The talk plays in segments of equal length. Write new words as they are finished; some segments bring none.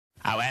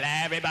Well,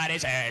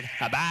 everybody's heard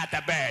about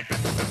the bird.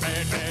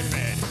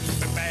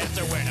 The bird's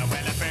a winner,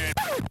 well, a bird.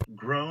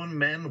 Grown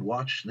men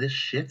watch this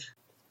shit?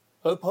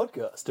 A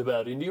podcast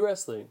about indie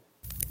wrestling.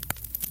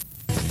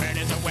 Bird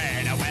is a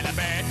winner, well, a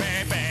bird.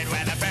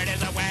 Well, a bird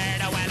is a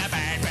winner, well, a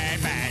bird.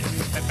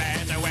 The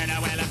bird's a winner,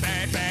 well, a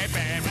bird.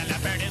 Well, a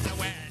bird is a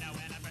winner,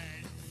 well, a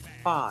bird.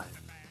 5,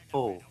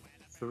 4,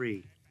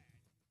 3.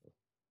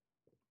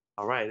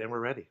 All right, and we're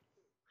ready.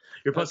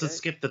 You're supposed to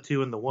skip the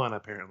 2 and the 1,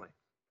 apparently.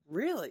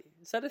 Really?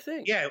 Is that a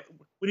thing? Yeah,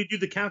 when you do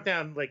the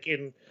countdown, like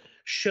in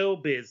show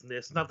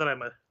business, not that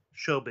I'm a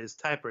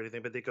showbiz type or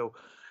anything, but they go,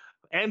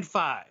 and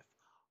 5,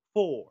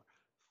 4,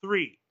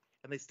 3,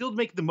 and they still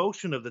make the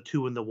motion of the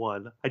 2 and the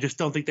 1. I just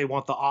don't think they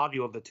want the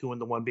audio of the 2 and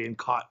the 1 being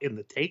caught in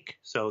the take,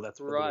 so that's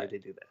the way they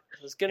do that.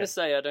 I was going to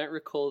say, I don't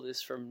recall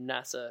this from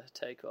NASA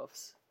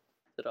takeoffs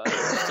that I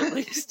watched, at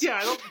least.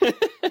 Yeah,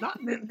 not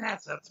in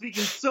NASA. I'm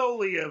speaking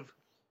solely of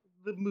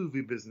the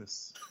movie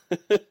business.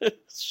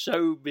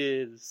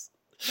 Showbiz.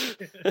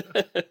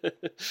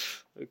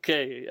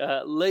 Okay,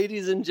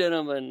 ladies and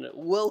gentlemen,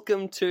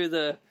 welcome to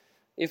the,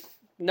 if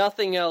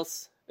nothing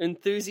else,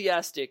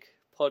 enthusiastic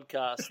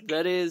podcast.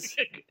 That is...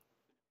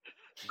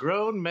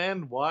 Grown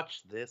men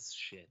watch this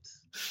shit.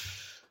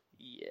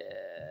 Yeah,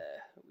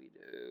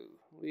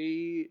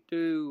 we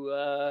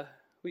do.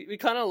 We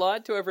kind of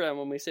lied to everyone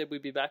when we said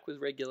we'd be back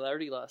with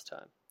regularity last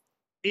time.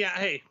 Yeah,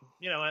 hey,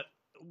 you know what?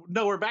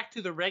 No, we're back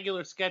to the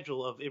regular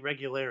schedule of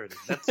irregularity.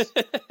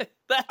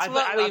 That's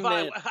what we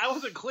meant. I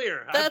wasn't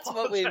clear. That's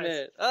what we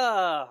meant.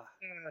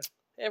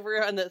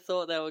 Everyone that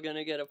thought they were going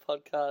to get a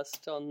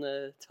podcast on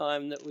the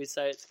time that we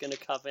say it's going to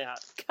come out.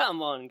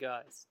 Come on,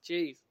 guys.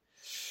 Jeez.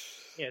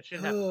 Yeah, it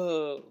should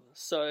happen.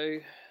 So,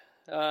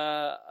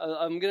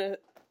 I'm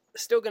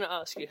still gonna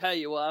ask you how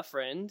you are,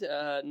 friend,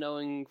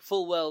 knowing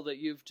full well that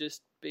you've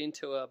just been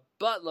to a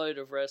buttload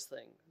of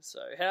wrestling. So,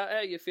 how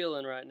are you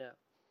feeling right now?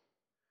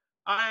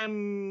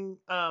 I'm,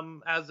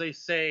 as they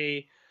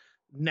say,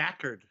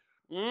 knackered.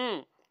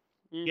 Mm.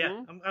 Mm-hmm.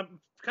 Yeah, I'm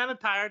kind of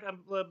tired. I'm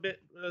a bit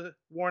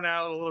worn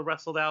out, a little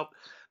wrestled out.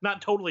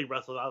 Not totally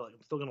wrestled out.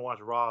 I'm still gonna watch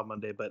Raw on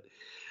Monday, but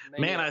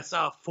man, I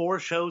saw 4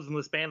 shows in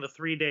the span of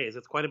 3 days.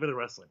 It's quite a bit of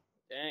wrestling.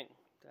 Dang,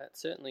 that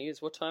certainly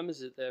is. What time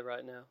is it there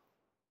right now?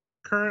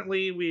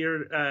 Currently, we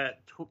are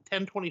at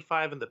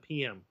 10:25 in the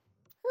PM.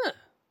 Huh.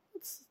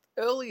 It's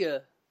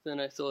earlier than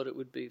I thought it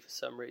would be for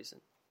some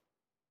reason.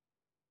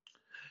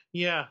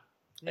 Yeah.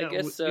 I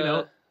guess,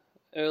 early...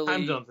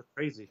 Time zones are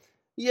crazy.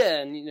 Yeah,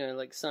 and,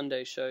 like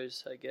Sunday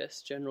shows, I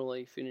guess,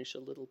 generally finish a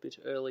little bit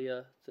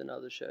earlier than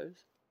other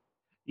shows.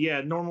 Yeah,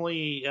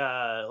 normally,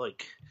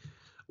 like,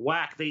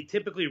 Whack, they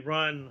typically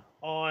run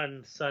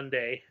on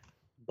Sunday,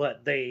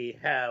 but they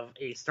have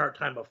a start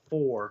time of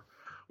 4,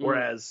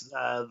 whereas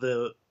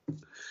the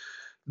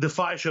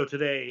 5 show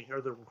today, or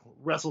the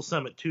Wrestle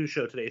Summit 2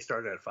 show today,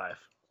 started at 5.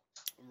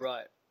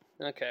 Right.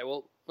 Okay,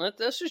 well,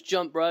 let's just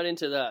jump right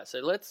into that. So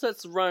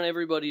let's run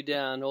everybody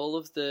down, all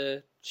of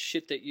the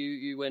shit that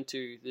you went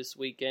to this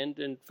weekend,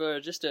 and for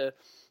just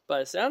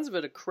by the sounds of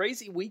it, a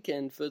crazy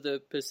weekend for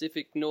the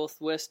Pacific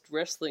Northwest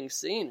wrestling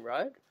scene,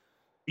 right?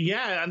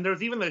 Yeah, and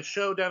there's even a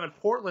show down in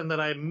Portland that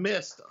I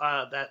missed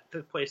that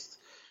took place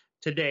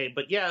today.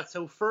 But yeah,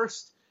 so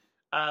first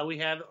we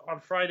had on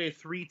Friday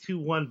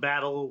 3-2-1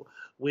 Battle,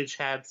 which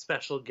had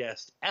special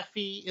guest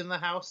Effie in the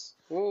house.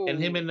 Ooh.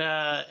 And him and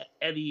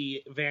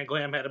Eddie Van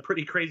Glam had a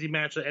pretty crazy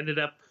match that ended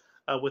up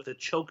with a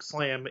choke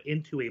slam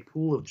into a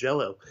pool of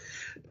Jello.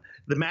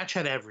 The match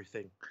had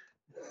everything.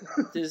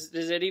 Does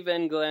Eddie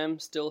Van Glam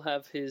still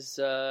have his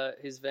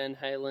Van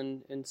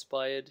Halen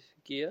inspired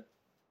gear?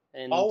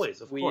 And always,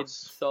 of weird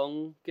course.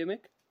 Thong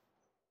gimmick?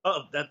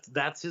 Oh,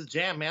 that's his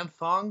jam, man.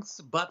 Thongs,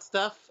 butt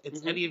stuff.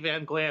 It's Eddie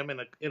Van Glam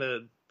in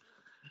a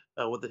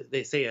what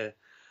they say, a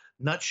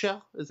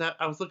nutshell. Is that?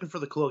 I was looking for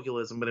the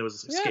colloquialism, but it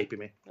was escaping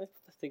me. I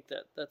think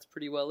that's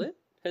pretty well it.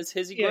 Has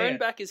he grown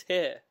back his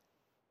hair?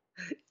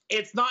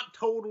 It's not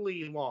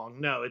totally long.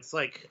 No, it's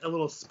like a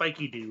little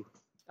spiky do.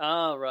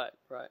 Ah, right.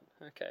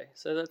 Okay,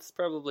 so that's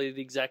probably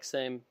the exact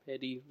same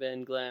Eddie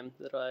Van Glam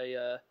that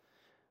I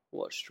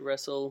watched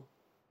wrestle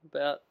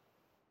about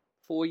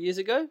 4 years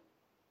ago.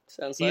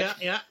 Sounds like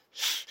yeah.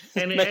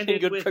 And it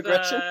ended with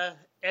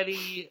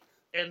Eddie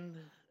and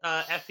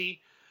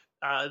Effie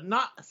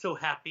not so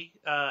happy.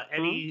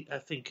 Eddie, I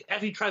think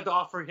Effie tried to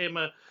offer him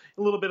a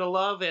little bit of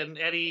love, and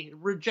Eddie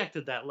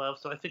rejected that love.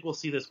 So I think we'll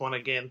see this one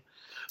again.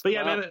 But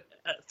yeah, man,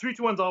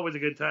 3-2-1's always a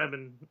good time,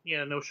 and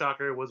yeah, no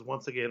shocker, it was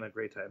once again a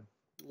great time.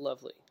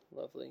 Lovely.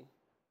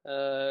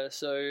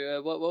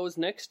 So what was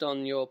next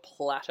on your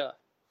platter?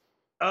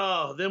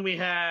 Oh, then we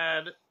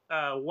had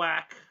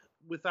Whack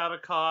Without a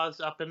Cause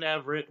up in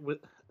Everett with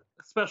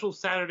a special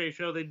Saturday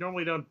show. They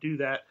normally don't do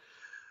that.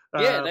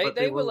 Yeah,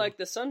 they were like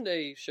the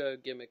Sunday show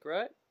gimmick,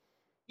 right?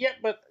 Yeah,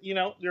 but,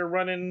 they're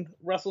running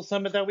Wrestle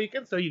Summit that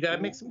weekend, so you got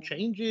to make some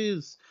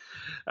changes.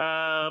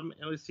 And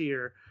let's see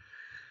here.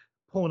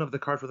 Pulling up the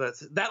card for that.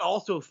 That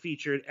also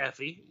featured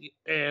Effie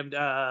and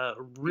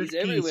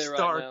Ricky Stark.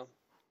 Right now.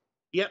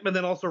 Yep, and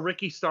then also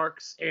Ricky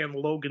Starks and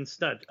Logan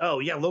Stunt. Oh,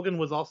 yeah, Logan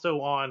was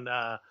also on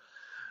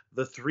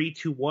the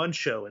 3-2-1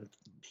 show, and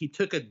he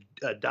took a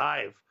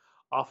dive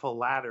off a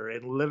ladder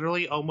and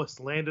literally almost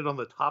landed on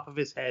the top of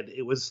his head.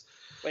 It was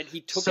Wait,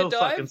 he took so a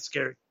dive? fucking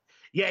scary.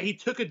 Yeah, he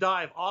took a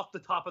dive off the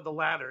top of the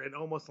ladder and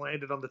almost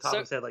landed on the top of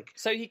his head. Like,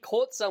 so he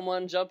caught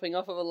someone jumping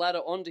off of a ladder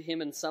onto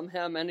him and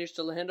somehow managed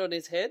to land on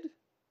his head?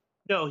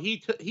 no,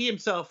 he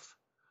himself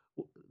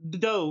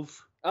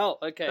dove. Oh,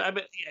 okay. I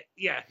mean,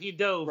 yeah, he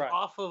dove Right.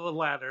 off of a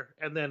ladder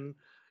and then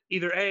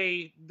either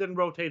A, didn't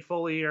rotate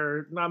fully,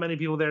 or not many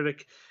people there to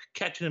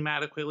catch him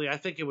adequately. I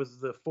think it was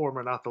the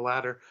former, not the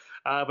latter.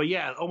 But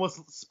yeah,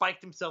 almost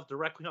spiked himself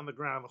directly on the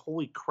ground.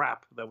 Holy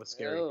crap, that was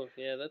scary. Oh,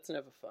 yeah, that's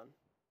never fun.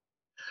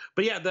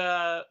 But yeah,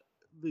 the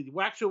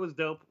wax show was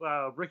dope.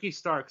 Ricky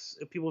Starks,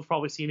 people have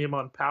probably seen him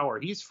on Power.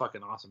 He's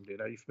fucking awesome,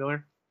 dude. Are you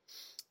familiar?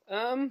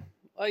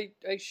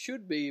 I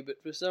should be,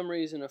 but for some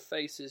reason a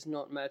face is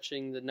not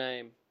matching the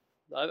name.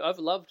 I've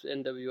loved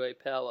NWA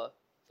Power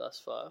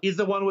thus far. He's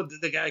the one with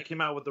the guy who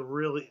came out with the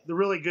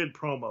really good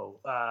promo.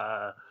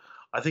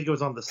 I think it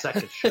was on the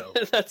second show.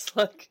 That's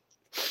like...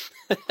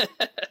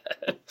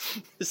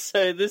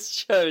 So this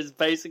show is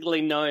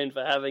basically known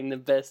for having the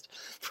best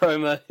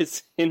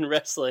promos in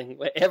wrestling,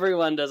 where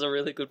everyone does a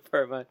really good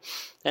promo.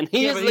 And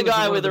he is but the he was guy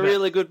one of with the a best.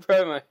 really good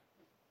promo.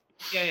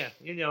 Yeah,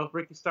 you know,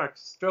 Ricky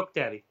Starks, Stroke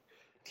Daddy.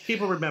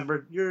 People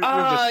remember. You're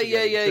Ah, just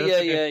yeah. forgetting, so it's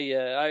okay.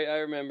 Yeah. I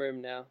remember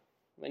him now.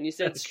 When you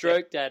said Okay.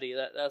 Stroke Daddy,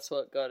 that's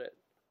what got it.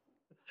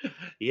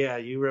 Yeah,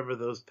 you remember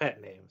those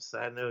pet names.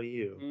 I know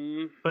you.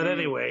 Mm. But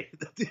anyway,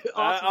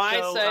 awesome I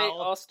show. say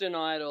Austin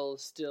Idol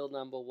is still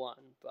number one,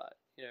 but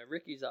you know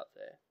Ricky's up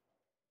there.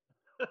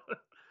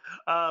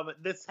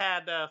 This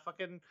had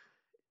fucking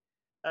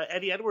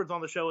Eddie Edwards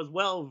on the show as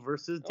well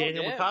versus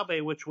Daniel damn.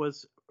 Makabe, which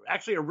was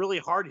actually a really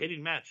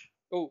hard-hitting match.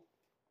 Oh,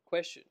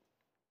 question: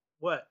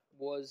 What?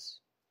 was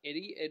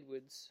Eddie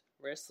Edwards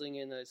wrestling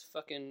in those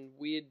fucking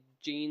weird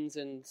jeans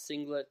and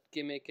singlet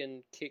gimmick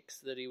and kicks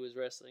that he was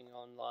wrestling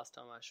on last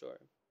time I saw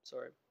him?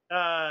 Sorry.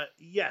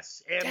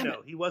 Yes and Damn no. it.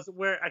 He wasn't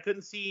wearing. I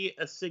couldn't see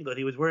a singlet.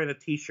 He was wearing a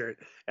T-shirt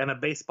and a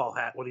baseball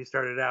hat when he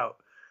started out.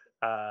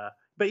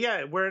 But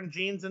yeah, wearing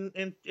jeans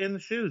and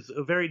shoes.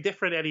 A very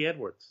different Eddie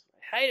Edwards.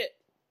 Hate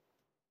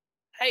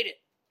it.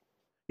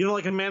 You don't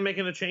like a man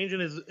making a change in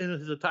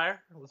his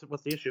attire?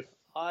 What's the issue?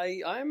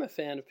 I am a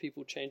fan of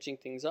people changing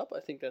things up. I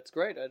think that's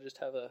great. I just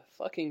have a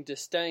fucking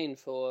disdain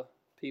for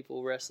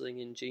people wrestling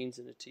in jeans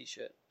and a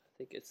t-shirt. I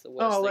think it's the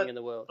worst thing in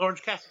the world.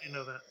 Orange Cassidy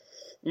know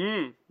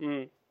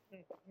that.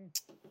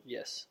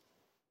 Yes.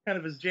 Kind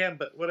of his jam,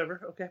 but whatever.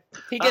 Okay.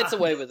 He gets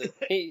away with it.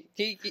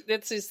 He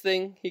that's his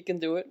thing. He can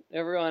do it.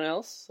 Everyone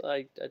else,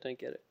 I don't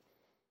get it.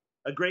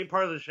 A great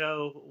part of the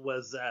show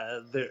was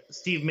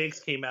Steve Miggs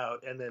came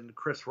out, and then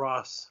Chris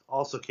Ross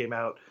also came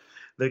out.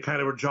 They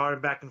kind of were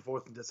jarring back and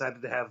forth and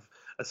decided to have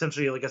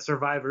essentially like a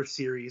Survivor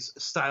Series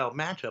style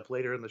matchup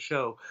later in the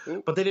show.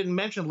 Ooh. But they didn't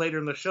mention later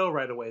in the show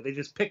right away. They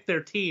just picked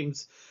their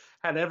teams,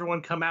 had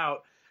everyone come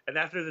out, and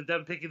after they're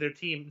done picking their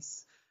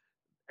teams,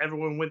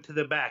 everyone went to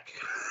the back.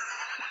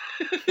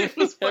 It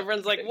was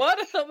Everyone's like, "What?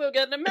 I thought we were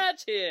getting a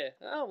match here."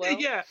 Oh well.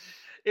 Yeah,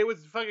 it was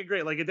fucking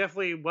great. Like, it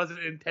definitely wasn't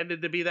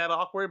intended to be that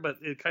awkward, but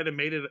it kind of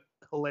made it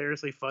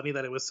hilariously funny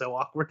that it was so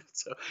awkward.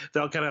 So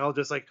they're all kind of all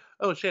just like,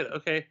 "Oh shit,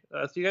 okay,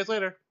 see you guys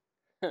later."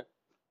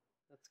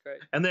 That's great.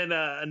 And then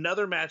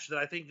another match that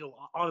I think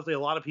honestly a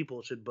lot of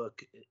people should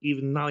book,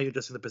 even not even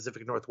just in the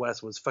Pacific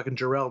Northwest, was fucking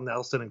Jarrell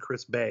Nelson and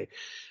Chris Bay.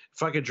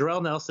 Fucking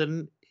Jarrell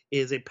Nelson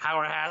is a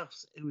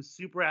powerhouse who's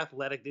super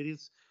athletic. Dude,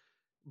 he's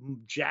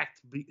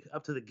jacked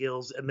up to the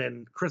gills, and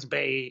then Chris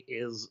Bay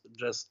is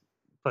just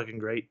fucking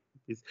great.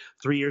 He's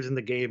 3 years in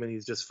the game, and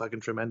he's just fucking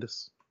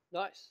tremendous.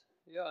 Nice.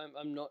 Yeah,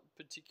 I'm not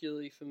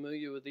particularly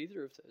familiar with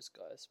either of those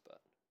guys, but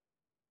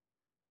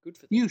good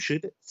for them. You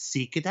should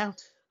seek it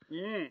out.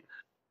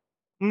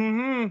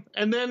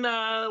 And then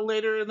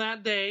later in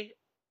that day,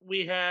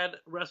 we had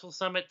Wrestle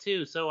Summit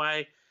 2. So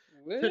I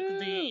took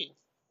the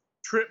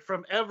trip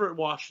from Everett,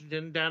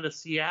 Washington, down to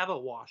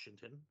Seattle,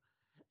 Washington.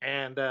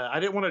 And I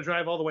didn't want to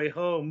drive all the way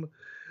home,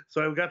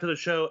 so I got to the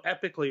show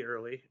epically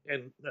early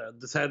and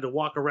decided to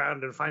walk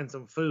around and find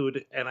some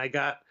food. And I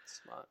Smart.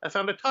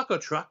 found a taco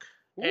truck,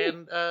 Ooh.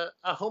 and a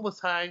homeless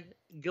guy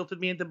guilted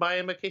me into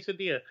buying him a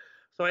quesadilla.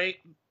 So I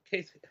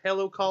ate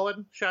hello,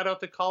 Colin. Shout out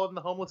to Colin,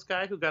 the homeless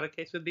guy who got a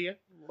quesadilla.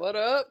 What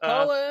up,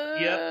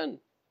 Colin? yep.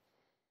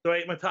 So I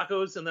ate my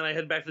tacos, and then I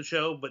head back to the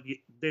show. But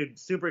they're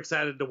super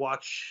excited to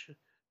watch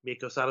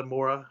Miko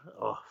Satomura.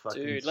 Oh,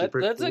 fucking Dude,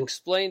 super let's cool.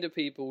 explain to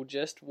people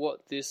just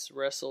what this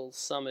Wrestle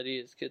Summit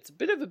is. It's a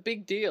bit of a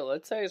big deal.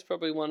 I'd say it's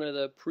probably one of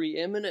the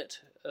preeminent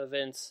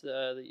events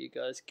that you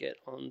guys get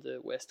on the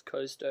West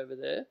Coast over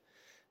there.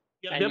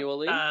 Yep.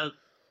 annually.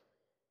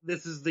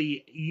 This is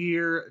the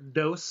year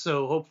dose,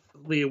 so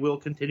hopefully it will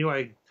continue.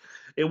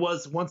 It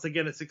was once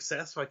again a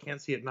success, so I can't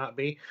see it not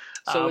be.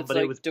 So it's but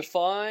like it was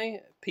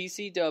Defy,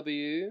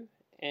 PCW,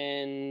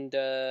 and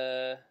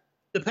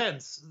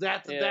depends.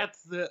 That's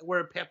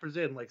where it peppers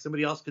in. Like,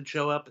 somebody else could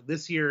show up.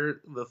 This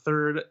year, the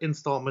third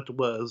installment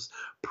was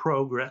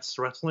Progress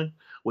Wrestling,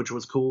 which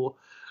was cool.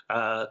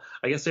 I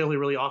guess they only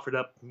really offered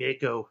up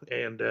Mako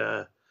and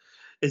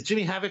Is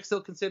Jimmy Havoc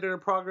still considered a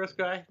Progress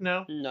guy?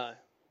 No. No.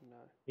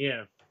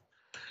 Yeah.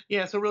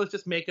 Yeah. So really, it's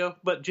just Mako,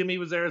 but Jimmy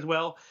was there as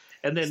well.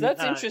 And then So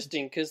that's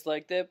interesting because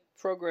like their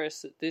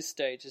progress at this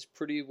stage is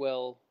pretty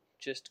well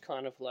just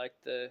kind of like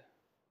the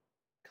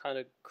kind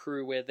of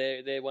crew where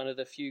they're one of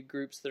the few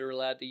groups that are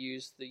allowed to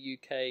use the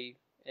UK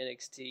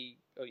NXT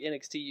or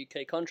NXT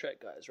UK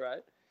contract guys,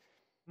 right?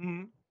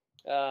 Mhm.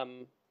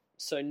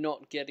 So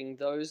not getting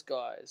those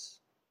guys,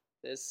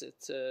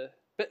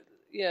 but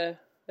yeah,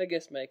 I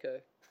guess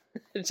Mako,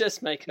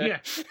 just Mako. Yeah.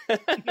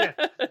 Yeah.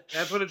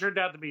 That's what it turned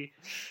out to be.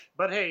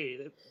 But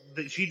hey,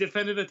 she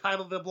defended a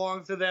title that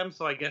belongs to them,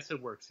 so I guess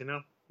it works, you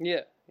know?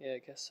 yeah,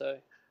 I guess so.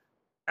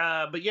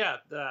 But yeah,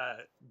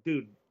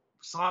 dude,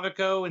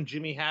 Sonico and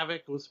Jimmy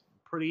Havoc was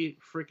pretty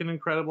freaking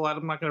incredible.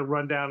 I'm not going to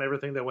run down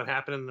everything that would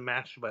happen in the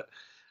match, but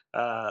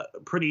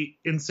pretty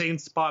insane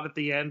spot at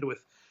the end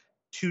with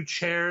 2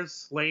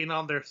 chairs laying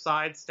on their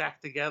side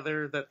stacked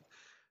together that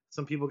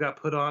some people got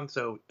put on.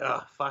 So,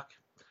 fuck.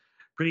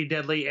 Pretty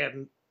deadly.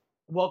 And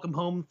welcome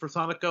home for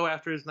Sonico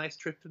after his nice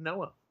trip to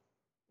Noah.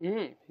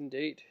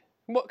 Indeed.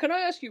 What can I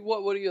ask you?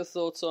 What are your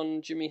thoughts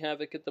on Jimmy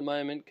Havoc at the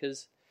moment?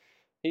 Because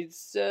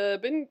he's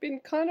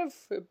been kind of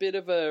a bit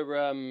of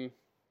a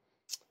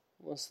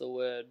what's the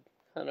word?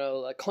 Kind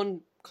of like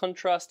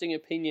contrasting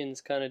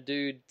opinions kind of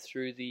dude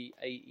through the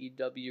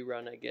AEW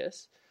run, I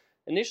guess.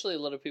 Initially, a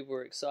lot of people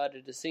were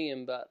excited to see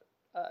him, but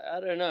I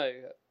don't know.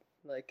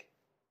 Like,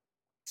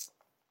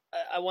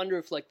 I wonder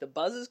if like the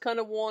buzz is kind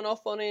of worn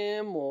off on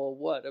him or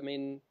what. I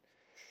mean,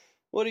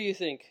 what do you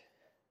think?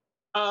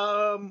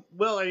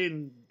 Well, I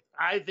mean,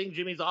 I think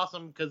Jimmy's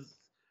awesome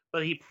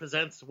but he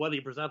presents what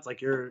he presents.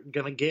 Like you're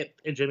gonna get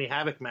a Jimmy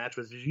Havoc match,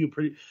 which is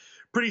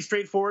pretty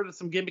straightforward.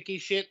 Some gimmicky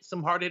shit,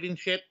 some hard hitting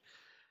shit,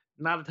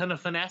 not a ton of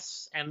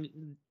finesse. And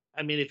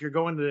I mean, if you're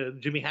going to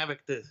Jimmy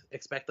Havoc to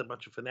expect a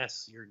bunch of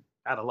finesse, you're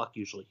out of luck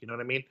usually. You know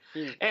what I mean?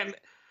 And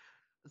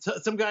so,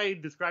 some guy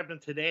described him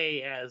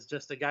today as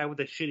just a guy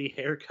with a shitty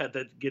haircut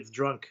that gets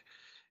drunk.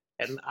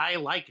 And I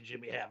like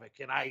Jimmy Havoc,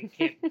 and I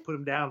can't put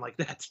him down like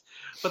that.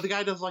 But the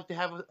guy does like to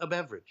have a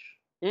beverage.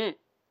 What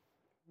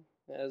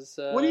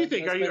do you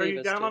think? Are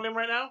you down on him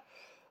right now?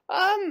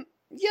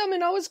 Yeah, I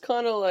mean, I was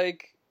kind of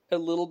like a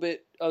little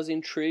bit. I was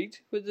intrigued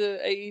with the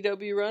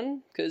AEW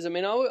run because I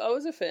mean, I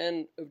was a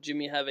fan of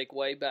Jimmy Havoc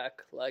way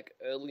back, like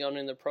early on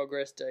in the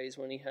Progress days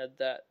when he had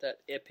that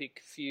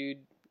epic feud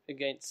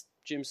against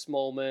Jim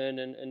Smallman,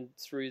 and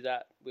through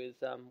that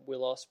with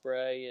Will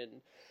Ospreay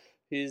and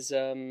his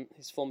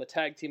former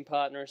tag team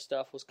partner and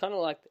stuff was kind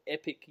of like the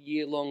epic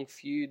year-long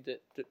feud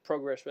that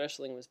Progress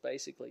Wrestling was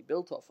basically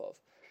built off of.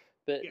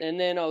 But and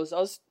then I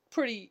was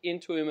pretty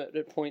into him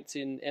at points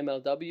in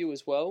MLW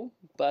as well.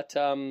 But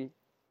I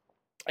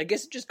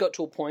guess it just got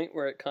to a point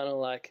where it kind of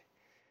like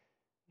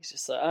he's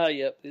just like,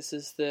 yep, this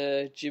is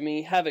the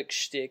Jimmy Havoc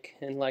shtick.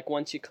 And like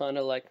once you're kind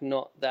of like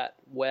not that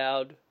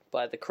wowed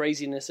by the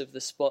craziness of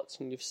the spots,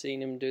 and you've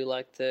seen him do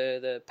like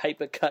the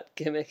paper cut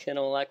gimmick and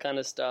all that kind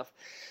of stuff,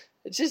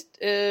 it's just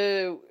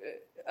I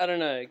don't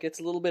know, it gets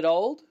a little bit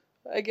old,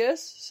 I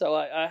guess. So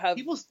I have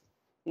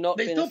not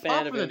been a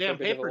fan of him for a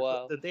bit of a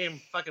while. The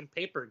damn fucking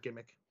paper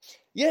gimmick.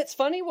 Yeah, it's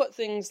funny what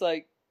things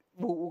like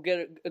will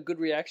get a good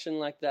reaction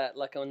like that,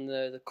 like on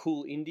the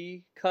cool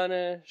indie kind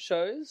of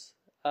shows,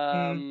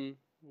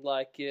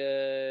 like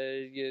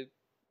your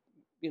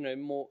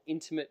more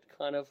intimate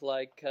kind of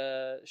like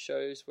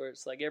shows where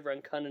it's like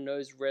everyone kind of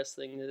knows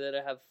wrestling, they're there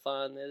to have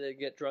fun, they're there to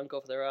get drunk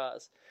off their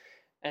ass,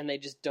 and they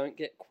just don't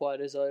get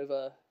quite as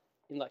over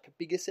in like a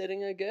bigger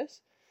setting, I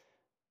guess.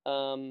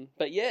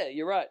 But yeah,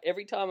 you're right.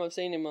 Every time I've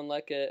seen him on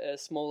like a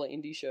smaller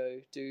indie show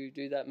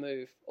do that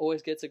move,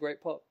 always gets a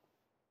great pop.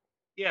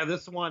 Yeah,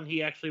 this one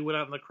he actually went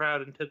out in the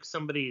crowd and took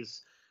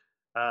somebody's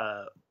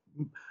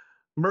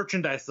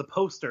merchandise, the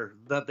poster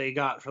that they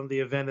got from the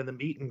event and the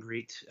meet and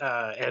greet,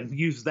 and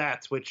used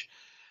that, which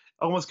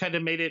almost kind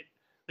of made it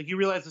like you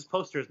realize this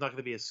poster is not going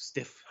to be as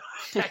stiff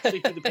actually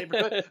to the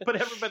paper, but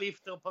everybody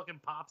still fucking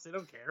pops. They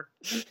don't care.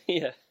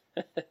 Yeah.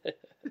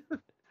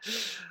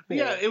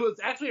 Yeah, it was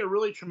actually a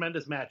really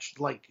tremendous match.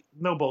 Like,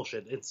 no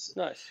bullshit. It's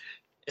nice.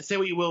 Say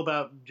what you will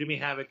about Jimmy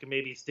Havoc and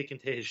maybe sticking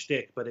to his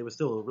shtick, but it was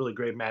still a really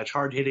great match.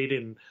 Hard hitting,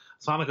 and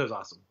Sonico's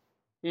awesome.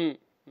 Very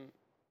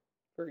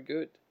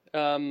good.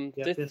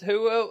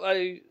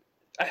 I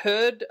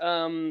heard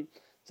the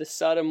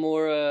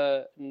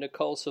Satomura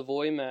Nicole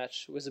Savoy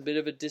match was a bit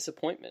of a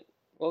disappointment.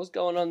 What was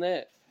going on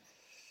there?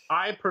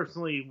 I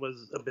personally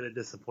was a bit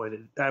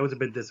disappointed. I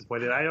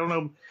don't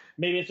know.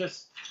 Maybe it's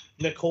just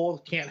Nicole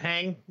can't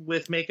hang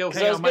with Mako.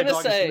 I was going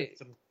to say,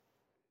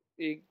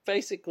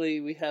 basically,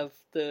 we have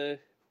the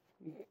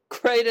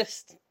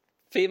greatest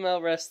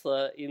female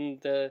wrestler in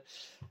the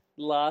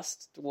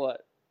last,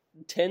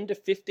 10 to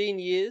 15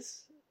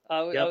 years,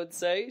 I would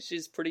say.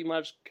 She's pretty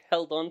much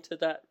held on to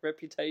that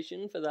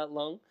reputation for that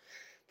long.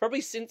 Probably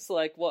since,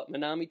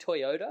 Manami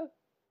Toyota?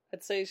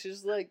 I'd say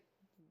she's,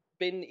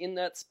 been in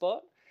that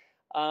spot.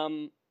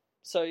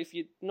 So if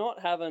you're not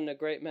having a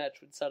great match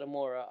with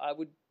Satomura, I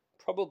would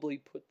probably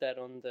put that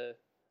on the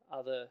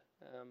other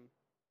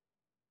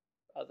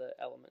other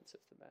elements of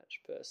the match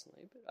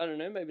personally, but I don't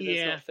know. Maybe that's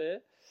Yeah. not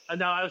fair.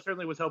 No, I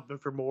certainly was hoping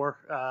for more.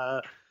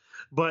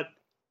 But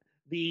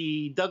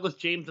the Douglas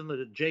James and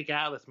the Jake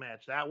Atlas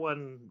match, that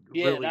one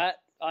Yeah, really.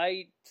 that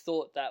I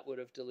thought that would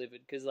have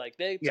delivered because like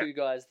they're Yeah. two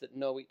guys that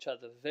know each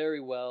other very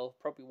well,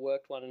 probably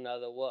worked one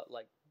another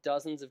like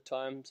dozens of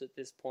times at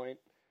this point.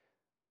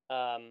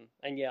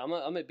 And yeah,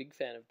 I'm a big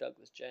fan of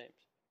Douglas James.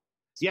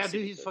 Yeah,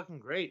 dude, he's specifically. fucking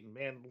great,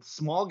 man.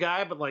 Small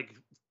guy, but like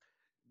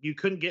you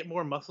couldn't get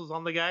more muscles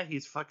on the guy.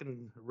 He's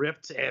fucking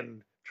ripped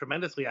and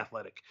tremendously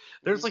athletic.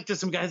 There's like just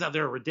some guys out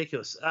there who are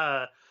ridiculous.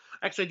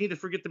 Actually, I need to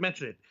forget to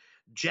mention it.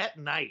 Jet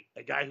Knight,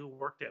 a guy who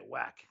worked at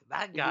WAC.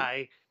 That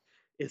guy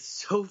is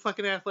so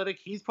fucking athletic.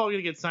 He's probably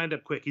gonna get signed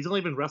up quick. He's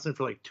only been wrestling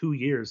for like 2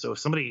 years, so if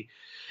somebody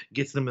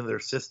gets them in their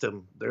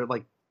system, they're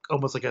like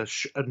almost like a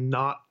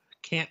not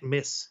can't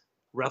miss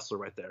wrestler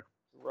right there.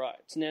 Right.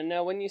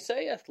 Now, when you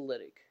say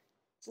athletic,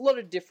 there's a lot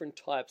of different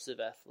types of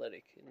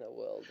athletic in the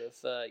world of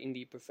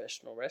indie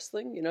professional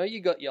wrestling. You know,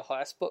 you got your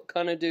high spot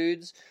kind of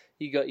dudes.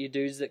 You got your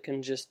dudes that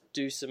can just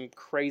do some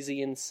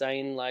crazy,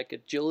 insane, like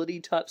agility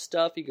type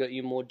stuff. You got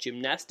your more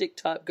gymnastic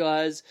type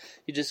guys.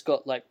 You just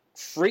got like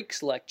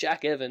freaks like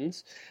Jack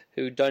Evans,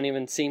 who don't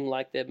even seem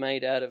like they're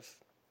made out of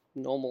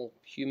normal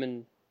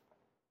human.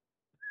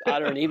 I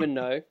don't even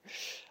know.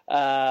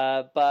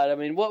 But I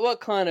mean, what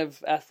kind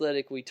of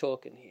athletic we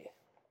talking here?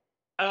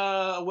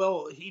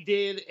 Well, he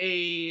did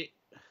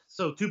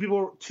so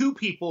two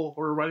people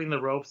were running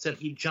the ropes, and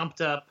he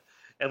jumped up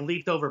and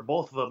leaped over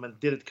both of them and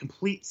did a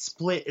complete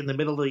split in the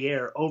middle of the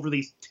air over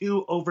these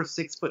two over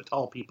 6 foot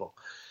tall people.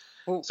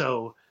 Ooh.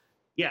 So,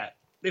 yeah,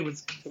 it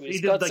was. He's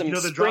he did got like, some the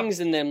springs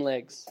in them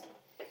legs.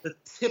 the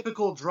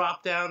typical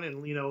drop down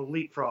and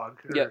leapfrog.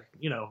 Or, Yep.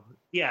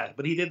 Yeah,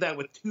 but he did that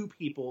with two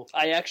people.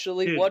 I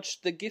actually Dude.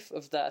 watched the GIF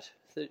of that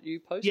you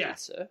posted, Yeah.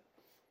 sir.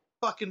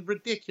 Fucking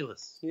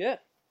ridiculous. Yeah,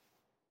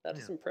 that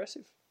is Yeah.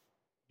 impressive.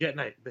 Jet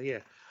Night, but yeah.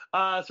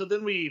 So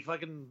then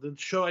the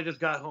show I just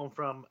got home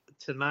from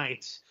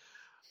tonight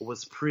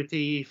was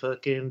pretty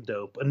fucking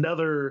dope.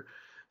 Another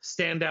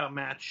standout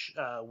match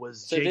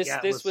was So Jake this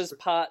Atlas was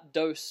part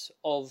dose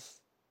of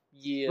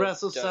year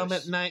Wrestle dose.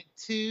 Summit Night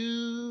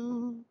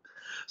 2.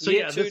 So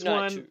Year yeah, two, this night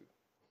one, two.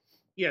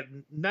 yeah,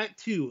 Night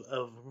 2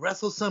 of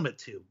Wrestle Summit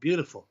 2.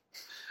 Beautiful.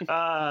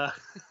 So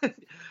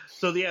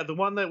yeah, the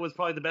one that was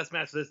probably the best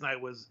match this night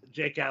was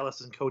Jake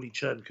Atlas and Cody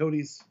Chun.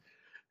 Cody's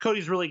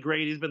really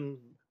great. He's been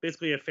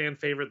basically a fan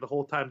favorite the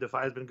whole time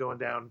Defy's been going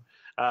down.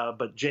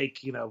 But Jake,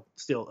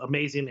 still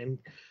amazing and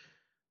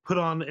put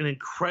on an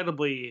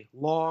incredibly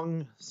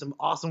long, some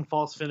awesome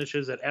false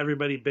finishes that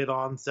everybody bid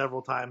on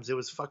several times. It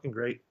was fucking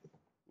great.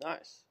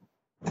 Nice.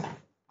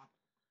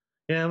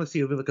 Yeah, let's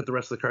see. Let me look at the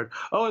rest of the card.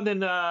 Oh, and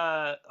then,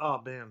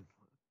 oh man,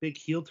 big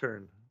heel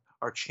turn.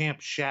 Our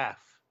champ Shaft.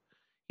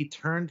 He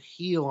turned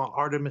heel on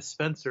Artemis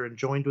Spencer and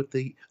joined with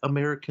the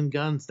American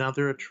Guns. Now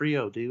they're a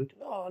trio, dude.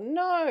 Oh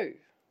no!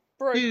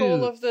 Broke Dude.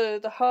 all of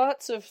the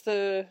hearts of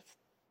the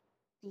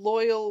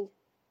loyal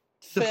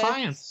fans.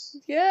 Defiance.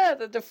 Yeah,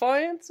 the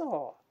Defiance.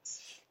 Oh,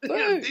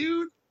 Yeah, boo.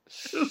 dude.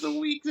 It was a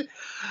week. Were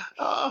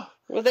there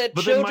But then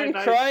children my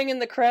night- crying in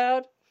the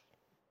crowd?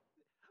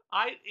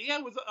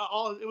 It was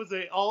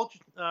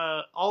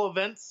all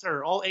events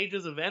or all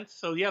ages events.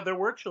 So yeah, there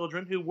were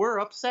children who were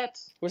upset.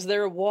 Was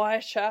there a why,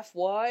 Shaft,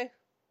 why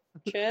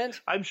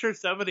chant? I'm sure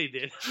somebody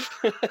did.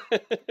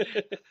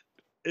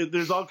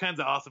 There's all kinds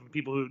of awesome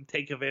people who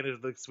take advantage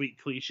of the sweet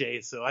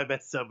cliches, so I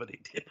bet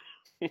somebody did.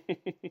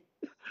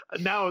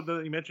 Now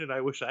that you mentioned it, I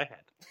wish I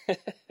had.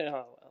 Oh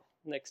well,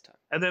 next time.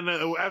 And then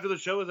after the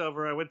show was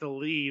over, I went to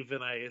leave,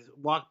 and I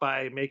walked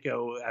by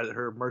Mako at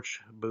her merch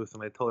booth,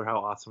 and I told her how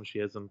awesome she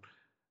is and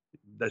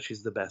that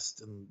she's the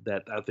best, and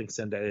that I think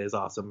Sendai is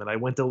awesome. And I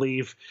went to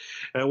leave,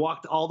 and I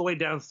walked all the way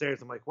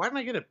downstairs. I'm like, why didn't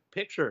I get a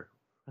picture?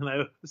 And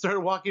I started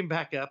walking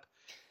back up,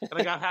 and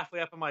I got halfway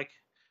up. I'm like,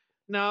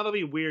 no, it'll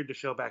be weird to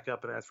show back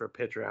up and ask for a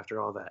picture after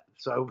all that.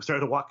 So I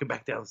started walking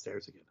back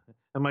downstairs again.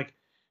 I'm like,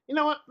 you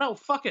know what? No,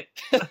 fuck it.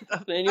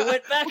 Then you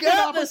went back What kind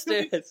of up the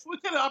opportunities- stairs.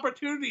 What kind of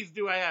opportunities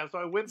do I have? So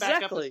I went back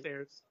Exactly. up the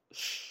stairs,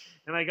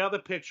 and I got the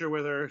picture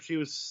with her. She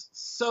was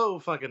so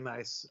fucking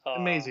nice, Oh,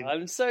 amazing.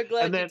 I'm so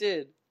glad And then- you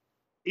did.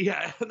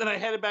 Yeah, and then I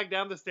headed back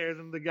down the stairs,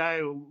 and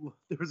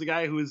there was a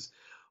guy who was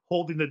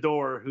holding the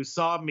door who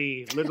saw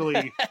me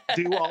literally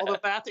do all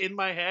of that in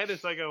my head. And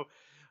so I go,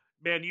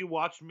 man, you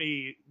watched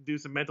me do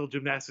some mental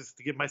gymnastics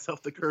to give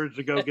myself the courage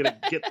to go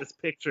get this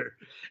picture.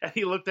 And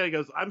he looked at it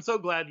and goes, I'm so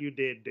glad you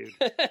did, dude.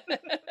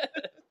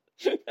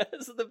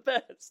 That's the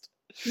best.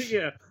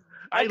 Yeah.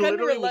 I I kinda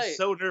literally relate. was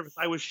so nervous.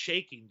 I was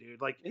shaking,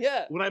 dude. Like,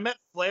 Yeah. when I met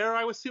Flair,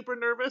 I was super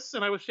nervous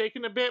and I was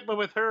shaking a bit. But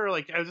with her,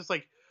 like, I was just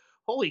like,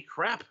 holy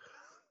crap.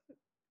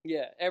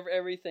 Yeah,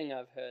 everything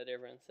I've heard,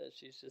 everyone says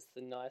she's just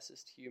the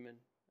nicest human.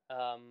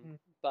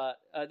 But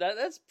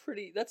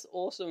that's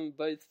awesome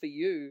both for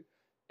you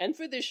and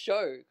for this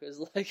show, because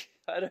like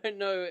I don't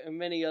know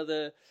many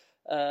other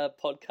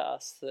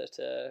podcasts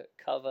that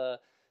cover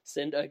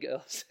Sendo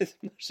Girls as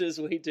much as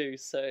we do.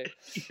 So,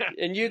 Yeah.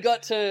 and you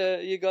got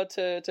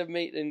to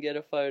meet and get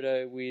a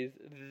photo with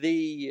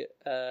the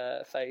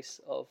face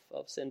of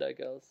Sendo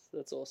Girls.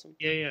 That's awesome.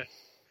 Yeah.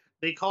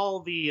 They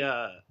call the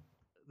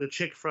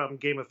chick from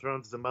Game of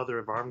Thrones the mother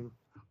of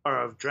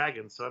of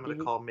dragons, so I'm going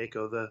to call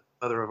Mako the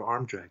mother of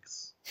arm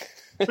drags.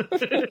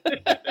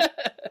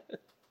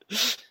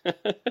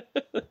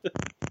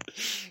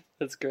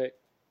 That's great.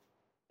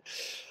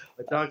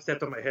 My dog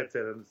stepped on my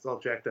headset and it's all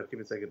jacked up. Give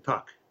me a second.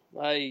 Talk.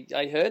 I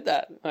heard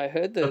that. I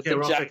heard the, Okay,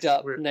 we're all jacked fixed.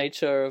 up We're-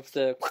 nature of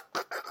the.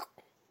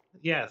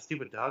 Yeah,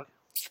 stupid dog.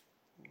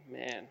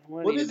 Man,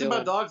 What are you is it doing?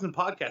 about dogs and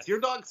podcasts? Your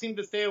dog seems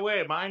to stay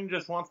away. Mine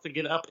just wants to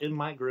get up in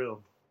my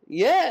grill.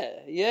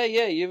 Yeah.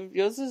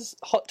 Yours is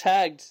hot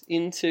tagged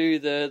into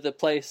the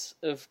place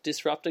of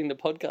disrupting the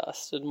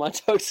podcast, and my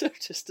dogs have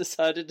just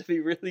decided to be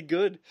really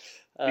good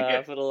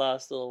for the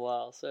last little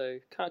while. So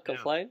can't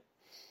complain.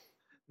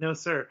 No,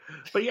 sir.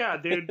 But yeah,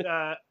 dude,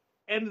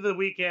 end of the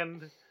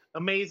weekend,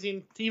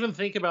 amazing to even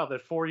think about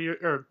that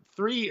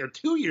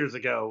 2 years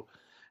ago,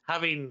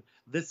 having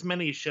this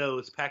many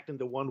shows packed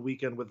into one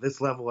weekend with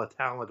this level of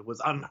talent was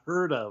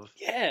unheard of.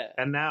 Yeah.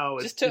 And now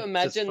Just to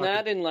imagine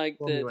that in like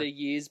blown me the away.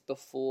 years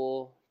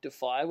before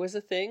Defy was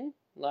a thing,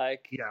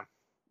 like Yeah.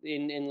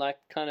 in like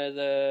kind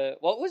of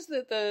what was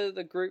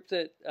the group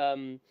that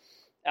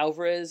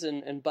Alvarez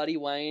and Buddy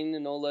Wayne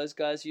and all those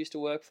guys used to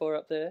work for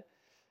up there,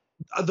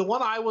 The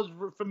one I was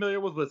familiar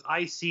with was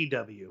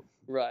ICW,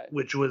 right?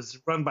 which was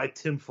run by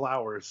Tim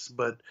Flowers,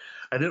 but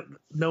I didn't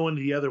know any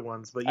of the other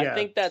ones. But yeah, I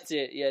think that's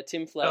it. Yeah,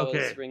 Tim Flowers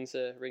Okay. rings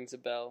a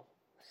bell.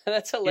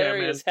 That's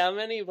hilarious. How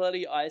many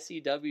bloody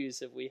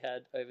ICWs have we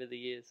had over the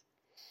years?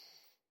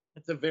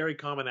 it's a very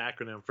common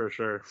acronym for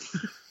sure.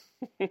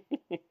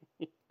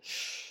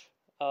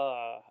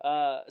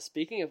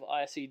 Speaking of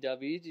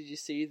ICW, did you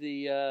see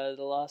the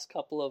last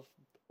couple of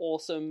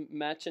awesome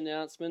match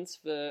announcements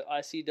for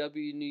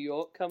ICW New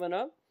York coming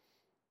up?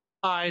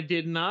 I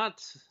did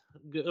not.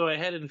 Go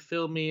ahead and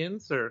fill me in,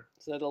 sir.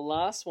 So the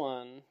last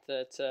one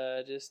that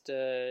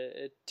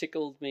it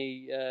tickled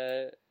me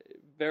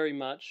very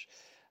much.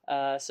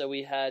 So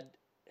we had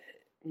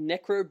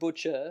Necro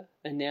Butcher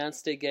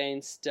announced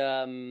against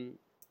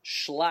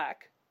Schlack.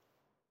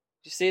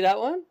 Did you see that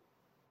one?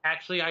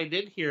 Actually, I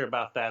did hear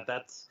about that.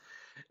 That's,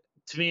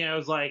 to me, I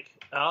was like,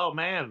 oh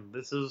man,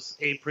 this is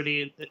a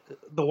pretty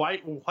the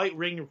white.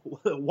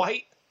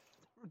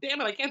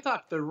 Damn it, I can't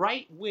talk. The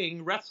right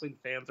wing wrestling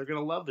fans are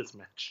gonna love this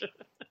match.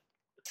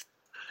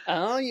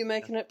 Oh, you're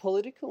making it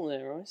political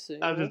there. I see.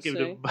 I'm just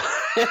giving it.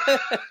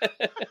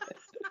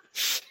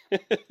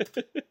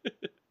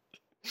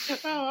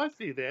 Oh, I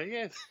see there.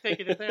 Yes,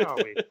 taking it there, are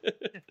we?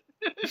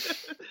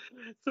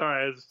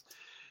 Sorry, I was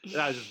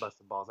just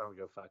busting balls. I don't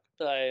give a fuck.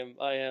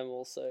 I am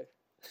also.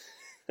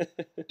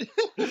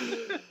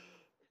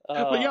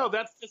 But yo,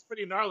 that's just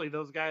pretty gnarly.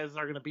 Those guys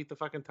are gonna beat the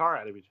fucking tar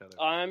out of each other.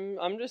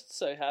 I'm just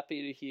so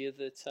happy to hear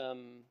that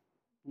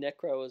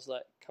Necro is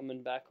like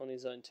coming back on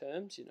his own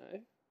terms. You know,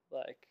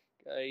 like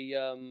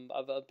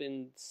I've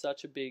been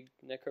such a big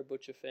Necro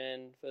Butcher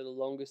fan for the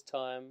longest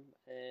time,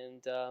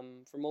 and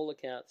from all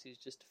accounts, he's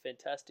just a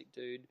fantastic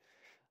dude.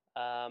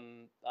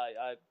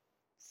 I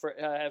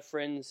have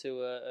friends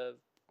who are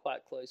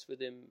quite close with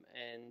him,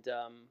 and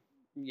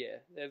yeah,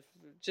 they've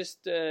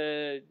just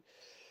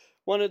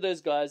one of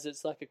those guys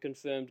that's like a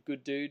confirmed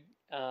good dude.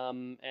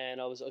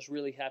 And I was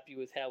really happy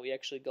with how he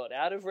actually got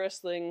out of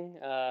wrestling.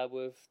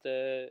 With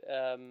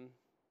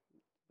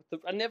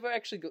I never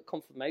actually got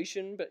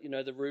confirmation, but you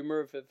know the rumor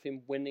of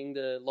him winning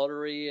the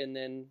lottery and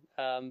then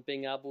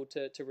being able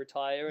to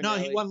retire. And No,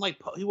 now he won like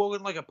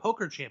a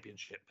poker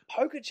championship.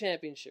 poker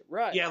championship,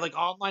 right? Yeah, like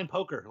online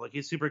poker. Like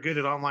he's super good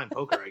at online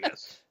poker, I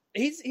guess.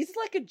 He's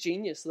like a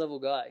genius level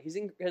guy.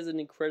 Has an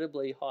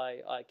incredibly high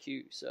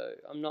IQ, so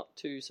I'm not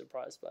too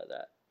surprised by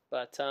that.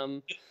 But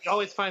You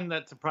always find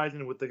that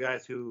surprising with the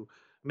guys who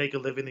make a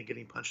living and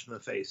getting punched in the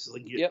face.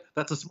 Like, Yep.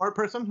 That's a smart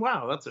person.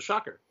 Wow, that's a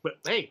shocker. But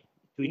hey,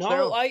 to each their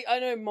no, own. I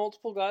know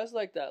multiple guys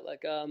like that.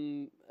 Like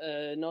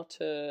not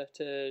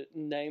to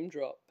name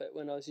drop, but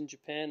when I was in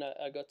Japan,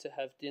 I got to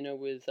have dinner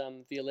with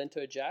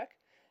Violento Jack,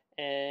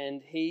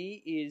 and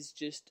he is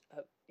just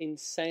an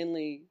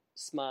insanely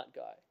smart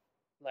guy,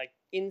 like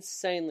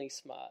insanely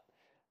smart.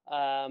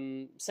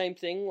 Same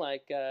thing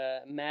like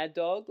Mad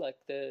Dog, like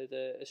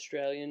the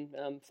Australian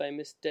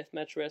famous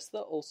deathmatch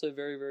wrestler, also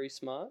very, very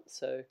smart.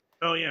 So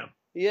Oh yeah.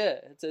 yeah,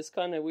 it's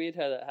kind of weird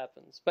how that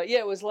happens. But yeah,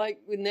 it was like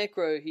with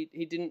Necro,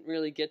 he didn't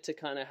really get to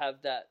kind of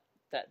have that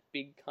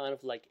big kind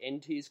of like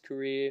end to his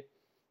career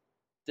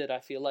that I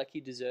feel like he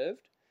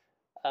deserved.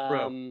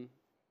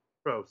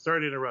 Bro,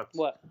 sorry to interrupt.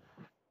 What?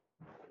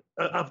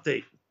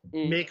 Update.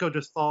 Mako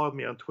just followed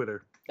me on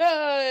Twitter.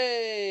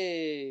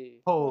 Hey!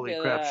 Holy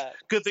Look at crap.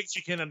 Good thing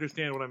she can't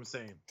understand what I'm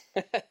saying.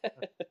 that.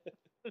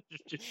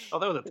 Oh,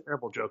 that was a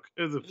terrible joke.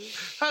 It was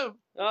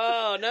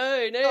Oh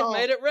no, you've Oh.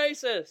 made it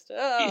racist.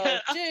 Oh Yeah,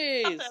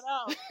 jeez.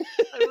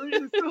 I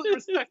really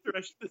respect her.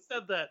 I should have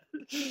said that.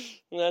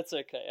 That's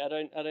okay. I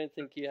don't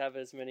think you have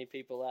as many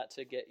people out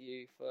to get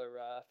you for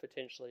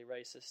potentially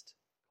racist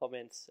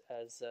comments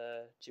as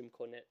Jim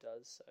Cornette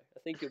does. So I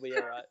think you'll be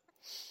all right.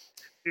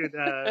 Dude,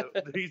 there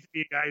used to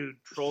be a guy who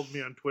trolled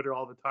me on Twitter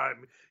all the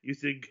time. He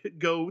used to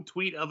go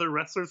tweet other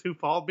wrestlers who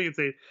followed me and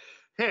say,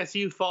 "Hey, I see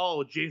you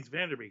follow James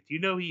Vanderbeek. Do you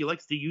know he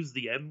likes to use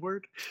the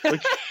N-word?"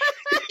 Like,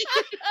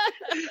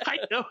 I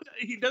know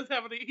he does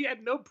have it. He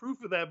had no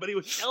proof of that, but he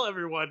would tell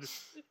everyone.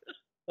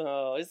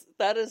 Oh,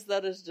 that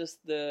is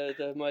just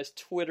the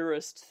most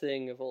Twitterist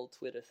thing of all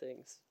Twitter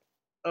things.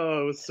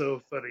 Oh, it was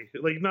so funny.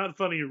 Like, not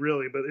funny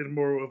really, but in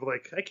more of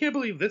like, I can't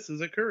believe this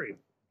is occurring.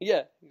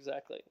 Yeah,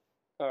 exactly.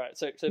 All right,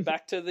 so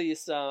back to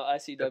this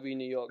ICW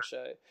New York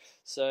show.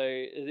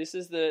 So this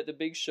is the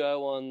big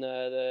show on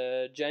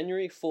the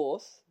January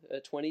 4th,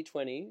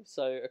 2020.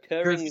 So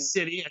occurring Jersey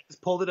City, I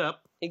just pulled it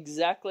up.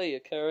 Exactly,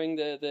 occurring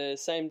the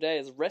same day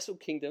as Wrestle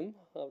Kingdom.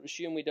 I would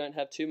assume we don't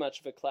have too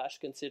much of a clash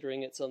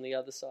considering it's on the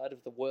other side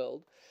of the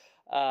world.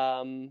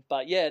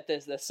 But yeah,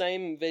 there's the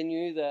same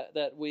venue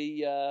that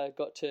we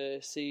got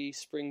to see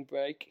Spring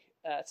Break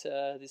at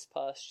this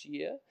past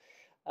year.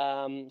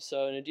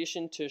 So in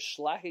addition to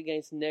Schlack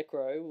against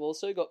Necro, we've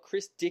also got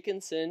Chris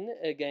Dickinson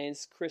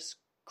against Chris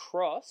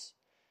Cross,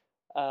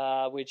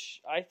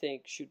 which I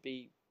think should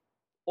be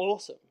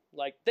awesome.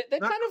 Like they're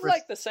Not kind of Chris-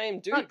 like the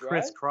same dude, Not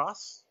Chris right?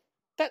 Cross.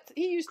 That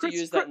he used to Chris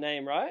use Cro- that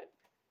name, right?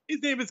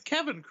 His name is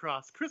Kevin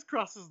Cross. Chris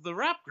Cross is the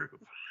rap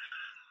group.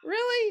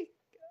 Really?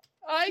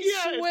 I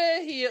Yeah,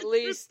 swear he at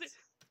least.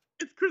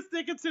 It's Chris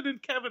Dickinson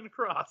and Kevin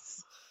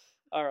Cross.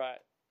 All right,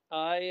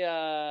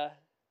 I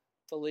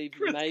believe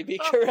you Chris may be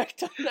Cross.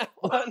 correct on that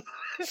one.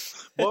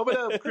 Warm it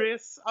up,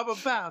 Chris. I'm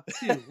about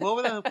to.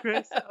 Warm it up,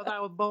 Chris. That's what I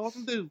was born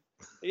to do.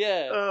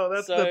 Yeah. Oh,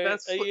 that's so the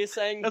best. Are you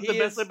saying That's he the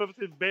best is, clip of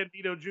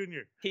Bandito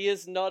Jr. he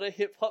is not a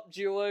hip hop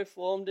duo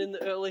formed in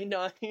the early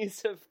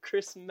 '90s of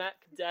Chris Mac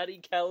Daddy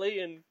Kelly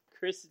and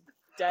Chris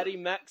Daddy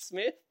Mac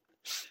Smith?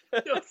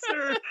 Yes,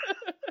 sir.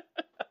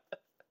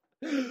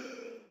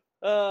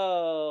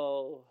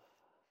 Oh,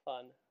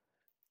 fun.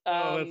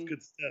 Oh, that's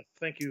good stuff.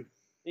 Thank you.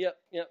 Yep,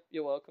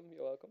 you're welcome,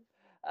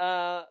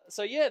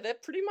 so yeah, they're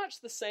pretty much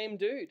the same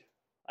dude,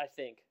 I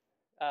think.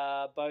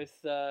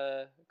 Both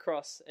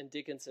Cross and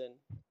Dickinson.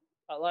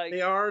 I like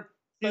They are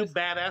two both-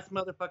 badass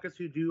motherfuckers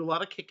who do a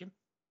lot of kicking.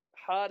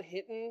 hard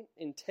hitting,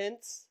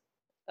 intense.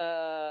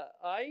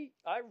 I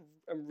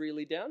am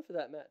really down for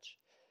that match.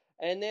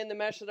 And then the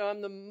match that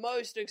I'm the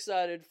most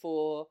excited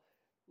for,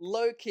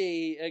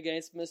 Low-Ki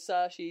against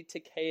Masashi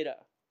Takeda.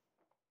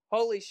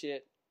 Holy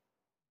shit.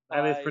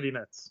 That is I pretty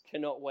nuts.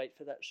 Cannot wait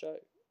for that show.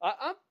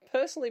 I've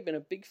personally been a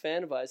big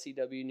fan of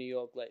ICW New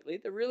York lately.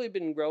 They've really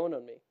been growing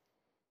on me.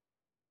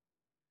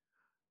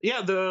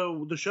 Yeah,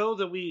 the shows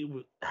that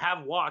we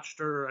have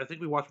watched, or I think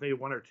we watched maybe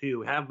one or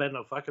two, have been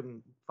a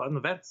fucking fun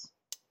events.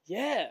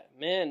 Yeah,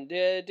 man.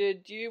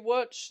 Did you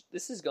watch...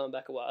 This is going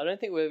back a while. I don't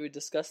think we ever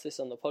discussed this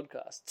on the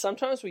podcast.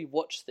 Sometimes we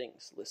watch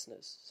things,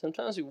 listeners.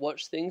 Sometimes we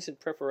watch things in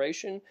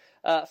preparation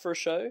for a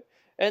show,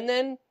 and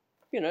then,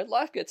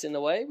 life gets in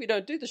the way. We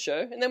don't do the show,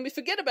 and then we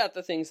forget about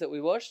the things that we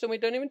watched, and we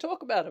don't even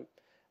talk about them.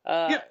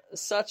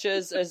 Such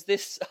as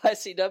this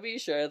ICW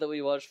show that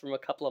we watched from a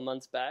couple of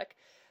months back,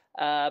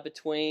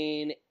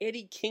 between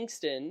Eddie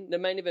Kingston, the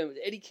main event was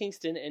Eddie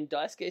Kingston and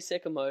Daisuke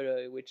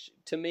Sekimoto, which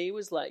to me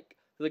was like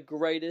the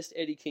greatest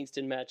Eddie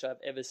Kingston match I've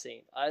ever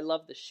seen. I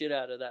love the shit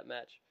out of that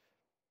match.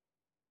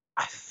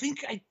 I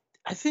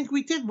think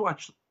we did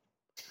watch.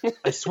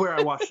 I swear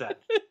I watched that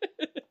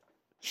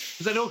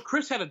because I know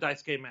Chris had a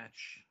Daisuke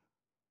match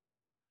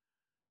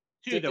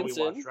too that we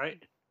Dickinson? watched,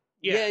 right?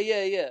 Yeah,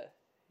 Yeah.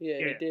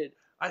 he did.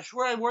 I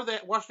swear I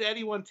watched the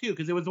Eddie one too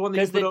because it was the one that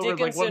you 'Cause put the over as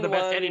like one of the Dickinson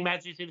best Eddie one-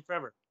 matches you've seen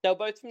forever. They were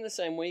both from the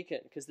same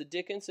weekend, because the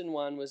Dickinson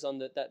one was on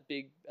that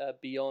big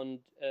Beyond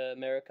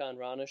American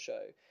Rana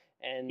show,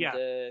 and Yeah.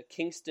 the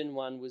Kingston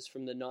one was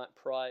from the night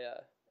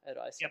prior at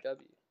ICW.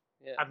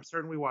 Yeah. I'm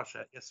certain we watched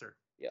that. Yes, sir.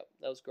 Yep,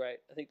 that was great.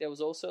 I think there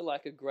was also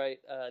like a great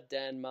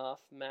Dan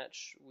Marth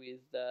match with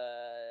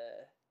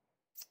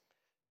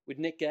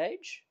Nick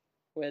Gage,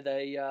 where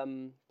they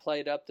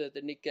played up the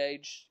Nick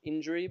Gage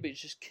injury, but he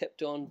just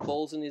kept on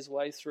ballsing his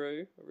way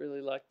through. I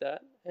really liked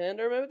that. And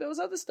I remember there was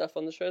other stuff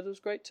on the show that was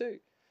great too,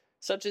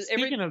 such as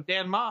Speaking of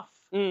Dan Moff,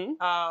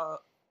 Mhm.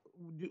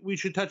 we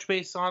should touch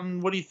base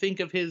on what do you think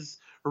of his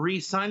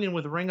re-signing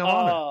with Ring of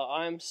Honor? Oh,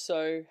 I'm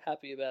so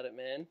happy about it,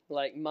 man.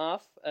 Like,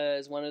 Marth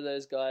is one of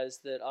those guys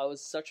that I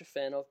was such a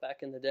fan of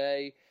back in the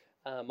day.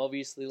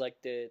 Obviously,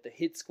 like, the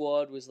Hit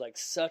Squad was, like,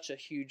 such a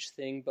huge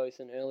thing, both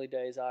in early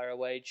days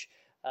ROH,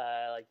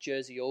 like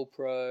Jersey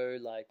All-Pro,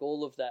 like,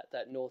 all of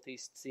that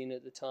Northeast scene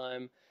at the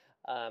time.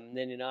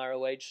 Then in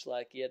ROH,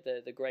 like, you had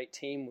the great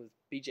team with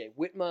BJ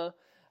Whitmer.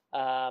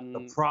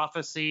 The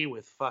Prophecy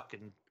with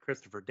fucking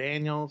Christopher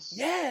Daniels.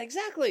 Yeah,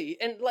 exactly.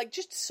 And like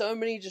just so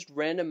many just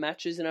random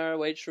matches in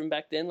ROH from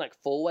back then, like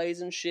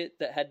four-ways and shit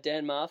that had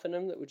Dan Marth in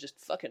them that were just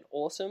fucking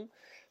awesome.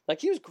 Like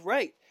he was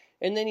great.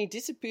 And then he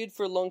disappeared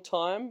for a long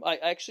time. I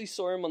actually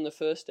saw him on the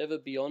first ever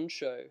Beyond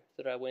show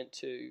that I went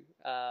to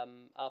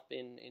up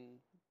in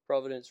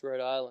Providence,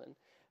 Rhode Island.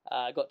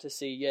 I got to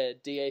see,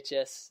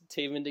 DHS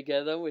teaming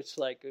together, which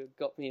like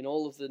got me in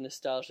all of the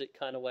nostalgic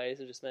kind of ways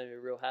and just made me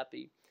real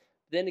happy.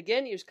 then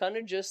again, he was kind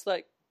of just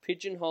like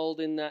pigeonholed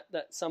in that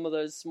some of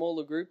those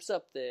smaller groups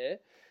up there,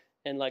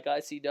 and like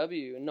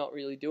ICW, and not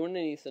really doing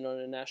anything on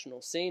a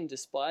national scene,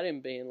 despite him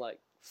being like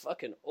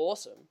fucking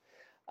awesome.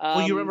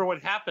 Well, you remember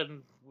what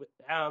happened with,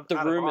 out the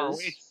of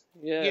rumors?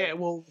 ROH? Yeah.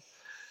 Well,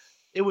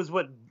 it was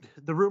what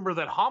the rumor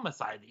that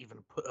Homicide even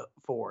put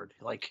forward,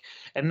 like,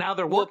 and now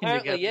they're Well, working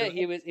apparently, together.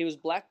 yeah, he was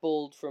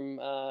blackballed from,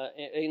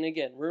 and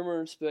again, rumor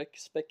and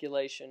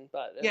speculation,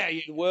 but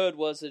the word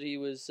was that he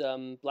was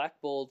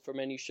blackballed from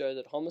any show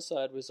that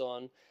Homicide was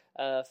on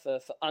for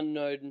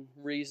unknown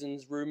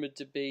reasons, rumored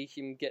to be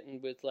him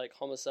getting with like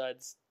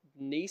Homicide's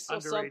niece or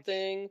Underage.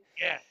 something.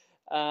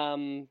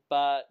 Yeah.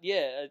 But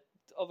yeah,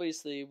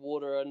 obviously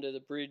water under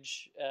the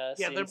bridge. Yeah,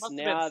 there Since must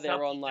have now been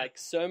they're on something like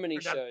so many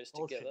that- shows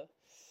bullshit. together.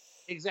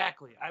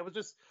 Exactly.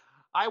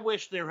 I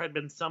wish there had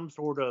been some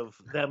sort of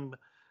them.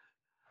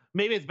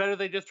 Maybe it's better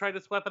they just tried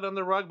to sweep it under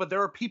the rug, but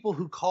there are people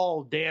who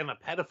call Dan a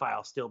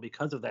pedophile still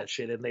because of that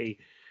shit, and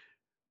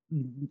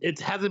it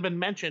hasn't been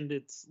mentioned.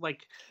 It's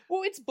like,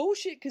 well, it's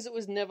bullshit because it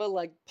was never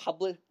like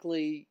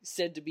publicly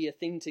said to be a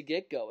thing to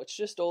get go. It's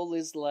just all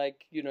this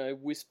like, you know,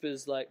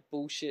 whispers, like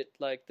bullshit,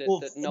 like that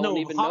no one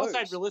even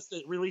Homicide knows.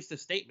 released a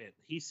statement.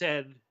 He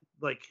said,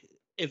 like,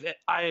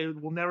 I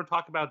will never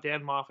talk about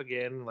Dan Moff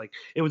again. Like,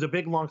 it was a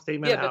big long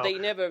statement. Yeah, but they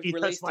never he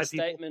released touched my a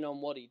statement on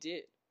what he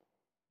did.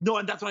 No,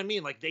 and that's what I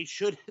mean. Like, there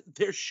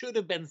should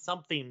have been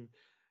something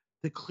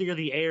to clear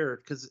the air,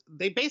 because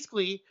they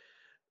basically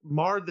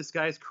marred this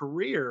guy's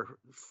career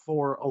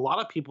for a lot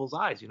of people's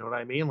eyes. You know what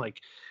I mean? Like,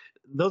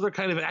 those are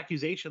kind of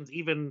accusations,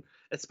 even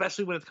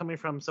especially when it's coming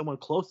from someone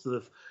close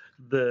to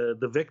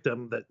the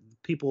victim, that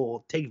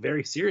people take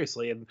very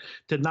seriously, and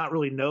to not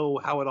really know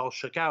how it all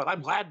shook out.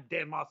 I'm glad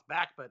Dan Moff's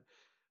back, but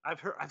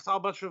I saw a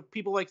bunch of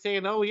people like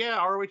saying, "Oh yeah,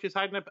 ROH is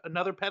hiding up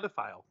another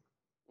pedophile."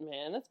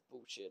 Man, that's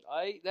bullshit.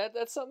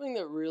 That's something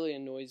that really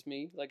annoys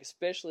me, like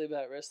especially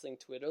about wrestling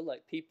Twitter,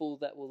 like people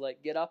that will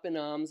like get up in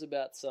arms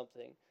about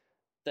something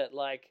that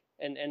like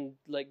and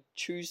like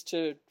choose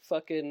to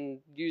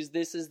fucking use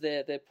this as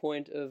their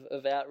point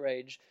of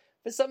outrage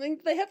for something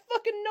they have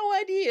fucking no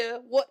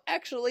idea what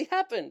actually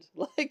happened.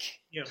 Like,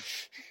 Yeah.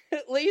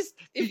 at least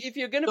if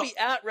you're going to be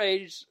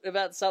outraged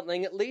about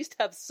something, at least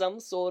have some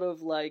sort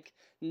of like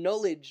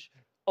knowledge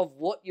of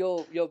what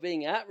you're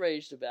being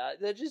outraged about.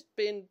 They're just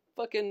being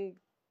fucking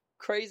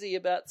crazy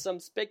about some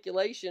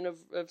speculation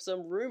of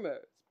some rumor.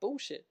 It's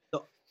bullshit.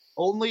 The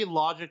only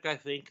logic I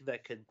think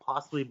that could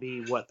possibly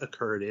be what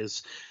occurred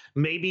is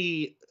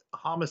maybe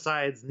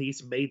Homicide's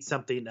niece made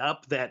something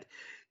up that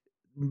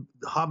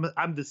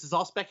this is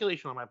all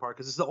speculation on my part,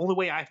 because this is the only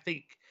way I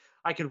think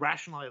I could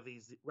rationalize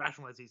these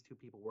two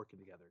people working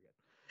together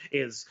again.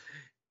 Is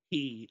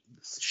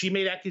she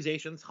made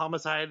accusations.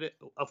 Homicide,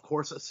 of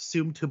course,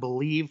 assumed to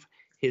believe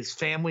his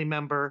family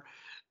member.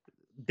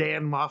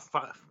 Dan Moff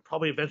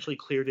probably eventually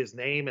cleared his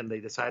name, and they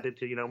decided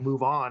to,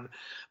 move on.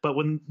 But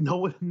when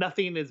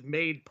nothing is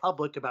made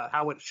public about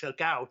how it shook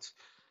out,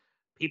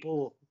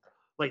 people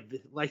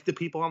like the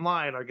people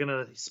online are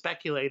gonna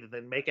speculate and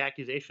then make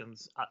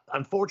accusations.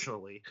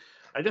 Unfortunately,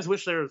 I just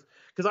wish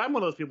because I'm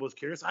one of those people who's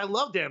curious. I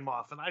love Dan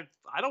Moff, and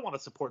I don't want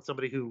to support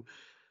somebody who.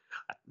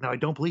 Now, I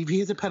don't believe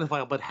he is a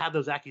pedophile, but had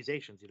those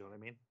accusations. You know what I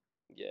mean?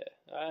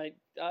 Yeah,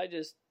 I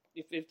just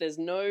if there's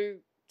no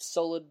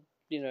solid,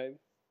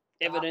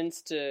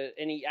 evidence to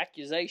any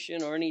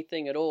accusation or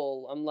anything at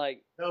all, I'm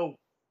like, no,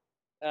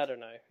 I don't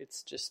know.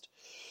 It's just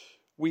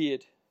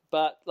weird.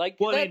 But like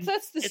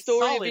that's the it's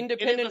story solid. of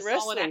independent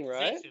wrestling,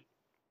 right?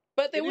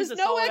 But there was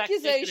no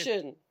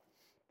accusation.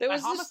 There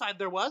was Homicide.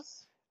 There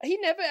was. He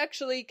never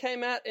actually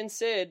came out and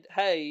said,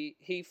 "Hey,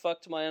 he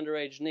fucked my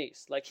underage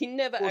niece." Like he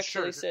never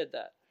actually said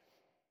that.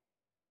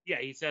 Yeah,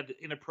 he said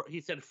he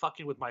said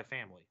fucking with my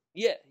family.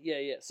 Yeah.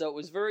 So it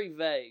was very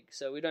vague,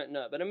 so we don't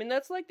know. But I mean,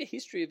 that's like the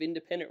history of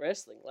independent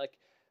wrestling. Like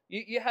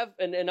you have,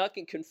 and I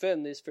can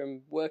confirm this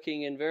from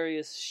working in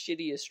various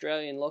shitty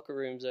Australian locker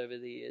rooms over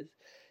the years.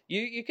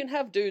 You can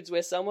have dudes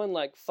where someone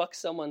like fucks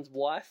someone's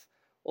wife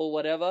or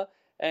whatever,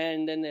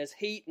 and then there's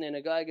heat, and then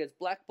a guy gets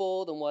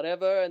blackballed and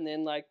whatever, and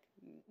then like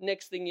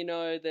next thing you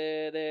know,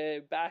 they're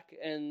back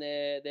and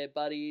they're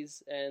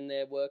buddies and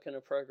they're working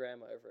a program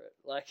over it.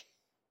 Like,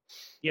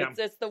 yeah,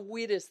 it's the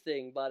weirdest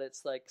thing, but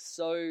it's like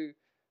so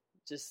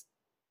just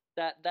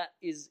that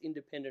is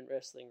independent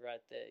wrestling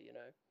right there,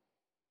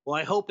 Well,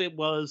 I hope it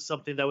was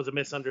something that was a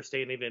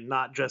misunderstanding and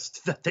not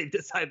just that they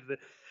decided to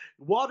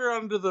water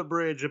under the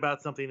bridge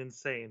about something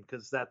insane,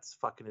 because that's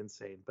fucking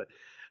insane. But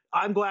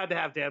I'm glad to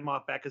have Dan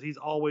Moff back, because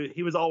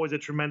he was always a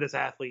tremendous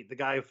athlete. The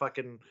guy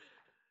fucking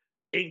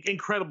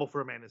incredible for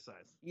a man his size.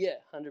 Yeah,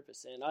 100%.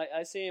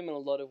 I see him in a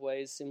lot of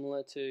ways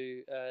similar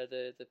to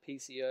the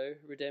PCO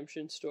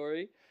redemption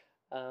story.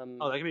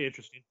 That could be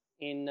interesting.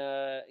 In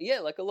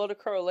like a lot of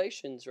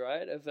correlations,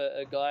 right? Of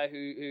a guy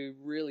who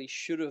really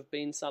should have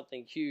been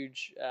something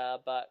huge,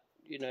 but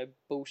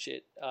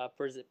bullshit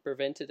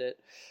prevented it.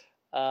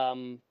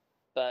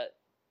 But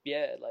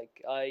yeah,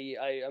 like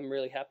I'm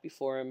really happy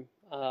for him.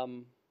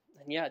 And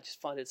yeah, I just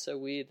find it so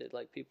weird that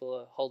like people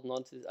are holding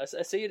on to this.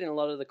 I see it in a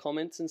lot of the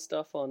comments and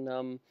stuff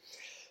on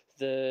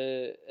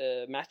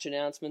the match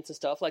announcements and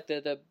stuff, like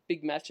the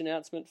big match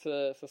announcement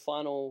for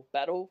Final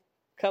Battle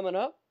coming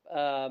up.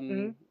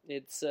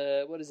 It's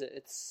what is it?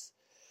 It's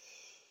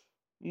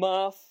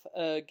Marth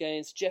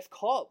against Jeff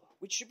Cobb,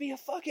 which should be a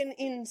fucking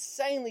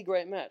insanely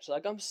great match.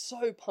 Like, I'm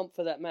so pumped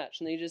for that match,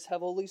 and then you just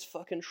have all these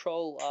fucking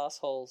troll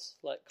assholes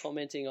like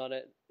commenting on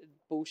it,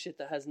 bullshit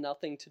that has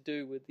nothing to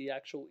do with the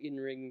actual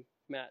in-ring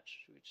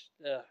match. Which,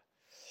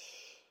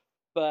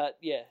 but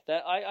yeah,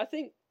 that I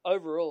think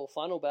overall,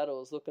 Final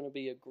Battle is looking to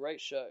be a great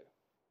show.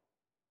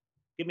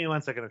 Give me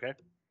 1 second, okay?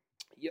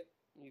 Yep,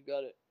 you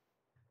got it.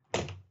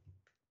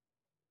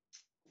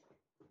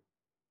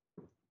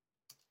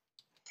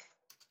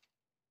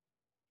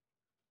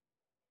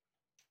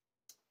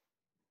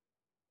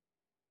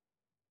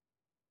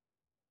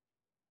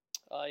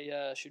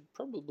 I should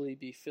probably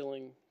be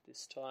filling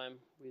this time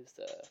with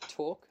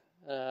talk.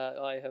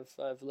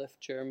 I've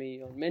left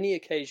Jeremy on many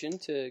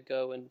occasions to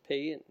go and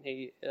pee, and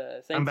he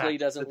thankfully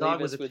doesn't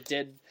leave us with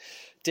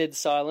dead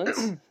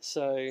silence.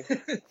 So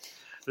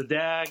the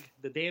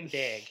damn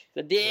dag.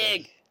 The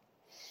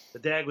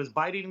dag was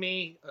biting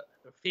me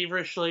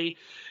feverishly,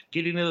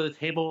 getting to the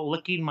table,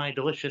 licking my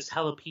delicious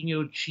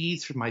jalapeno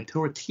cheese from my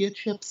tortilla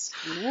chips.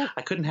 Yeah.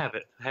 I couldn't have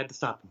it. I had to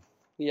stop him.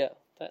 Yeah,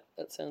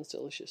 that sounds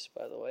delicious,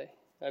 by the way.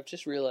 I've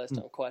just realized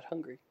I'm quite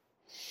hungry.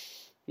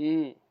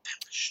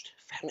 Famished.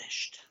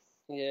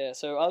 Yeah,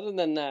 so other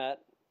than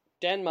that,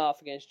 Dan Marth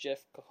against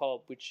Jeff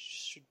Cobb, which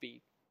should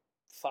be,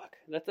 fuck,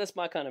 that's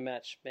my kind of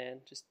match,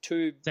 man. Just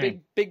two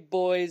big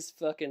boys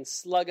fucking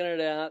slugging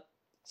it out,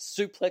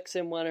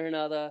 suplexing one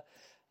another.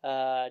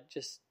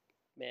 Just,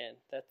 man,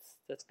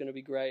 that's going to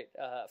be great.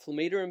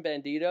 Flamita and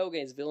Bandito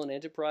against Villain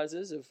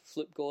Enterprises of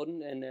Flip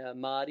Gordon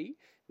and Marty,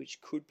 which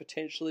could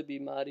potentially be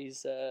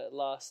Marty's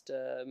last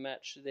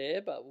match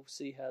there, but we'll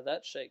see how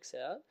that shakes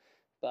out.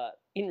 But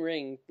in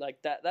ring,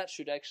 like that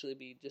should actually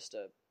be just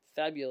a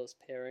fabulous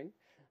pairing.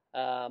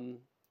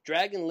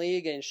 Dragon Lee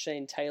against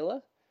Shane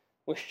Taylor,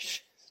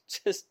 which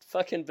is just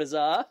fucking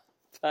bizarre,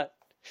 but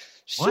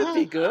should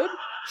be good.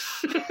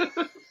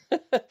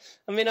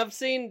 I mean, I've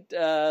seen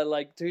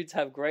like dudes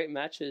have great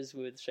matches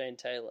with Shane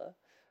Taylor.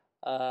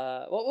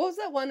 What was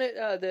that one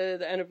at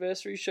the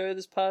anniversary show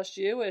this past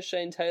year where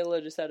Shane Taylor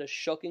just had a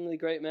shockingly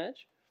great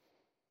match?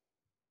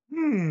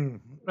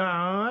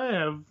 I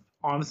have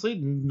honestly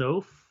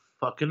no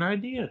fucking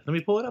idea. Let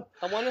me pull it up.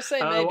 I want to say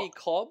maybe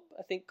Cobb.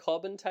 I think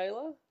Cobb and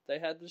Taylor, they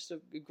had just a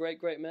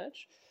great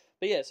match.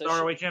 But yeah, so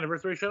ROH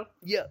anniversary show?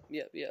 Yep.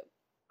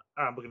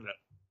 I'm looking it up.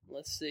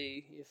 Let's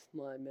see if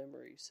my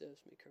memory serves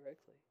me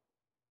correctly.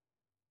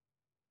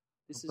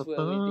 This is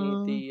where we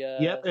need the...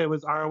 Yep, it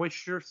was ROH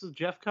versus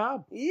Jeff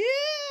Cobb.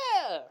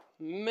 Yeah!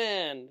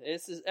 Man,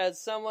 this is,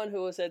 as someone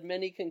who has had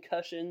many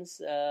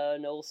concussions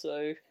and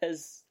also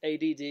has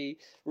ADD,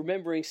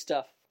 remembering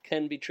stuff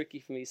can be tricky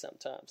for me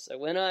sometimes. So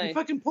when You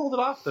fucking pulled it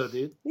off, though,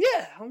 dude.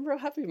 Yeah, I'm real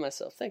happy with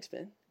myself. Thanks,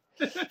 man.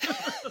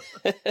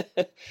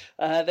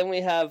 Then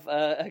we have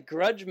a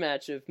grudge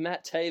match of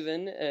Matt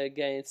Taven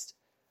against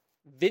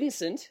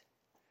Vincent.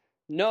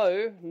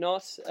 No,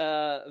 not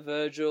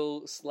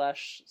Virgil /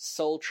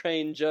 Soul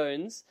Train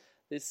Jones.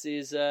 This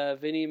is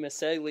Vinny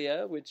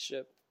Massaglia, which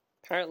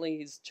apparently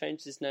he's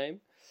changed his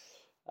name.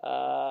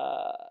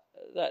 I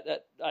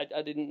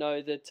didn't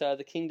know that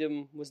the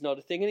Kingdom was not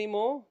a thing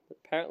anymore.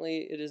 Apparently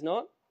it is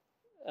not.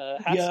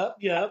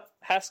 Yep.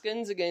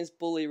 Haskins against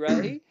Bully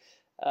Ray.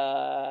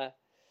 I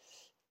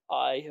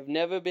have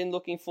never been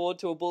looking forward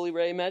to a Bully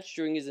Ray match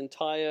during his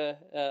entire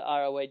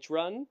ROH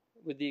run,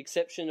 with the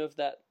exception of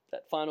that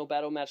Final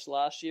Battle match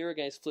last year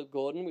against Flip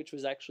Gordon, which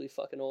was actually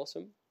fucking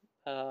awesome.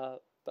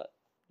 But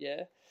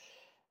yeah.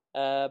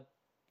 And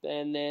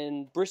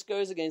then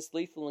Briscoes against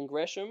Lethal and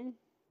Gresham,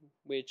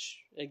 which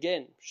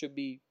again should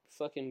be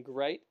fucking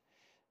great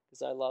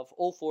because I love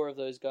all four of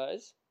those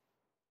guys.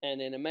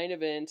 And then a main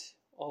event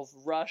of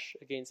Rush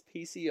against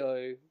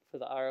PCO for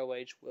the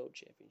ROH World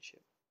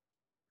Championship.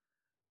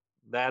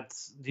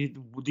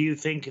 Do you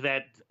think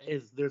that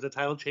there's a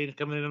title change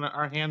coming in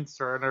our hands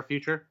or in our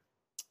future?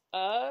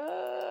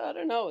 I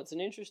don't know. It's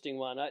an interesting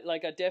one. I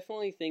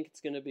definitely think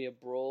it's going to be a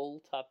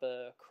brawl type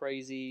of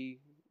crazy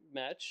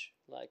match,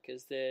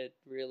 because they're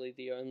really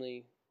the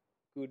only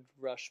good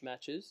Rush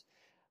matches,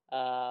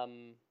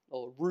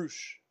 or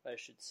Roosh, I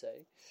should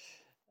say.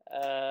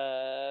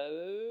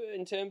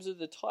 In terms of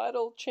the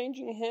title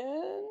changing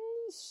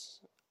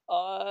hands,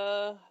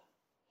 I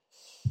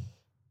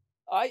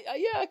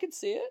could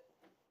see it.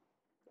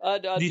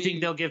 Do you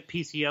think they'll give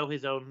PCO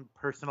his own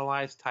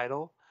personalized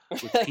title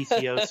with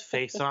PCO's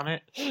face on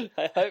it?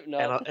 I hope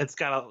not. And it's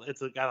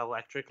got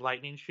electric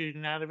lightning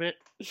shooting out of it.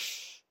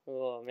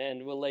 Oh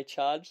man, will they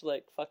charge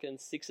fucking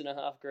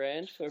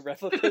 $6,500 for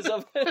replicas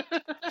of it?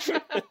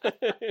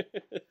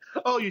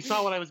 Oh, you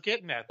saw what I was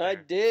getting at there. I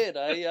did.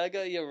 I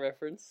got your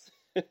reference.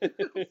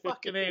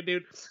 Fucking A,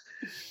 dude.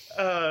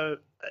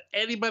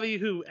 Anybody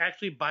who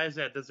actually buys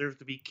that deserves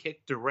to be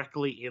kicked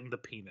directly in the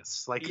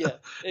penis. Yeah,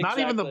 not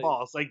even the exactly.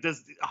 balls.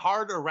 Does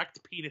hard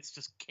erect penis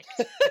just kick?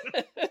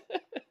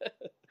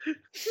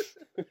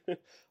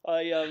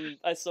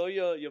 I saw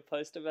your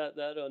post about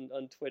that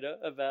on Twitter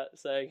about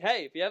saying,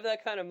 hey, if you have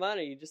that kind of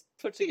money, just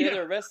put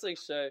together a wrestling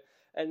show.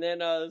 And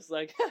then I was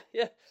like,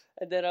 yeah.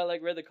 And then I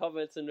read the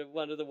comments, and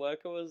one of the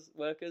workers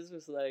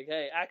was like,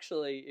 hey,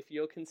 actually, if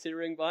you're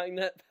considering buying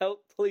that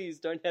belt, please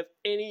don't have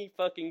any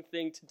fucking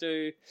thing to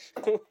do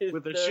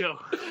with the show,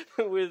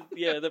 with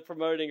the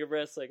promoting of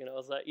wrestling. And I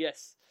was like,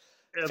 yes,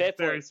 fair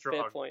point,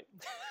 fair point.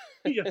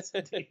 Yes,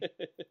 indeed.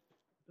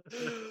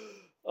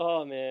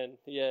 Oh man,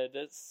 yeah,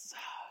 that's.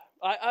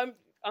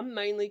 I'm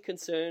mainly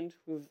concerned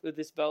with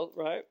this belt,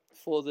 right?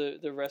 For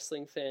the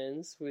wrestling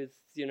fans with,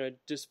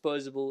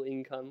 disposable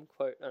income,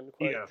 quote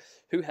unquote,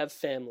 who have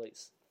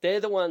families. They're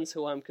the ones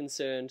who I'm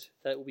concerned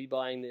that will be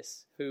buying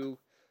this. Who,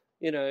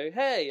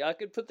 hey, I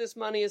could put this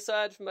money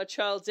aside for my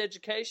child's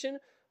education,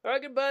 or I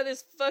could buy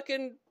this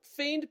fucking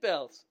Fiend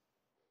belt.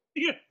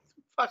 Yeah,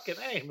 fucking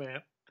A,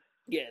 man.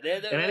 Yeah,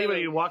 and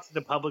anybody who walks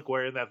into public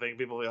wearing that thing,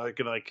 people are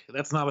like,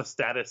 that's not a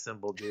status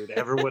symbol, dude.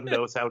 Everyone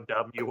knows how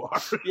dumb you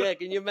are. Yeah,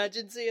 can you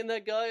imagine seeing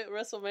that guy at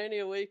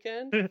WrestleMania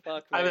weekend?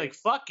 Fuck me. I'm like,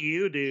 fuck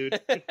you, dude.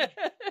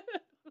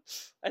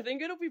 I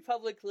think it'll be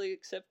publicly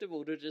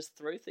acceptable to just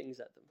throw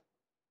things at them.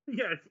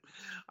 Yeah,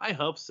 I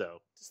hope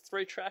so. Just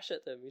throw trash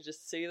at them. You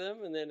just see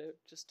them, and then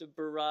just a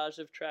barrage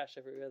of trash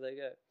everywhere they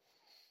go.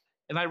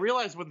 And I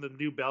realized when the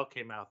new belt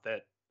came out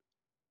that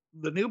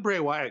the new Bray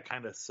Wyatt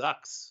kind of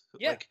sucks.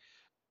 Yeah.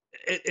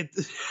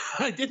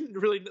 I didn't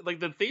really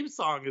the theme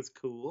song is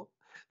cool,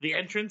 the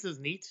entrance is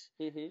neat,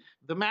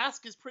 the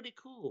mask is pretty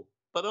cool,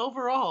 but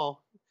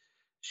overall,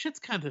 shit's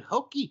kind of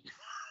hokey.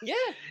 Yeah,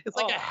 it's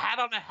like a hat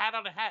on a hat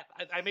on a hat.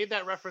 I made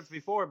that reference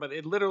before, but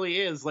it literally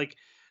is like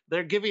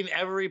they're giving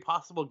every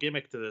possible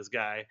gimmick to this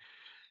guy,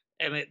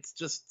 and it's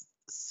just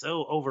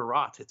so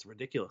overwrought. It's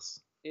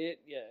ridiculous.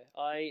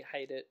 I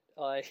hate it.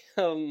 I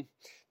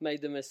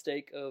made the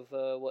mistake of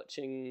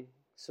watching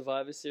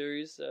Survivor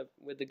Series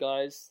with the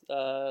guys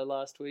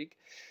last week,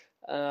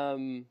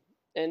 and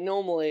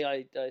normally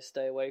I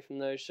stay away from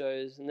those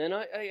shows, and then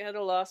I had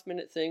a last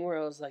minute thing where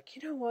I was like,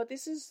 you know what,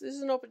 this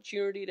is an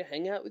opportunity to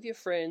hang out with your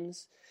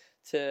friends,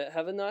 to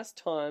have a nice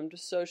time, to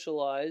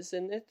socialize,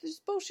 and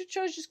this bullshit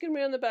show's just gonna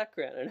be on the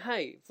background. And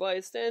hey, by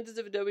standards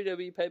of a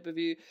WWE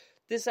pay-per-view,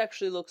 this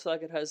actually looks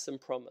like it has some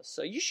promise,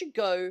 so you should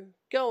go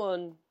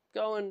on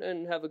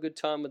and have a good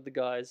time with the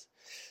guys.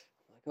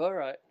 I'm like, all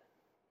right.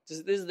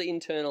 This is the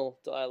internal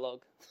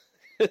dialogue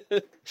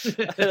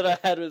that I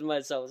had with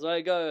myself. So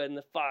I go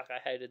and I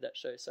hated that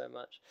show so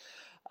much.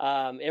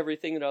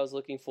 Everything that I was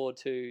looking forward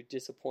to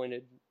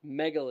disappointed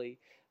megally.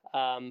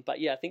 But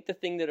yeah, I think the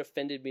thing that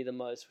offended me the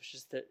most was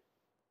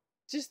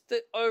just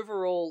the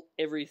overall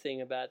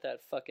everything about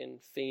that fucking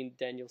Fiend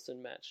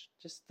Danielson match.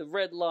 Just the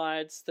red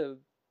lights, the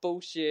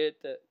bullshit,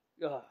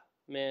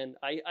 man,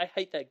 I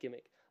hate that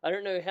gimmick. I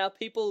don't know how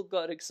people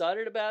got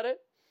excited about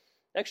it.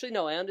 Actually,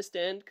 no, I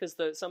understand, because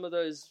some of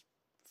those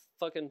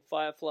fucking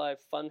Firefly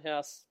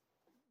Funhouse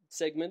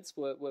segments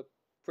were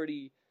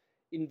pretty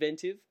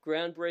inventive,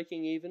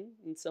 groundbreaking even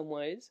in some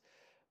ways.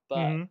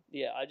 But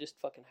yeah, I just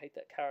fucking hate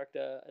that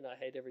character, and I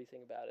hate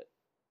everything about it.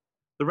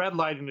 The red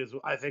lighting is,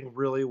 I think,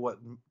 really what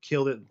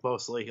killed it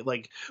mostly.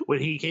 Like, when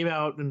he came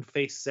out and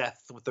faced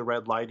Seth with the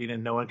red lighting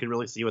and no one could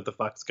really see what the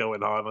fuck's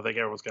going on, I think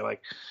everyone's kind of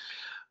like,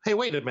 hey,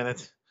 wait a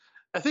minute.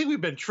 I think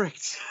we've been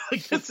tricked.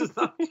 Like, this is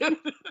not good.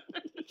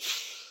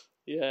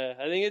 Yeah,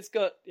 I think it's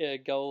got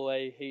go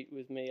away heat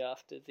with me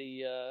after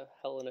the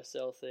Hell in a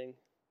Cell thing,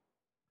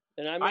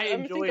 and I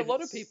think a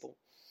lot of people.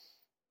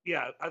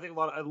 Yeah, I think a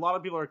lot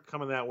of people are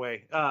coming that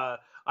way. I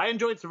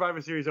enjoyed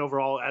Survivor Series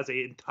overall as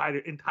a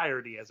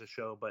entirety as a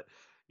show, but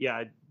yeah,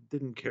 I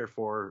didn't care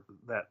for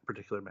that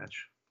particular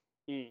match.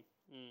 And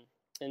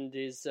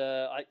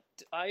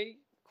I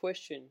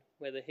question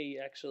whether he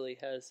actually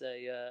has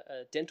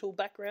a dental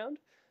background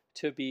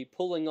to be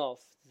pulling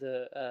off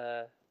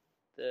the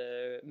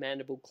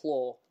mandible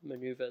claw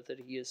maneuver that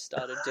he has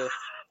started doing.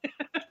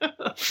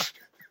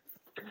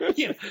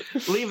 Yeah,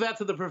 leave that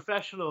to the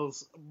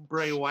professionals,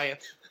 Bray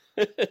Wyatt.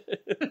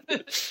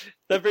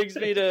 That brings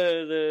me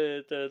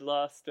to the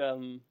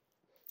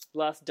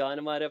last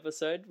Dynamite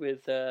episode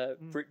with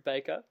Britt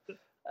Baker.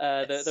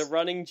 The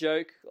running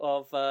joke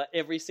of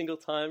every single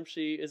time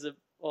she is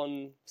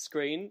on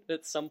screen,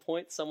 at some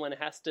point someone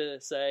has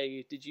to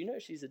say, "Did you know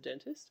she's a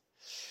dentist?"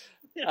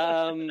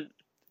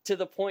 To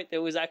the point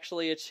there was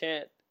actually a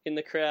chant in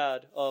the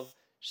crowd of,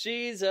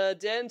 "She's a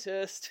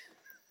dentist."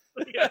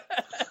 Yeah.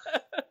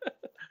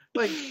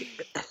 Like,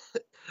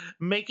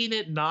 making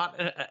it not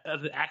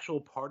an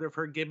actual part of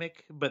her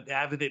gimmick, but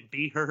having it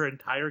be her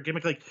entire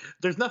gimmick. Like,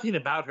 there's nothing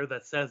about her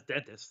that says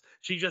dentist.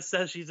 She just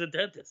says she's a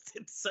dentist.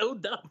 It's so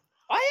dumb.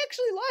 I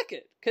actually like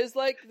it, because,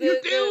 like,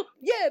 you do?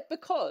 yeah,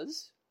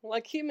 because,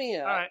 like, hear me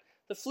out. All right.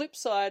 The flip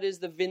side is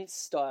the Vince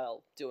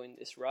style doing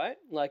this, right?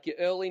 Like your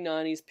early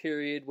 90s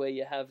period where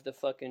you have the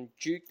fucking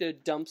Duke the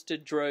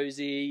Dumpster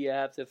Drozy, you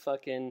have the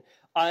fucking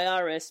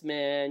IRS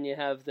man, you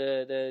have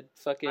the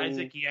fucking...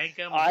 Isaac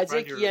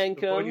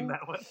Yankem.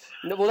 That one.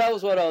 No, well, that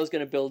was what I was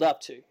going to build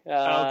up to.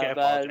 Okay,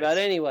 but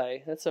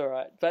anyway, that's all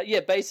right. But yeah,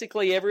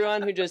 basically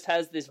everyone who just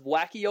has this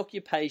wacky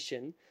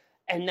occupation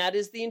And that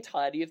is the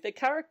entirety of their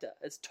character.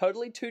 It's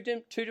totally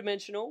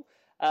two-dimensional.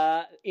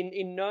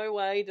 In no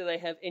way do they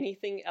have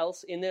anything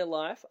else in their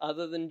life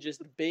other than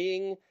just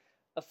being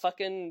a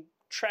fucking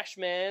trash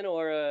man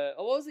or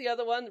what was the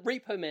other one?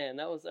 Repo Man.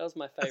 That was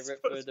my favorite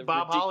for the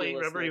Bob Holly.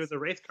 ridiculousness. Remember, he was a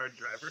race car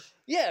driver.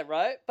 Yeah,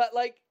 right. But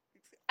like,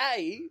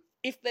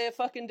 if they're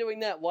fucking doing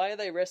that, why are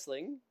they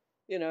wrestling?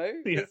 You know,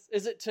 Yeah.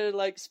 is it to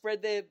like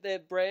spread their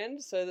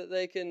brand so that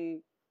they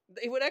can?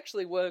 It would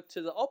actually work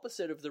to the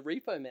opposite of the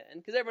Repo Man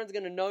because everyone's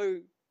going to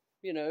know,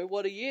 you know,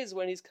 what he is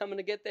when he's coming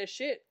to get their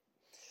shit.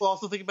 Well,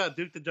 also think about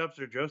Duke the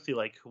Dumpster Josie.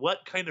 Like, what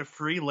kind of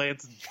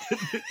freelance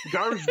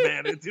garbage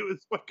man is it?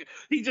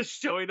 He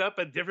just showing up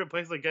at different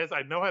places. Like, guys,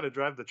 I know how to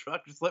drive the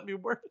truck. Just let me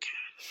work.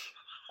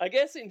 I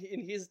guess in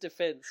his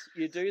defense,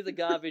 you do the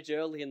garbage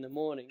early in the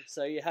morning,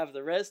 so you have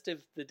the rest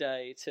of the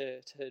day to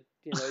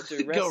you know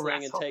do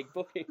wrestling and take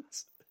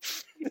bookings.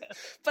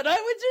 But I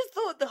would just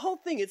thought the whole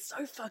thing is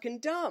so fucking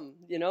dumb.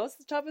 You know, it's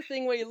the type of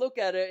thing where you look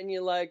at it and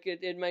you're like,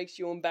 it makes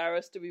you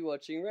embarrassed to be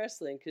watching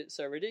wrestling because it's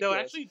so ridiculous. No,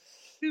 actually,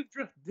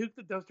 Duke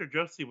the Dumpster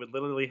Josie would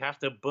literally have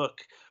to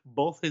book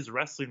both his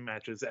wrestling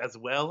matches as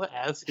well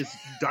as his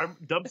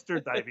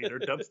dumpster diving or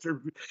dumpster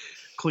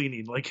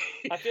cleaning. Like,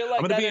 I feel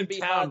like I'm going to be that'd in be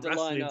town hard to line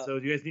wrestling, up. so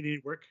do you guys need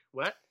any work?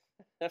 What?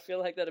 I feel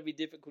like that'd be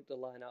difficult to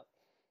line up.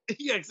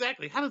 Yeah,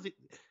 exactly. How does it?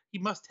 He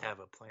must have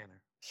a planner.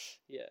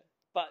 Yeah.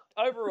 But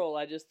overall,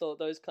 I just thought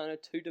those kind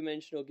of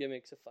two-dimensional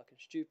gimmicks are fucking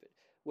stupid.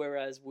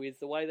 Whereas with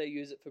the way they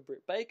use it for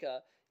Britt Baker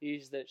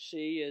is that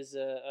she is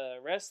a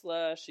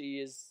wrestler, she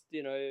is,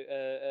 you know,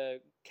 a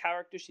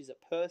character, she's a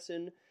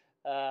person,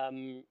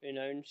 you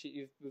know, and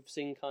we've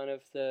seen kind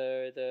of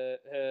her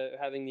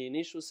having the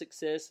initial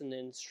success and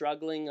then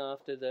struggling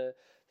after the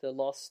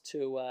loss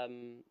to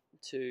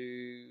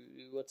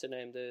what's her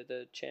name,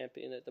 the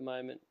champion at the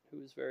moment,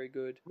 who was very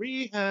good.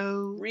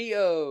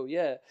 Rio,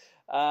 yeah.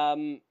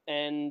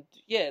 And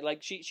yeah,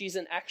 like she's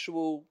an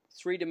actual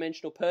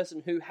three-dimensional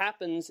person who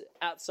happens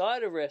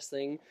outside of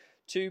wrestling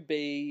to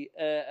be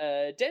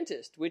a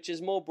dentist, which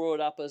is more brought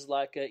up as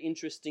like an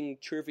interesting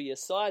trivia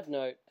side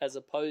note as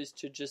opposed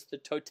to just the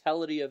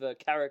totality of her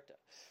character.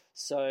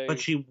 So, but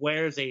she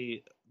wears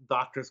a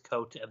doctor's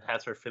coat and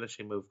has her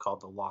finishing move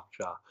called the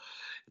lockjaw.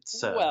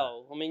 It's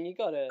well, I mean, you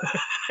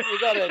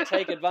gotta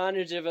take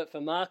advantage of it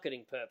for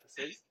marketing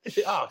purposes.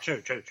 Oh,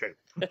 true.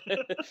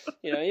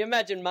 You know, you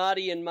imagine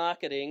Marty in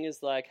marketing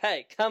is like,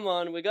 "Hey, come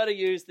on, we got to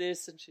use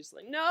this," and she's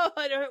like, "No,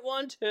 I don't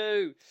want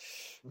to."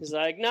 He's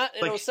like, "Nah,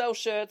 it'll sell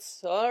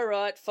shirts." All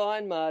right,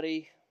 fine,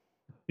 Marty.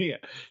 Yeah,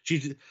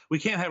 we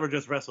can't have her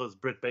just wrestle as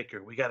Britt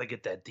Baker. We got to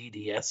get that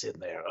DDS in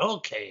there.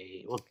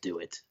 Okay, we'll do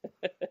it.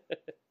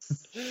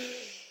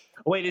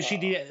 Wait, is she?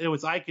 It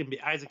was Isaac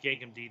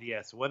Yankem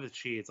DDS. What is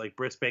she? It's like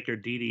Britt Baker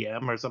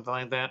DDM or something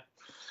like that.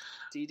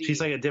 She's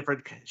like a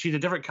different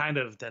kind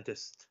of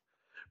dentist.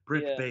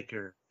 Britt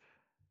Baker.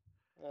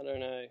 I don't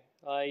know.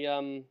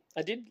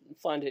 I did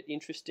find it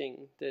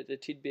interesting the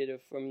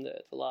tidbit from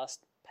the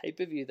last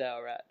pay-per-view they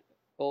were at,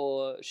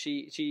 or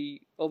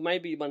or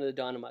maybe one of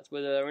the Dynamites,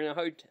 whether they were in a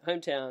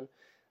hometown.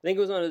 I think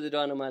it was one of the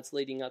Dynamites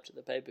leading up to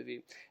the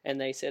pay-per-view,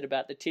 and they said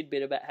about the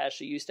tidbit about how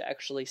she used to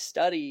actually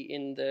study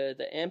in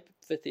the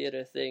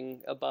amphitheater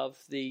thing above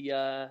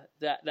the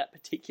that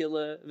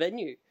particular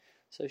venue.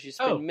 So she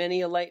spent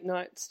many a late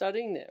night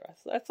studying there.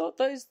 I thought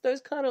those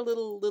kind of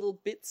little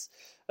bits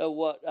are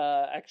what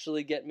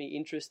actually get me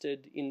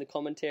interested in the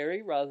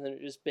commentary, rather than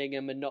it just being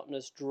a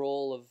monotonous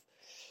drawl of,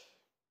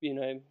 you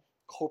know,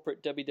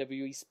 corporate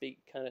WWE speak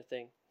kind of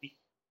thing.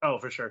 Oh,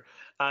 for sure.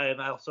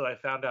 And also I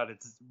found out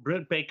it's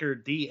Britt Baker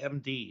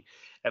DMD.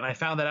 And I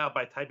found that out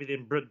by typing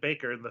in Britt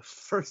Baker, and the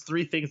first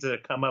three things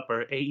that come up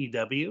are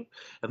AEW,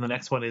 and the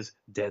next one is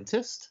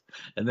dentist,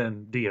 and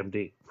then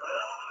DMD.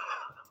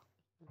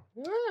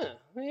 Ah,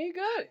 there you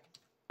go.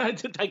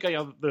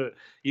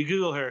 You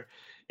Google her,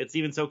 it's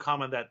even so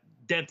common that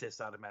dentist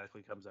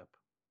automatically comes up.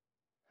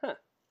 Huh.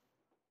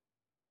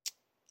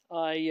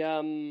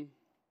 I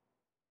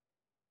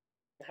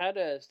had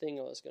a thing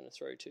I was going to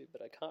throw to,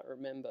 but I can't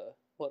remember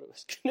what it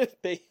was going to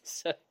be.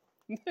 So,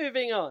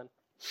 moving on.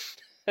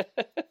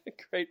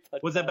 Great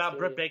podcast. Was it about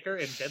Britt Baker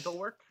and dental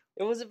work?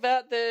 It was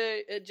about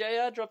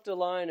JR dropped a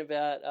line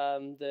about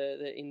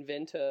the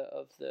inventor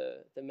of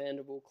the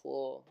mandible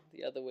claw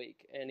the other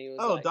week, and he was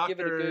like, give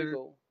it a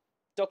Google.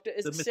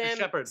 Sam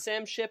Shepard.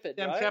 Sam Shepard,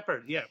 right? Sam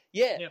Shepard, yeah.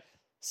 Yeah.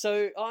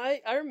 So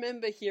I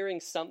remember hearing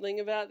something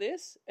about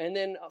this, and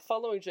then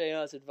following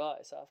JR's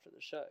advice after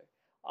the show,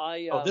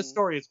 this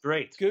story is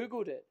great.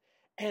 Googled it,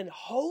 and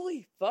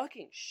holy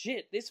fucking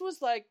shit, this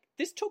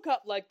took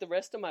up like the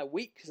rest of my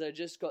week because I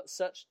just got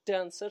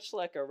down such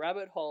like a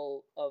rabbit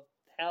hole of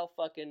how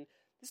fucking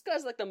this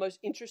guy's like the most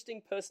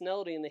interesting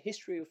personality in the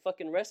history of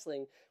fucking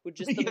wrestling with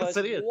just the most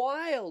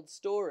wild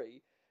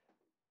story.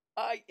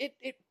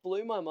 It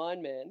blew my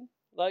mind, man.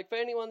 Like, for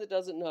anyone that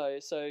doesn't know,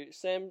 so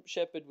Sam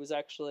Shepard was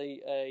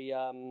actually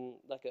a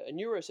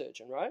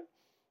neurosurgeon, right?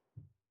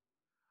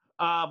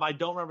 I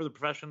don't remember the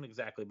profession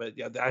exactly, but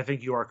yeah, I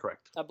think you are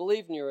correct. I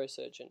believe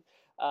neurosurgeon.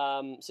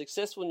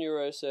 Successful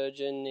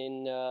neurosurgeon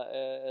in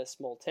a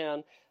small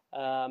town.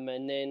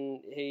 And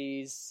then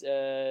he's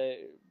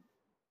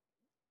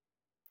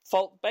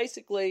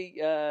basically,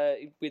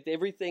 with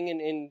everything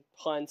in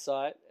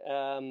hindsight,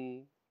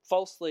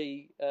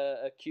 falsely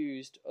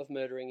accused of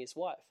murdering his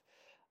wife.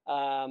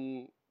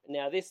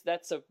 Now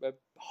that's a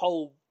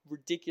whole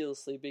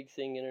ridiculously big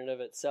thing in and of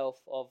itself,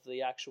 of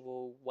the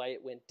actual way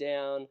it went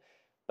down.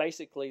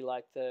 Basically,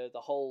 like the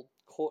whole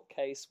court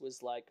case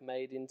was like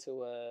made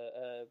into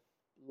a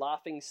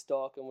laughing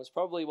stock, and was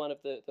probably one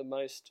of the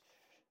most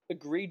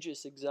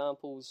egregious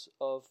examples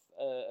of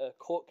a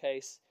court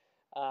case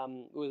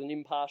with an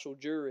impartial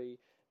jury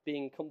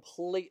being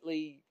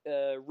completely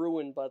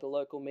ruined by the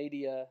local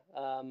media,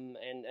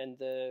 and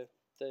the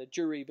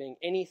jury being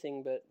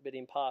anything but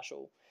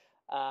impartial.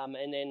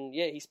 And then,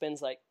 he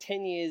spends like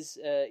 10 years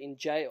in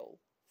jail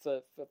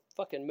for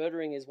fucking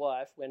murdering his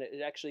wife, when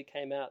it actually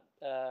came out,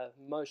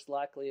 most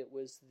likely it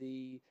was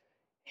the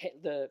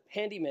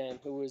handyman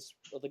or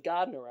the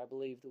gardener, I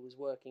believe, that was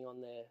working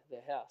on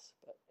their house.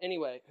 But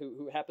anyway,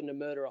 who happened to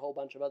murder a whole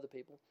bunch of other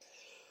people.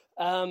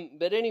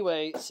 But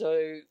anyway,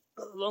 so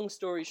long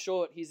story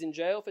short, he's in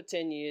jail for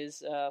 10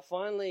 years,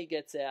 finally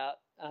gets out.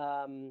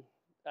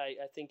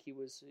 I think he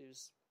was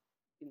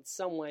in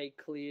some way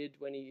cleared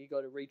when he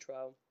got a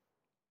retrial.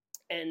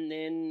 And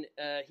then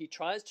he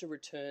tries to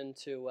return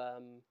to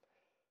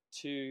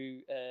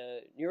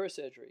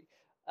neurosurgery,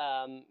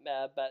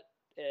 but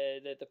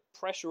the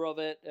pressure of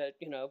it,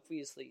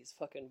 obviously his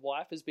fucking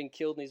wife has been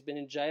killed and he's been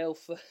in jail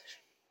for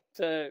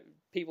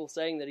people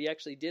saying that he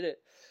actually did it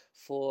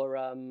for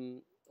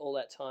all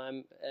that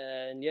time.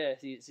 And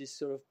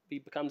he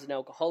becomes an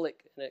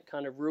alcoholic, and it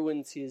kind of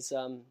ruins his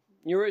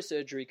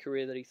neurosurgery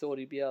career that he thought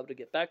he'd be able to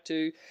get back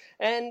to.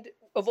 And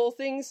of all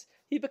things,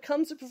 he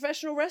becomes a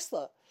professional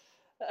wrestler.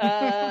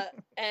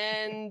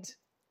 And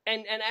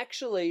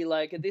actually,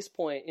 like, at this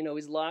point,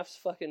 his life's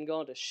fucking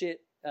gone to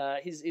shit.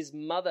 His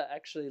mother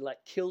actually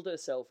like killed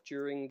herself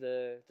during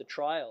the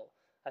trial.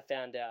 I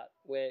found out,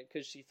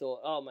 because she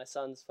thought, oh, my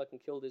son's fucking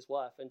killed his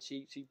wife, and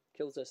she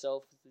kills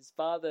herself. His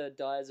father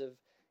dies of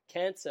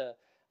cancer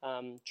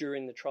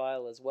during the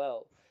trial as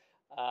well.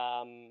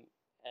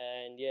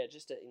 And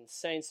just an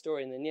insane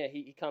story. And then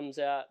he comes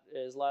out,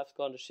 his life's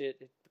gone to shit.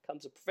 He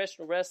becomes a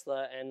professional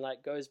wrestler and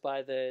like goes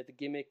by the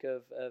gimmick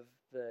of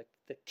the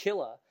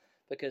killer,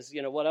 because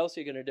what else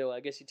are you going to do? I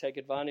guess you take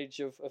advantage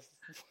of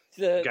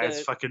the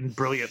guy's fucking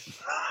brilliant,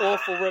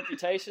 awful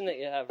reputation that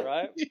you have,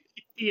 right?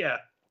 Yeah.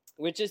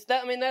 Which is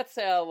that. I mean, that's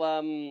how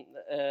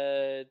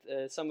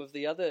some of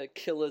the other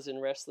killers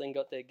in wrestling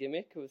got their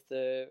gimmick. With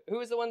who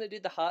was the one that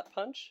did the heart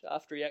punch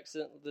after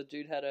the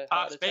dude had a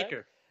heart attack?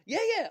 Baker.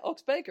 Yeah,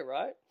 Ox Baker,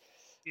 right?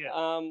 Yeah.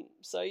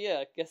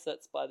 I guess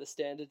that's by the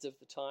standards of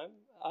the time.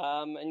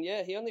 And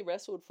he only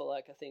wrestled for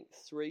like, I think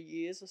 3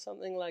 years or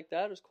something like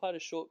that. It was quite a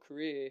short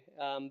career.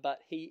 But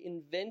he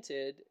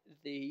invented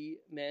the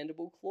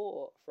mandible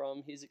claw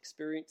from his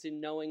experience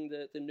in knowing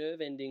the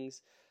nerve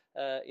endings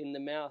in the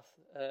mouth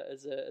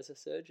as a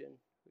surgeon,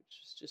 which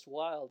is just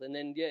wild. And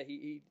then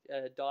he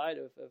died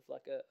of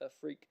like a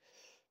freak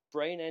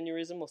brain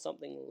aneurysm or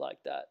something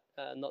like that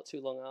not too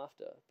long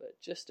after. But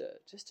just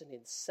an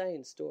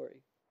insane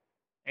story.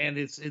 And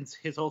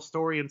his whole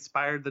story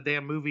inspired the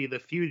damn movie, the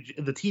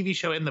TV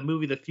show and the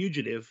movie, The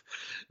Fugitive,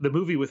 the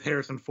movie with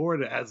Harrison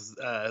Ford as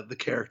the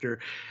character.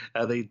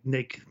 They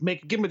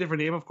give him a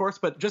different name, of course,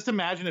 but just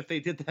imagine if they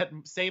did that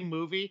same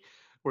movie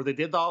where they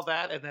did all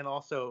that, and then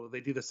also they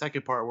do the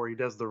second part where he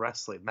does the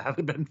wrestling. That would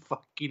have been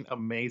fucking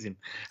amazing.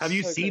 Have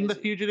you seen The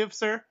Fugitive,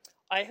 sir?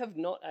 I have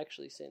not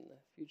actually seen The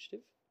Fugitive.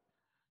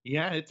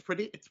 Yeah, it's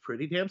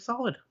pretty damn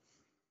solid.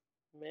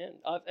 Man,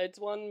 it's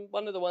one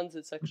of the ones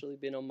that's actually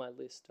been on my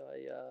list.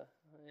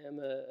 I am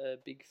a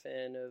big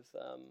fan of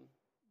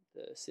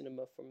the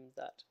cinema from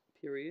that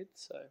period.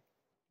 So,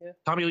 yeah.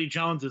 Tommy Lee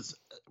Jones is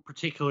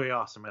particularly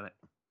awesome in it.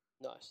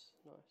 Nice.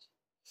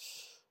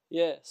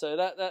 Yeah, so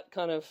that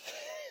kind of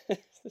I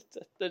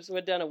just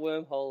went down a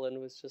wormhole and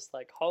was just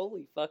like,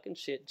 holy fucking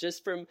shit!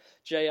 Just from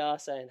JR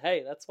saying,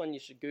 "Hey, that's one you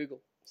should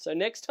Google." So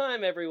next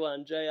time,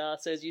 everyone, JR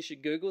says you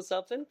should Google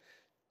something,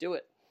 do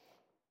it.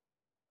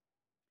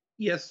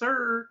 Yes,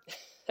 sir.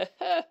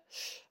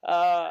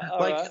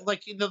 Right.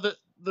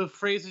 The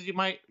phrases you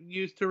might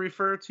use to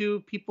refer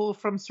to people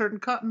from certain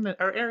continent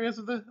or areas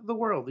of the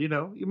world. You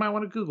might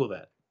want to Google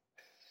that.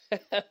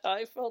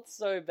 I felt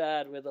so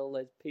bad with all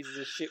those pieces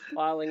of shit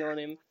piling on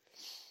him.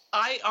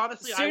 I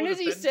honestly, as soon as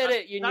he said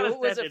it, you knew it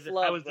was a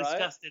flub. I was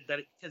disgusted that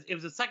because it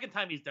was the second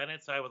time he's done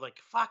it, so I was like,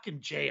 "Fucking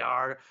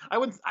JR."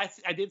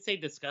 I did say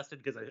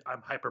disgusted because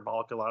I'm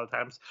hyperbolic a lot of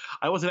times.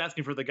 I wasn't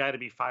asking for the guy to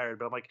be fired,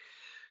 but I'm like,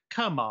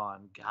 come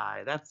on,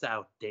 guy, that's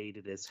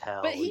outdated as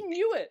hell. But he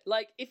knew it.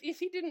 Like, if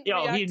he didn't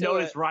react he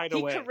noticed right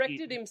away. He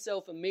corrected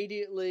himself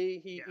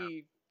immediately. He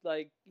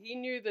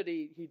knew that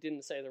he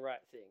didn't say the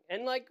right thing.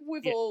 And, like,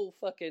 we've all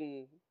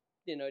fucking,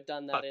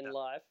 done that in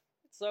life.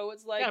 So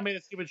it's like... Yeah, I made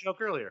a stupid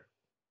joke earlier.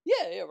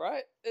 Yeah,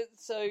 right.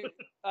 So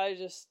I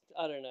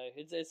don't know.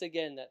 It's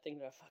again that thing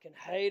that I fucking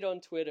hate on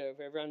Twitter, of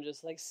everyone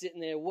just like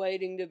sitting there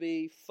waiting to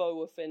be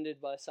faux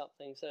offended by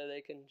something so they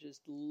can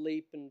just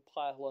leap and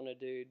pile on a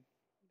dude.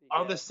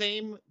 On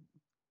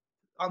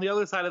the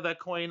other side of that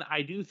coin,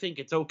 I do think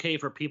it's okay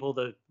for people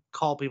to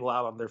call people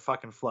out on their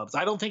fucking flubs.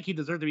 I don't think he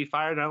deserved to be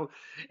fired.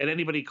 And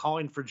anybody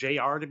calling for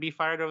JR to be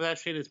fired over that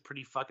shit is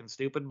pretty fucking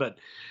stupid. But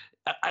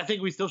I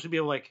think we still should be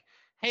able like,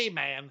 hey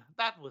man,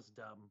 that was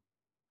dumb.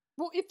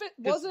 Well, if it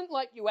wasn't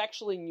like you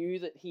actually knew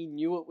that he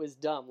knew it was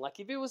dumb,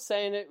 like if he was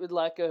saying it with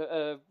like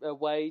a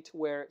way to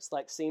where it's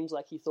like seems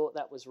like he thought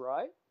that was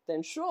right,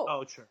 then sure.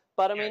 Oh, sure.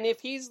 But I mean, if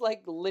he's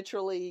like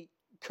literally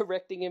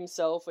correcting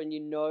himself and you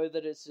know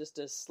that it's just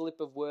a slip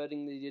of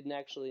wording that he didn't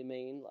actually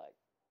mean, like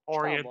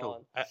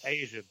Oriental,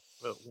 Asian,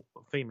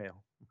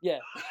 female. Yeah.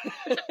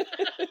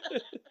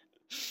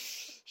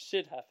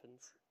 Shit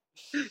happens.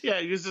 Yeah,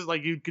 it's just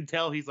like you could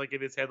tell he's like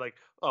in his head, like,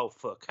 oh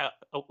fuck,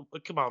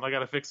 come on, I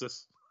gotta fix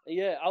this.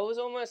 Yeah, I was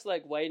almost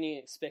like waiting,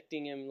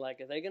 expecting him.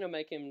 Like, are they gonna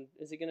make him?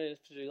 Is he gonna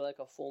do like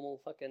a formal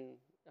fucking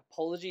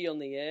apology on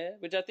the air?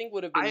 Which I think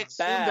would have been I assumed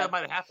bad. that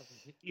might happen.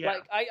 Yeah,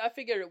 Like, I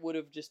figured it would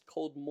have just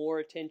called more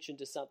attention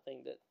to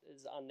something that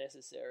is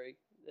unnecessary.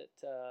 But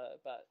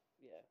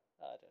yeah,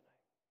 I don't know.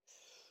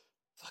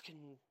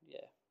 Fucking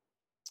yeah.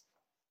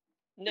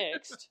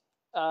 Next,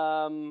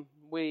 so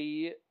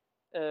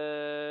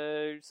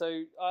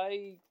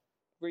I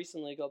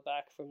recently got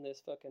back from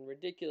this fucking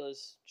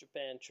ridiculous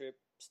Japan trip,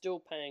 still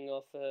paying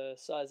off a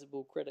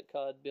sizable credit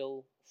card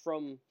bill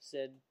from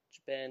said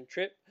Japan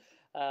trip.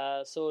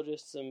 Saw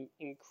just some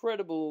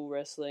incredible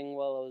wrestling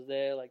while I was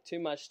there, like too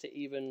much to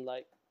even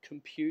like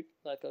compute.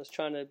 Like I was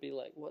trying to be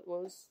like, what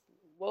was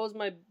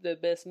the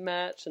best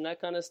match and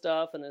that kind of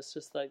stuff, and it's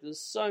just like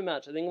there's so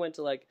much. I think I went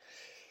to like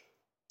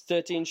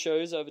 13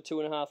 shows over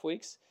 2.5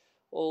 weeks,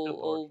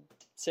 all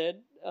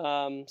said. So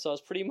I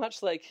was pretty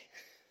much like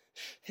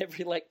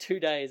every like 2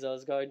 days I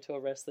was going to a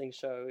wrestling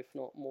show, if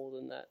not more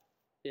than that.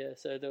 Yeah,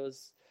 so there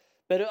was,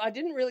 but I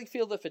didn't really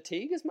feel the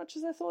fatigue as much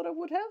as I thought I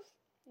would have.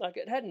 Like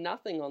it had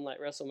nothing on like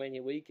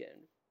WrestleMania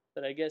weekend,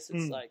 but I guess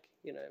it's like,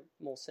 you know,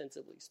 more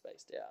sensibly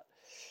spaced out.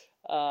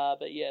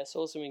 But yeah,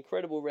 saw some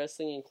incredible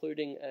wrestling,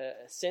 including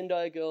a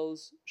Sendai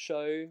Girls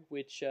show,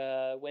 which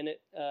when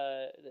it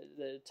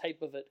the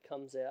tape of it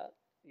comes out,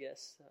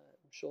 yes,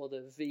 I'm sure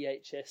the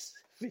VHS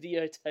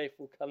videotape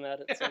will come out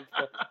at some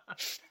point.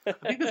 I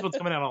think this one's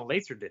coming out on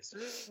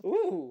Laserdisc.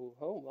 Ooh,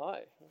 oh my! I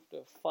have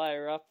to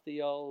fire up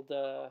the old.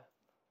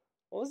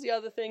 What was the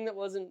other thing that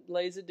wasn't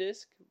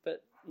Laserdisc,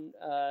 but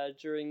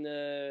during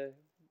the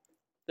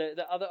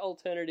other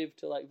alternative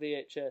to like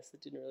VHS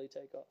that didn't really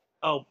take off?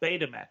 Oh,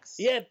 Betamax.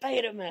 Yeah,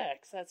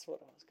 Betamax. That's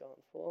what I was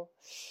going for.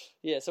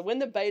 Yeah, so when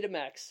the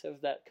Betamax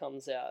of that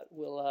comes out,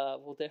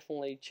 we'll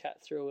definitely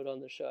chat through it on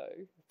the show.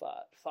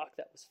 But fuck,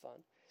 that was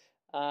fun.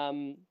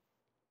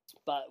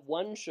 But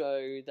one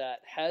show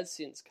that has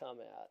since come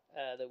out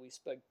that we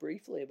spoke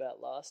briefly about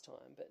last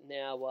time, but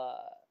now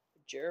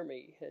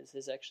Jeremy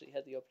has actually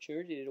had the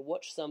opportunity to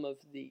watch some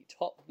of the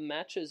top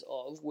matches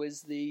of,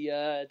 was the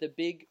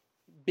big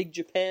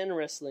Japan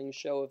wrestling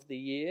show of the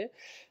year.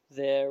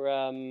 Their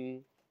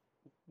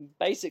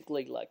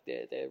basically like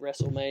their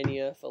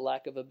WrestleMania, for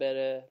lack of a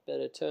better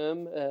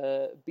term,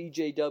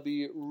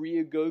 BJW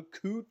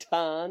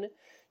Ryogokutan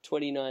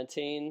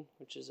 2019,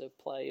 which is a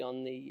play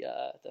on the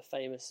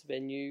famous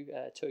venue,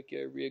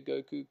 Tokyo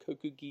Ryogoku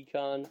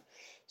Kokugikan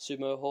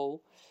Sumo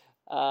Hall.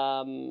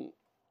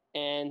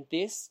 And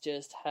this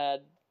just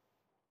had,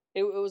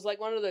 it was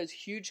like one of those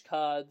huge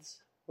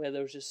cards where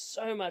there was just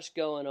so much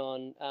going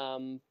on,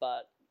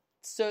 but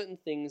certain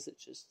things that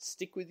just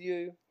stick with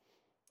you.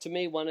 To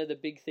me, one of the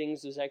big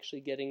things was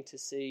actually getting to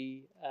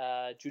see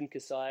Jun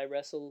Kasai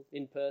wrestle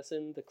in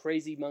person, the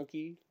Crazy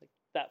Monkey. Like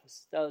that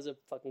was a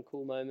fucking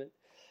cool moment.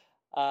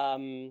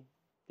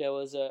 There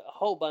was a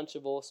whole bunch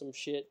of awesome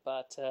shit,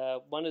 but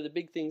one of the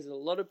big things that a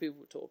lot of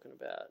people were talking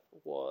about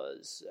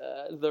was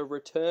the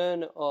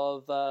return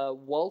of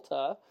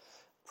Walter,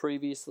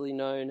 previously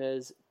known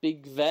as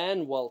Big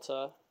Van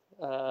Walter,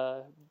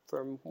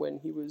 from when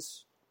he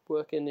was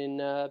working in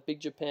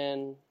Big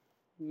Japan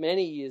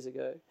many years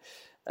ago,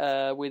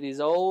 with his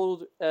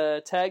old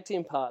tag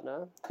team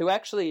partner, who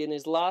actually in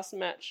his last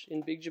match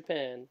in Big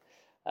Japan,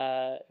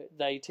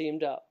 they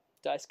teamed up,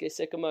 Daisuke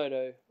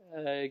Sekimoto,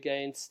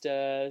 against,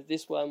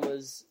 this one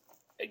was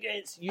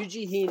against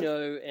Yuji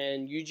Hino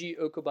and Yuji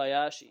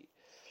Okabayashi,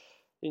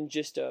 in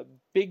just a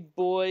big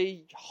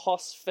boy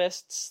Hoss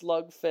Fest,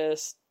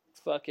 slugfest,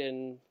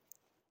 fucking...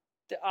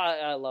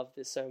 I love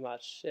this so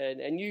much,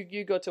 and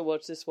you got to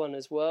watch this one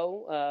as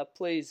well.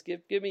 Please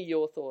give me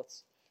your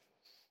thoughts.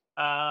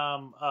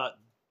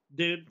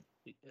 Dude,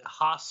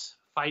 Haas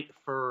fight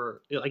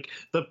for like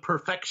the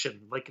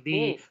perfection, like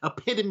the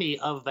epitome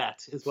of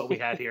that is what we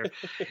had here.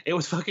 It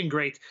was fucking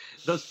great.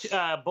 Those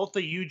both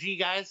the UG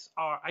guys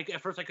are.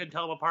 At first I couldn't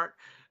tell them apart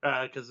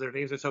because their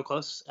names are so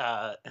close.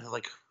 And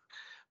like,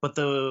 but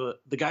the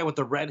guy with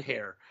the red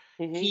hair,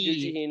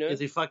 he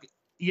is a fucking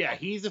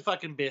he's a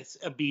fucking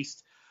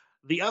beast.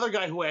 The other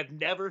guy who I had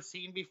never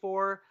seen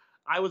before,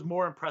 I was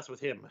more impressed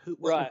with him.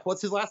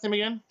 What's his last name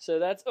again? So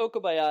that's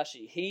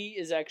Okabayashi. He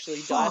is actually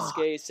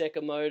Daisuke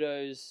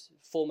Sekimoto's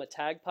former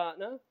tag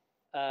partner.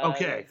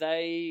 Okay.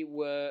 They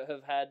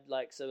have had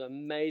like some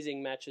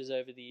amazing matches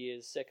over the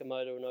years.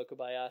 Sekimoto and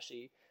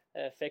Okabayashi,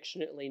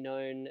 affectionately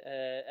known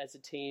as a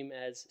team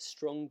as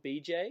Strong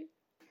BJ,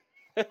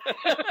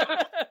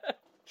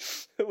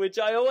 which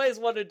I always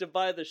wanted to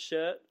buy the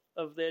shirt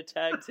of their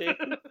tag team.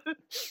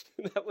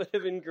 That would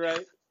have been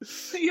great.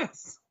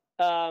 Yes.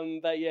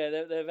 But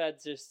yeah, they've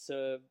had just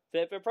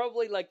they're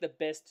probably like the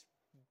best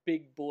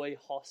big boy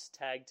hoss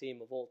tag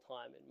team of all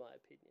time, in my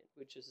opinion,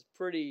 which is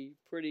pretty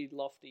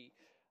lofty.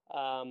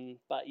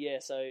 But yeah,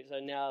 so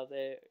now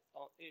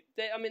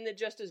they're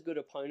just as good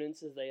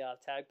opponents as they are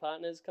tag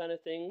partners, kind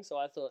of thing. So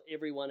I thought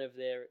every one of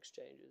their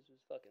exchanges was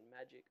fucking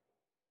magic.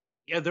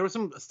 Yeah, there was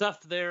some stuff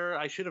there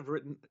I should have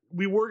written.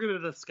 We were going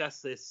to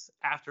discuss this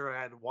after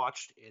I had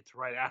watched it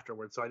right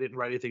afterwards, so I didn't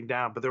write anything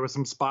down. But there were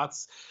some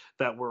spots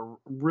that were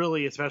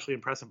really especially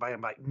impressive by him.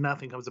 Like,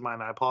 nothing comes to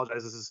mind. I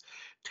apologize. This is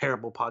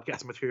terrible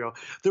podcast material.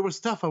 There was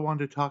stuff I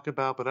wanted to talk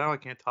about, but now I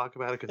can't talk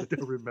about it because I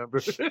don't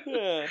remember.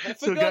 Yeah,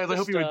 So, guys, I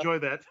hope you enjoy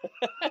that.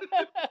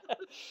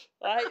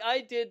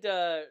 I did,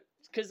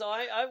 because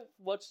I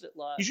watched it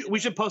live. We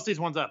should post these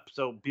ones up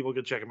so people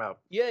can check them out.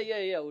 Yeah.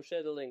 We'll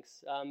share the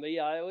links. But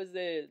yeah, I was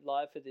there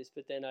live for this,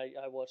 but then I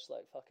watched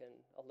like fucking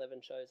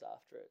 11 shows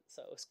after it.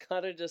 So it was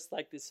kind of just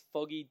like this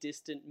foggy,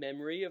 distant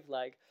memory of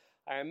like,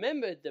 I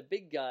remembered the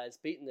big guys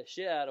beating the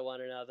shit out of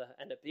one another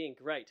and it being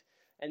great.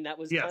 And that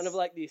was kind of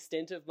like the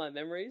extent of my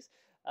memories.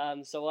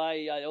 So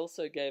I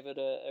also gave it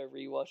a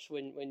rewatch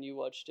when you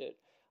watched it.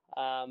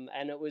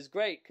 And it was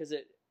great because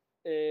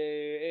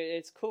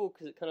it's cool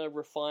because it kind of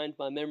refined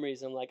my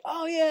memories. I'm like,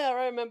 oh yeah,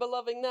 I remember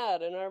loving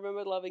that, and I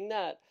remember loving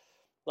that.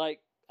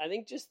 Like, I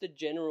think just the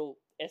general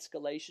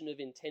escalation of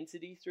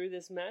intensity through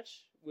this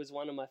match was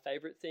one of my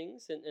favorite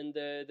things, and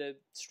the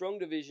strong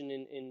division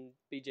in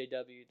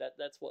BJW,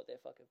 that's what they're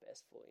fucking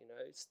best for, you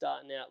know,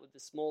 starting out with the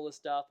smaller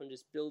stuff and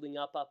just building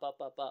up,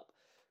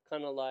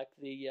 kind of like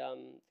the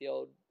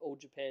old All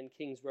Japan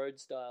Kings Road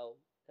style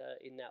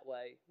in that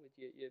way, with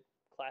your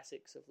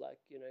classics of like,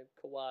 you know,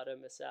 Kawada,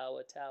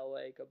 Misawa,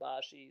 Taue,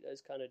 Kobashi,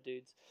 those kind of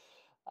dudes.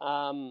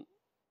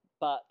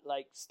 But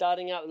like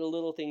starting out with the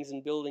little things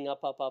and building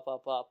up.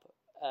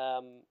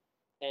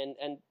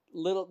 And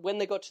little, when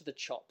they got to the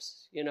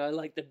chops, you know,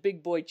 like the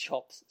big boy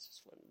chops, it's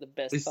just one of the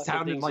best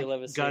fucking things you'll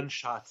ever see. They sounded like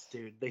gunshots,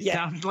 dude. They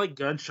sounded like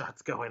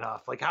gunshots going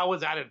off. Like, how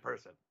was that in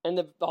person? And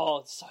it's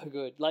so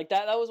good. Like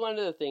that was one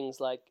of the things,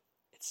 like,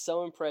 it's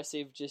so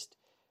impressive just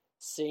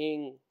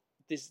seeing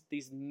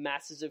these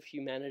masses of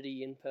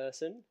humanity in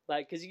person,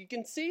 like, because you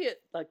can see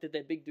it like that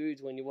they're big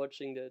dudes when you're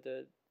watching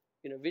the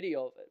you know,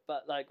 video of it,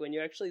 but like when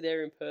you're actually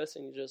there in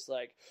person, you're just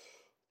like,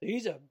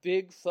 these are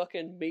big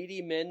fucking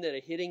meaty men that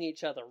are hitting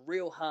each other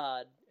real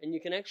hard, and you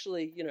can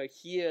actually, you know,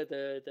 hear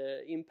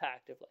the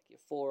impact of like your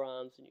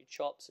forearms and your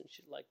chops and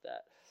shit like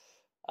that.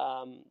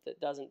 That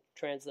doesn't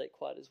translate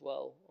quite as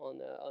well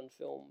on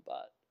film,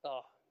 but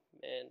oh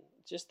man,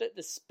 just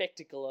the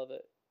spectacle of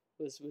it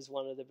was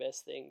one of the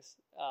best things.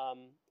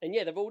 And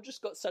yeah, they've all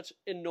just got such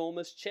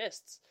enormous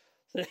chests,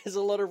 so there's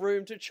a lot of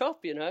room to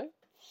chop, you know?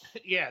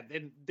 Yeah,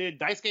 and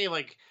Daisuke,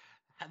 like,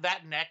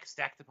 that neck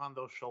stacked upon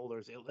those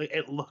shoulders,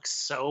 it looks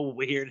so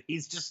weird.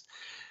 He's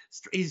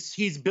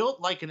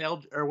built like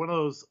one of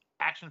those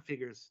action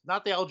figures,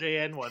 not the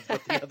LJN ones,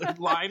 but the other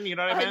line, you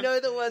know what I mean? I know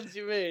the ones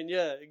you mean,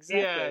 yeah,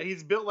 exactly. Yeah,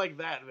 he's built like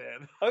that,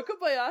 man.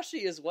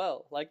 Okabayashi as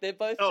well, like they're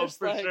both just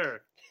for like... sure.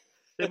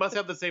 They must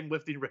have the same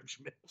lifting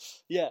regimen.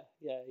 Yeah,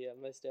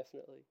 most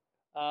definitely.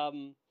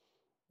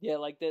 Yeah,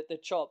 like the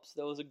chops,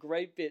 there was a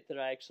great bit that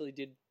I actually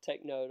did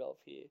take note of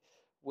here,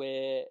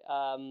 where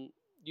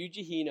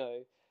Yuji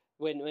Hino,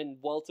 when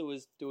Walter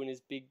was doing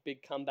his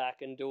big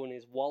comeback and doing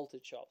his Walter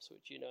chops,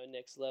 which, you know,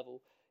 next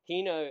level,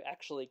 Hino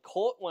actually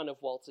caught one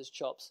of Walter's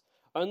chops,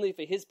 only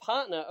for his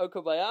partner,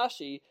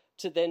 Okabayashi,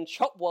 to then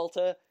chop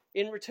Walter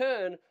in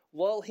return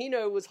while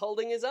Hino was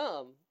holding his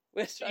arm.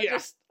 Which I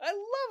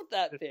loved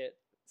that bit.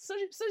 So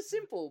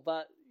simple,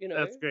 but, you know.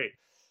 That's great.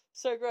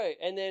 So great.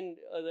 And then,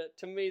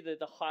 to me, the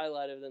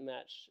highlight of the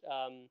match,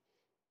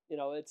 you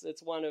know,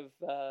 it's one of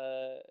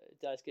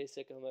Daisuke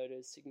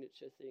Sekimoto's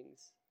signature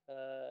things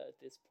at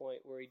this point,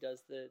 where he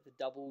does the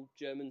double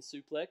German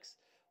suplex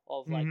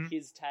of like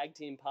his tag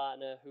team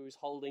partner who's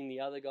holding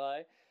the other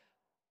guy.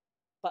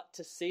 But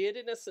to see it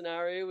in a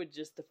scenario with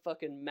just the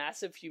fucking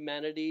massive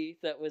humanity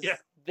that was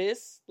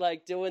this,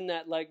 like doing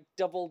that like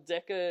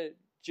double-decker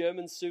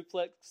German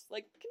suplex,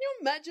 like, can you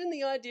imagine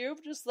the idea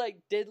of just like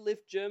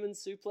deadlift German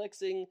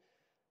suplexing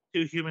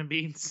two human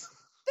beings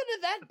that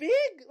are that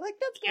big? Like,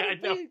 that's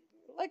gotta be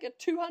like a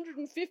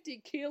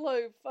 250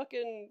 kilo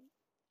fucking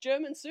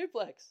German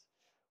suplex.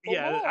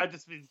 Yeah, I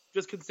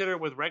just consider it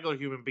with regular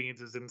human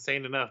beings is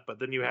insane enough, but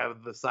then you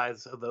have the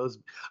size of those.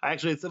 I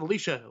said,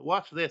 Alicia,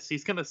 watch this.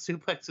 He's gonna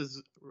suplex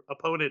his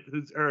opponent,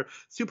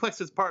 suplex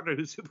his partner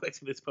who's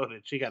suplexing his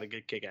opponent. She got a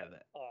good kick out of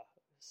that. Oh,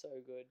 so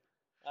good.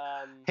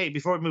 Hey,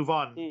 before we move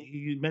on, Mm.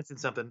 you mentioned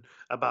something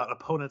about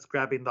opponents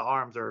grabbing the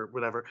arms or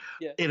whatever.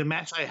 Yeah. In a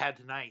match I had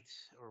tonight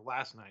or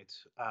last night,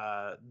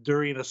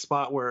 during a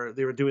spot where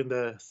they were doing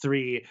the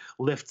 3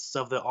 lifts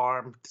of the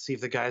arm to see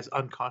if the guy's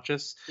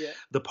unconscious, Yeah.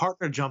 the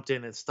partner jumped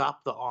in and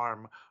stopped the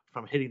arm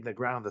from hitting the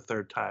ground the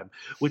 3rd time,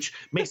 which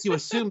makes you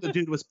assume the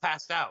dude was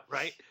passed out,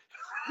 right?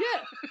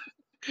 Yeah.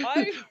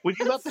 Would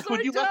you let that's would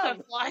so you let that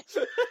dumb. fly?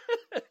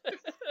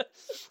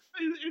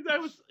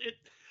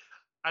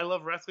 I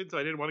love wrestling, so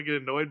I didn't want to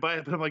get annoyed by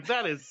it, but I'm like,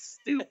 that is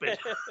stupid.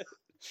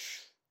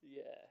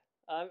 Yeah.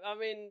 I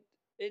mean,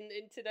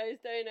 in today's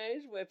day and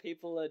age where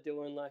people are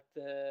doing like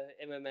the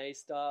MMA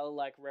style,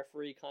 like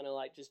referee kind of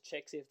like just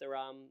checks if their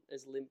arm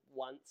is limp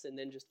once and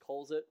then just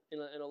calls it in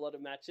a lot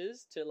of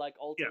matches to like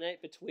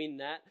alternate between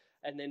that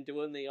and then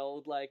doing the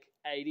old like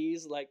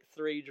 80s, like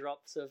 3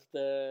 drops of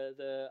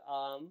the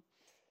arm.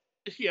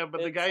 Yeah, but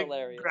the It's guy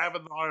hilarious.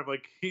 grabbing the arm,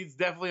 like, he's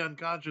definitely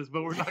unconscious,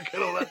 but we're not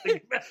going to let the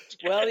match.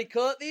 Well, he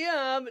caught the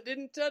arm, it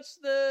didn't touch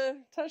the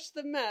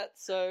mat,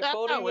 so That's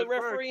according how to the it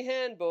works. referee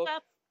handbook.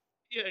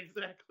 Yeah,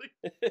 exactly.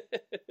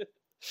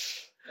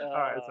 All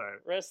right, sorry.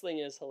 Wrestling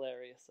is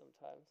hilarious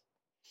sometimes.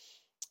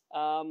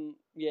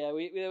 Yeah,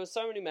 there were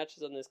so many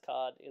matches on this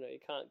card. You know, you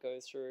can't go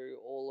through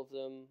all of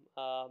them.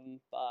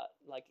 But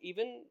like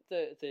even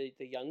the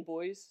Young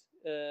Boys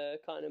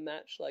kind of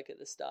match, like at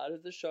the start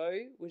of the show,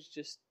 was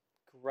just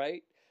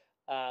great.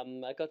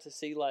 I got to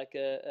see like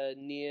a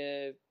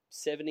near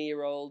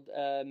 70-year-old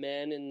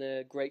man in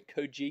the Great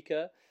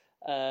Kojika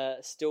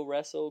still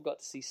wrestle. Got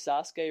to see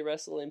Sasuke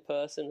wrestle in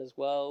person as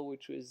well,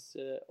 which was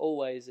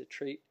always a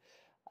treat.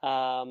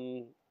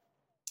 Man,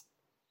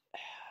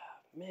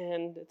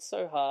 it's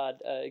so hard.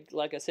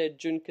 Like I said,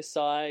 Jun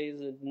Kasai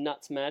is a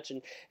nuts match,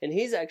 and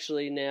he's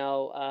actually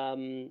now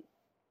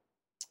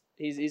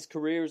his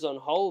career is on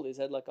hold. He's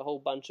had like a whole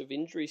bunch of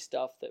injury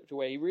stuff that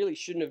where he really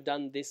shouldn't have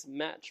done this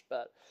match,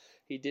 but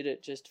he did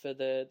it just for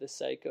the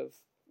sake of,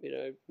 you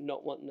know,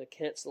 not wanting to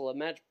cancel a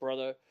match,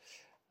 brother.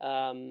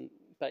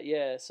 But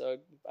yeah, so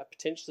I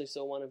potentially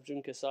saw one of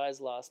Jun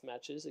Kasai's last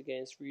matches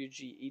against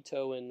Ryuji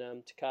Ito and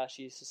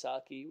Takashi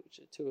Sasaki, which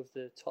are 2 of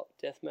the top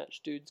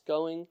deathmatch dudes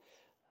going.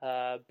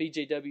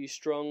 BJW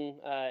Strong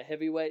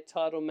heavyweight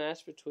title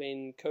match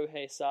between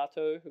Kohei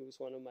Sato, who was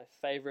one of my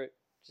favorite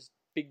just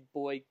big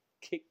boy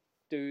kick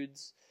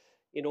dudes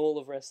in all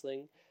of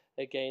wrestling,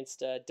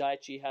 against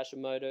Daichi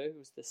Hashimoto,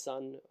 who's the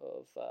son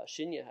of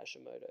Shinya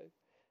Hashimoto,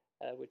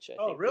 which I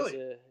think really?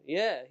 was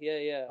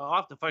yeah. I'll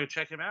have to fucking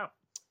check him out.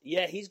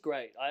 Yeah, he's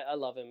great. I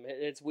love him.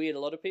 It's weird. A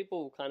lot of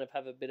people kind of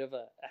have a bit of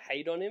a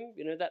hate on him.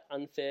 You know, that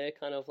unfair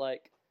kind of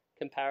like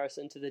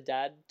comparison to the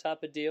dad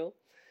type of deal.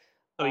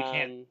 So he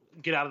can't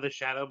get out of the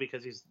shadow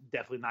because he's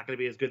definitely not going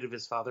to be as good as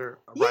his father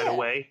right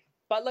away.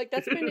 But like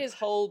that's been his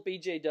whole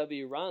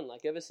BJW run.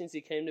 Like ever since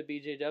he came to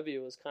BJW,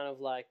 it was kind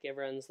of like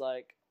everyone's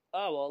like,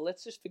 oh well,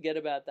 let's just forget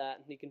about that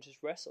and he can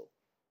just wrestle.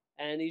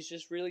 And he's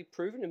just really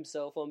proven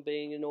himself on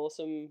being an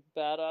awesome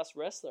badass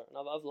wrestler. And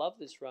I've loved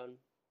this run.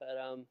 But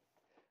I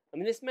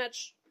mean, this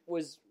match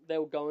they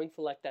were going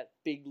for like that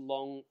big,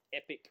 long,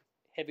 epic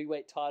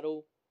heavyweight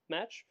title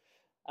match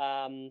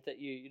that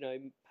you know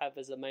have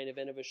as a main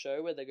event of a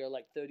show where they go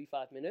like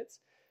 35 minutes.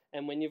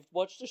 And when you've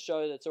watched a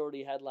show that's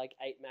already had like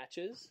 8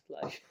 matches,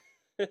 like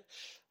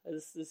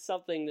there's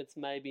something that's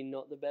maybe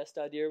not the best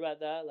idea about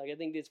that. Like I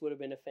think this would have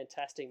been a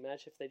fantastic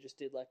match if they just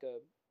did like a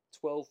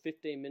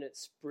 12-15 minute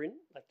sprint,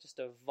 like just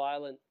a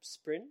violent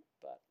sprint.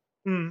 But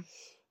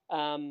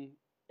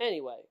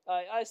anyway,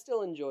 I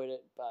still enjoyed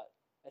it, but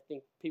I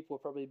think people were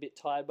probably a bit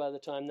tired by the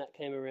time that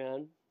came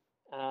around.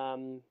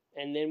 And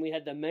then we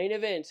had the main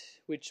event,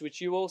 which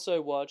you also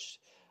watched,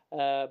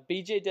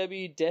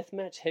 BJW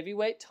Deathmatch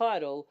Heavyweight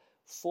Title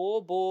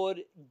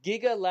 4-board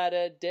Giga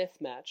Ladder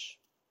Deathmatch.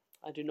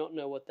 I do not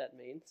know what that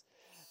means.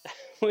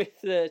 With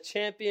the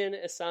champion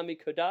Asami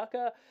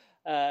Kodaka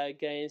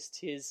against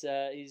his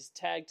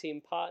tag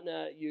team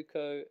partner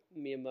Yuko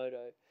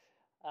Miyamoto.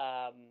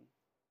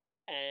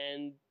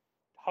 And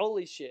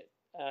holy shit.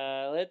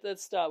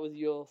 Let's start with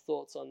your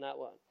thoughts on that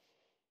one.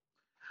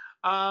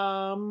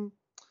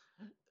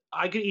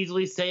 I could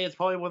easily say it's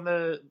probably one of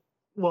the...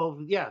 Well,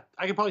 yeah,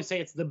 I could probably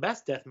say it's the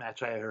best death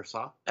match I ever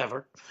saw,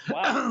 ever.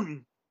 Wow.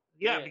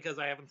 Yeah, because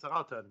I haven't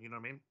saw a ton, you know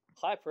what I mean?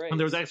 High praise. And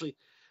there was actually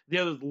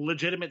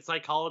legitimate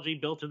psychology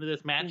built into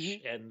this match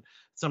and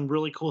some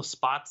really cool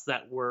spots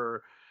that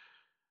were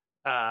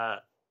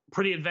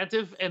pretty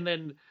inventive. And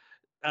then,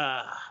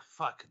 I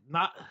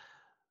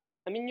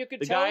mean, you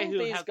could tell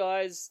these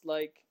guys,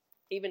 like,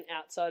 even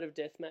outside of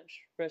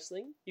deathmatch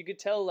wrestling, you could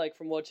tell, like,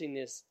 from watching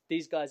this,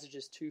 these guys are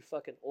just 2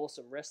 fucking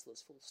awesome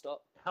wrestlers, full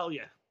stop. Hell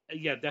yeah.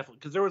 Yeah, definitely.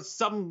 Because there was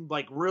some,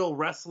 like, real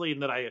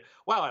wrestling that I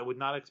would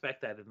not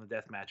expect that in the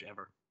deathmatch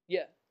ever.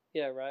 Yeah,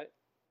 right.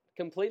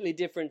 Completely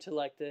different to,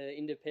 like, the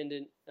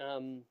independent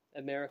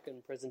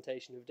American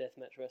presentation of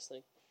deathmatch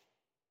wrestling.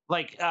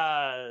 Like,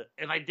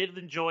 and I did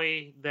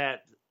enjoy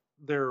that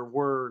there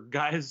were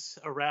guys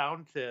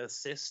around to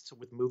assist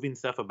with moving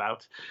stuff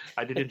about.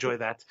 I did enjoy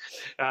that.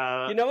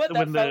 You know what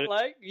that felt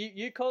like?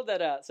 You called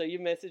that out. So you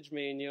messaged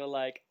me and you were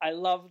like, I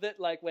love that,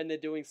 like, when they're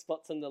doing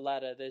spots on the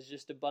ladder, there's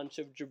just a bunch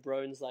of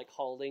jabrones, like,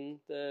 holding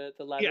the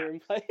ladder in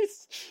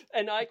place.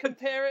 And I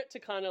compare it to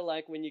kind of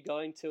like when you're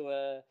going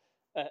to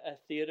a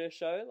theater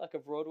show, like a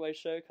Broadway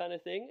show kind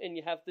of thing, and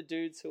you have the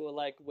dudes who are,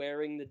 like,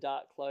 wearing the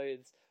dark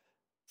clothes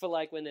for,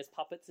 like, when there's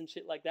puppets and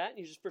shit like that, and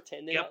you just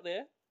pretend they're not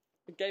there.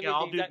 It gave me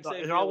the exact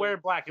same they're all wearing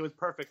black. It was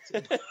perfect.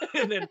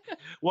 And then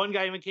one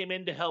guy even came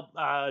in to help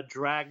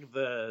drag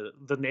the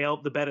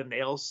bed of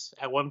nails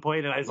at one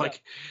point, and I was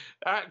like,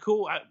 all right,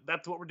 cool,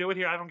 that's what we're doing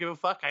here. I don't give a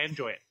fuck. I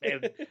enjoy it.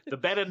 And the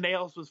bed of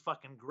nails was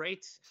fucking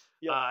great.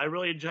 I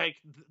really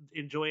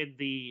enjoyed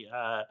the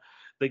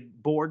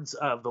boards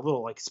of the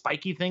little, like,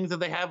 spiky things that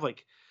they have,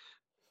 like.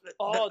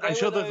 I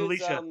showed those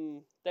Alicia.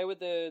 They were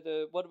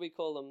the what do we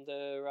call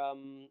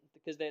them?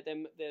 Because they're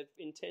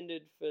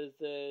intended for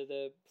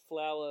the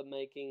flower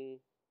making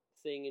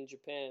thing in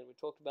Japan. We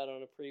talked about it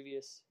on a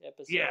previous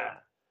episode. Yeah,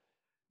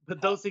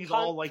 but those things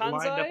all, like,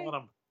 lined up on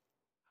them.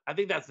 I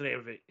think that's the name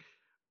of it.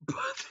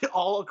 But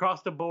all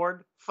across the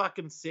board,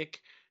 fucking sick.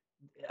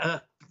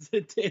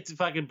 It's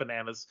fucking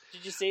bananas.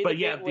 Did you see the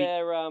bit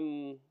where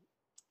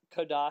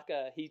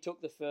Kodaka, he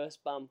took the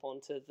first bump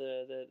onto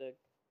the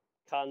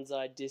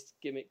Kansai disc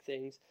gimmick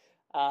things,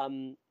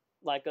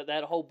 like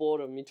that whole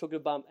boredom. He took a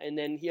bump, and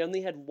then he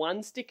only had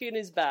one stick in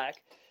his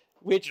back,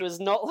 which was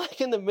not, like,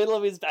 in the middle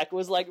of his back. It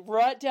was, like,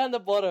 right down the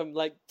bottom,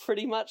 like,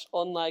 pretty much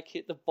on, like,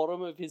 hit the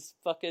bottom of his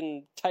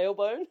fucking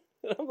tailbone.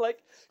 And I'm like,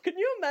 can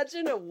you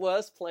imagine a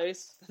worse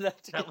place for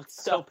that to That get was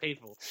stuck? so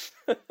painful.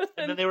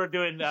 And then they were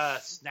doing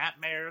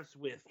snapmares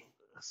with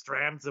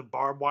strands of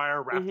barbed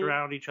wire wrapped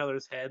around each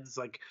other's heads,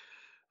 like.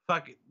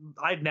 Fuck,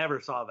 I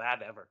never saw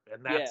that ever,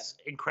 and that's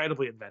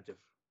incredibly inventive.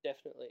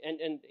 Definitely.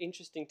 And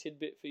interesting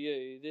tidbit for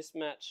you, this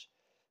match,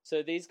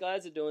 so these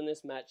guys are doing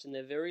this match, and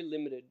they're very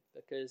limited,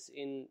 because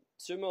in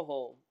Sumo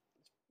Hall,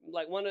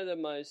 like, one of the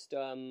most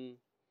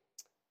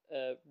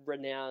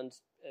renowned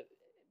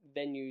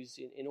venues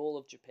in all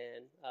of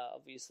Japan,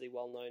 obviously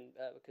well known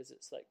because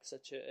it's, like,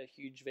 such a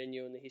huge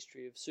venue in the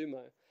history of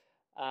sumo.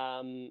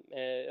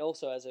 It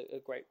also has a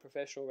great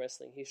professional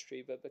wrestling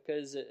history, but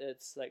because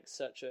it's, like,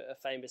 such a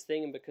famous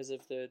thing, and because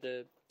of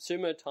the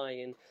sumo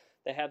tie-in,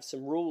 they have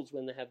some rules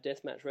when they have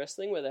deathmatch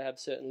wrestling where they have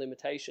certain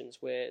limitations,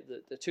 where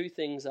the two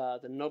things are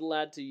they're not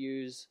allowed to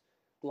use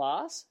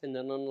glass and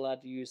they're not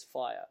allowed to use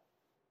fire.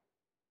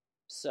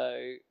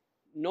 So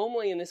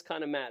normally in this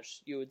kind of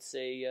match you would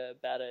see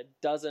about a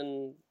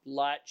dozen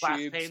light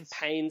tubes,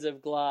 panes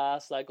of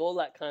glass, like all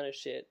that kind of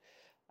shit.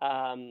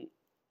 And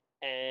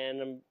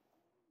I'm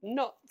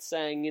not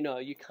saying,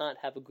 you can't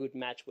have a good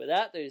match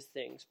without those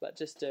things, but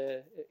just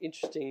a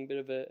interesting bit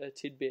of a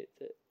tidbit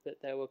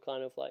that they were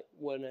kind of, like,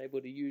 weren't able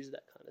to use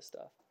that kind of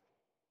stuff.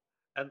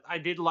 And I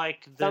did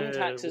like the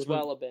thumbtacks as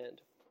well are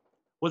banned.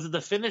 Was it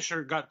the finish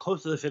or got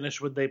close to the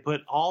finish when they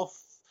put all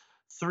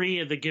three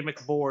of the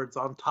gimmick boards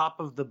on top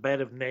of the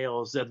bed of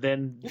nails and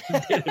then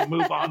didn't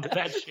move on to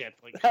that shit?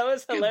 Like, that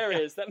was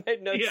hilarious. That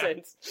made no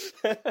sense.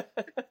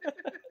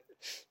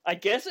 I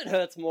guess it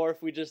hurts more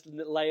if we just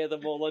layer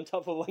them all on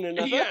top of one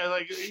another. Yeah,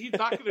 like, he's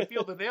not going to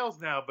feel the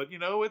nails now, but,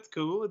 it's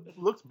cool. It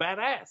looks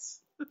badass.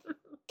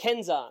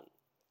 Kenzan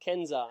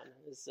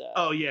is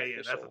oh, yeah,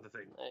 that's the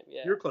thing. Name,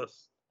 yeah. You're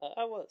close.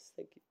 I was,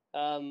 thank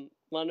you.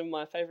 One of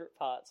my favourite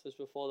parts was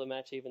before the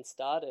match even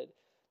started.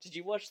 Did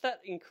you watch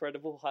that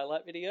incredible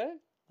highlight video?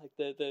 Like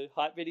the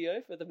hype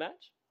video for the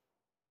match?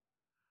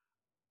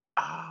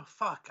 Oh,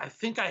 fuck. I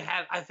think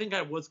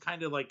I was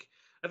kind of like...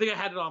 I think I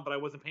had it on, but I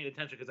wasn't paying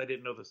attention because I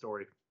didn't know the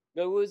story.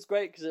 It was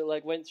great because it,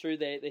 like, went through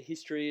their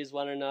history with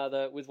one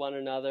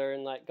another,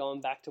 and, like, going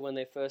back to when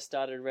they first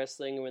started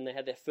wrestling and when they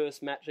had their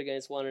first match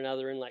against one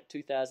another in, like,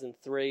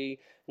 2003,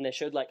 and they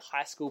showed, like,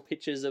 high school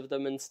pictures of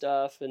them and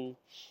stuff. And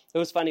it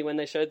was funny when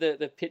they showed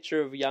the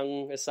picture of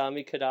young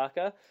Asami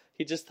Kodaka.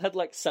 He just had,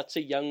 like, such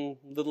a young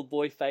little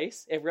boy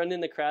face. Everyone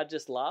in the crowd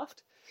just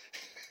laughed.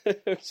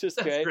 It was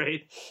just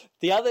great.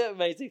 The other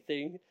amazing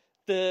thing,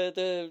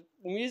 the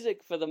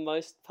music for the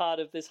most part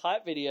of this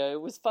hype video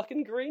was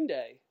fucking Green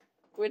Day,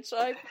 which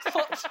I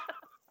thought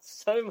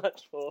so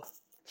much for.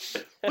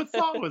 What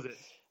song was it?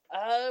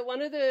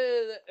 One of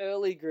the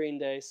early Green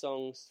Day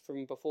songs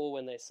from before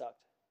when they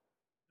sucked.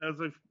 That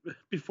was like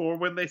before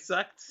when they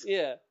sucked?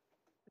 Yeah.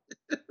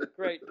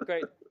 Great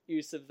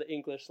use of the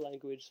English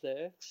language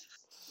there.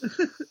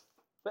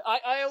 But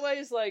I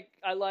always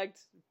I liked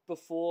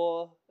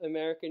before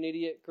American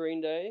Idiot Green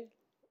Day,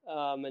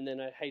 and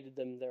then I hated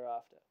them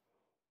thereafter.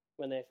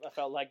 When I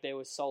felt like they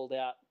were sold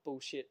out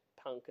bullshit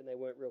punk and they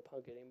weren't real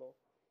punk anymore.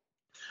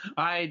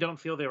 I don't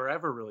feel they were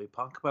ever really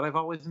punk, but I've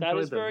always enjoyed them.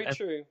 That is very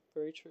true.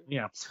 Very true.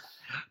 Yeah.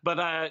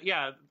 But,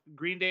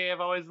 Green Day,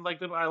 I've always liked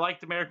them. I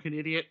liked American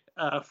Idiot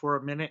for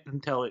a minute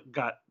until it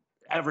got...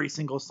 Every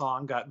single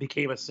song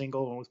became a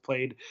single and was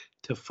played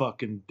to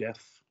fucking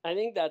death. I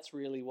think that's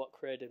really what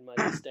created my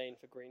disdain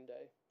for Green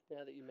Day,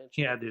 now that you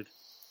mention it. Yeah, dude.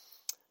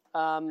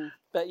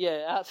 But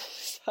yeah,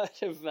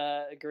 outside of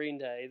Green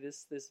Day,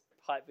 this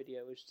hype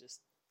video was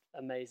just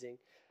amazing.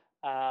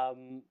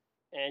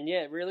 And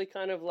yeah, it really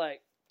kind of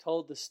like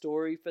told the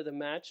story for the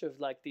match of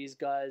like these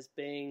guys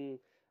being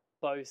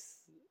both,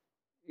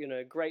 you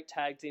know, great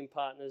tag team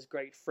partners,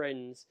 great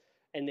friends,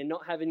 and they're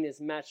not having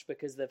this match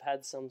because they've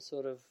had some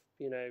sort of,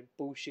 you know,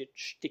 bullshit,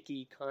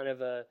 sticky kind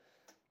of a,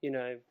 you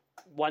know,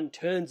 one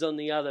turns on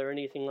the other or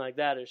anything like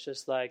that. It's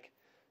just like,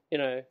 you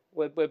know,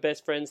 we're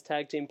best friends,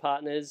 tag team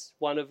partners.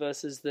 One of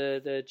us is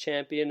the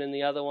champion and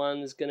the other one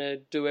is going to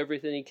do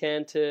everything he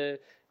can to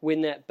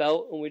win that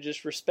belt, and we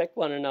just respect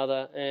one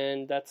another,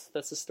 and that's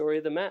the story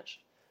of the match.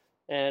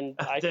 And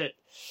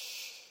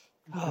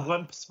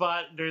one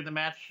spot during the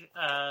match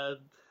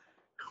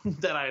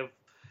that I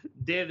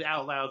did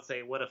out loud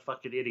say, "What a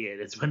fucking idiot!"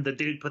 It's when the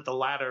dude put the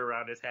ladder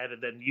around his head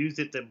and then used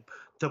it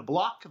to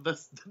block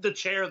the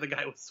chair the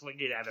guy was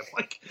swinging at him.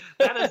 Like,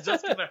 that is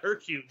just going to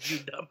hurt you, you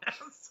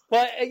dumbass.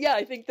 Well, yeah,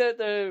 I think that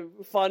the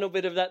final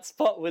bit of that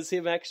spot was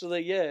him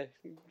actually,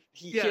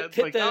 he hit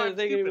like, the thing and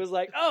he was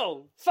like,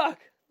 "Oh, fuck,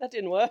 that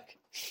didn't work."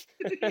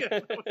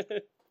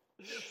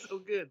 It's so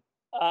good.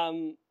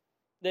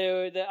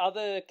 The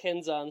other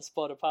Kenzan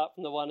spot, apart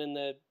from the one in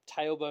the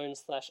tailbone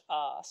 /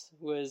 arse,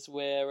 was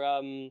where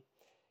I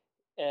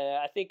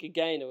think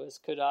again it was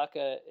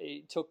Kodaka.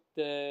 He took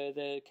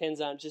the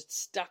Kenzan, just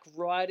stuck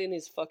right in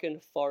his fucking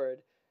forehead,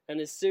 and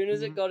as soon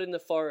as it got in the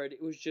forehead,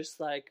 it was just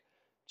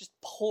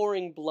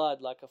pouring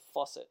blood like a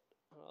faucet.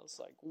 And I was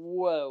like,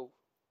 whoa.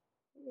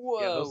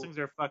 Yeah, those things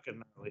are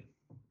fucking gnarly.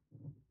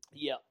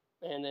 Yeah,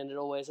 and then it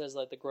always has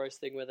like the gross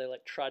thing where they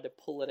like try to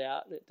pull it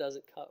out and it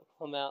doesn't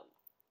come out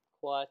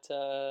quite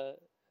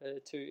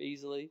too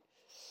easily.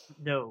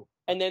 No.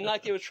 And then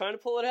like he was trying to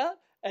pull it out,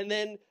 and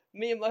then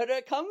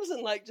Miyamoto comes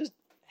and like just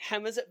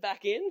hammers it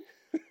back in.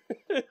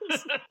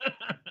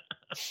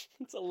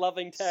 It's a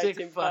loving tag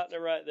team partner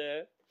right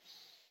there.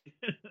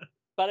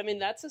 But I mean,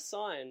 that's a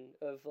sign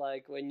of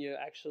like when you're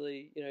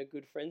actually, you know,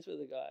 good friends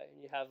with a guy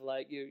and you have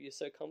like you're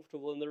so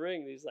comfortable in the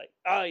ring. He's like,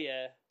 oh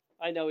yeah,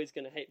 I know he's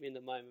gonna hate me in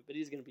the moment, but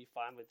he's gonna be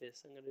fine with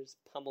this. I'm gonna just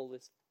pummel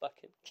this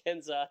fucking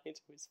Kenzan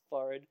into his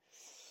forehead.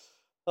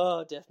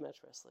 Oh,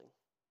 deathmatch wrestling.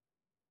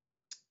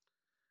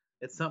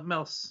 It's something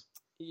else.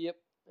 Yep.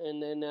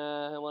 And then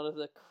one of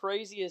the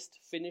craziest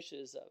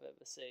finishes I've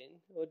ever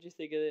seen. What do you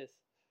think of this?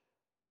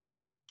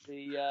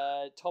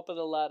 The top of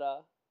the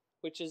ladder,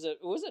 which is it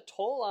was a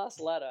tall ass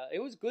ladder. It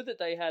was good that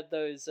they had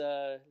those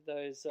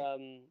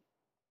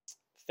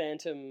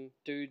phantom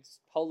dudes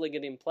holding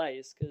it in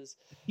place, because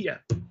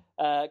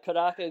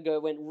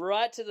Kodaka went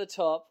right to the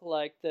top,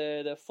 like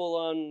the full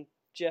on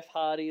Jeff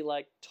Hardy,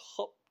 like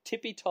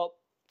tippy top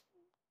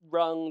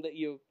rung that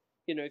you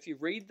know, if you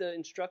read the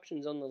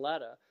instructions on the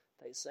ladder,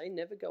 they say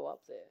never go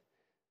up there.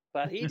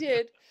 But he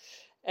did.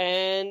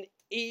 And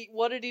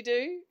what did he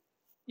do?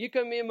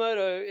 Yuko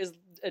Miyamoto is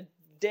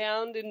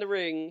downed in the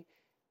ring,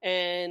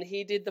 and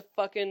he did the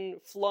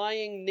fucking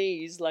flying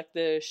knees, like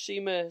the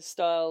Shima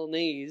style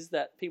knees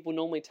that people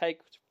normally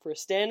take for a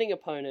standing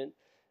opponent.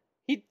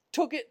 He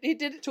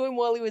did it to him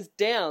while he was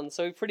down,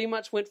 so he pretty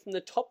much went from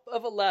the top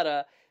of a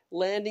ladder,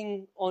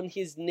 landing on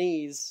his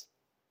knees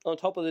on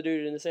top of the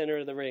dude in the center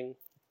of the ring.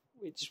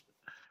 Which,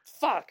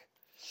 fuck.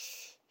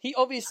 He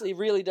obviously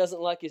really doesn't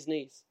like his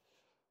knees.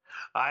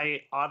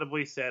 I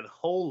audibly said,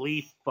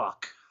 holy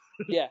fuck.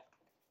 Yeah.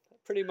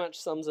 Pretty much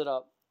sums it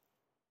up.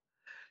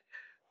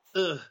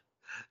 Ugh.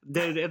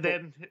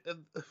 Then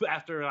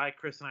after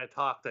Chris and I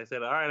talked, I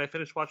said, all right, I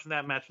finished watching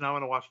that match, now I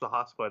want to watch the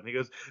Hospital. And he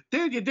goes,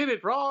 dude, you did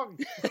it wrong.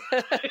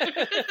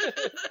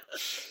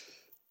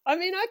 I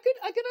mean, I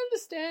could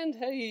understand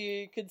how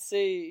you could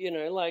see, you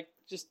know, like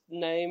just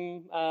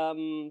name,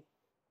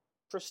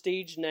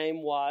 prestige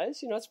name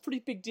wise, you know, it's a pretty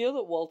big deal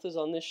that Walter's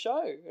on this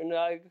show. And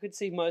I could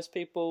see most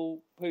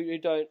people who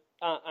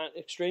aren't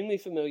extremely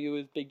familiar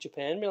with Big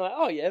Japan be like,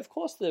 oh yeah, of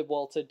course the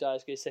Walter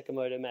Daisuke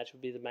Sekimoto match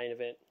would be the main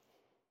event.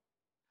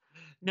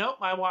 Nope,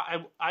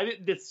 I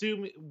didn't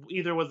assume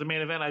either was the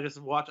main event. I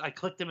just watched. I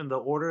clicked them in the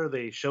order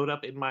they showed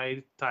up in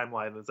my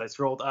timeline as I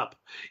scrolled up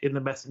in the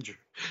messenger.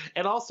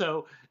 And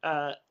also,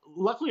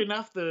 luckily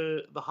enough,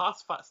 the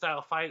Haas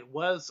style fight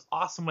was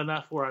awesome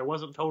enough where I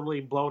wasn't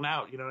totally blown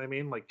out. You know what I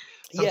mean? Like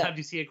sometimes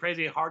you see a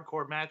crazy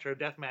hardcore match or a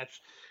death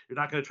match, you're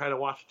not going to try to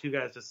watch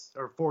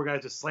four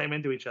guys just slam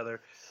into each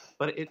other.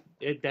 But it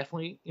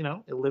definitely, you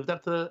know, it lived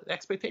up to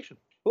expectation.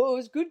 Well, it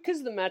was good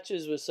because the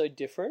matches were so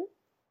different.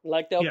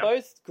 Like, they were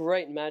both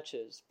great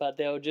matches, but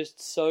they were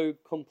just so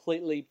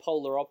completely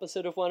polar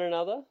opposite of one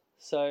another.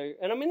 So,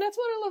 and I mean, that's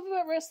what I love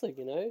about wrestling,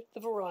 you know, the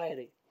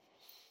variety.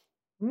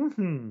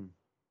 Mm-hmm.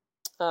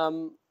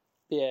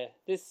 Yeah,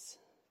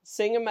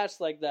 seeing a match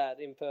like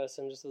that in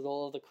person, just with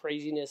all of the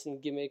craziness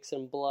and gimmicks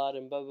and blood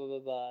and blah, blah,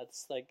 blah, blah,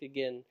 it's like,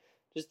 again,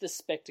 just the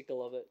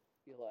spectacle of it.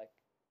 You're like,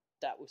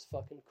 that was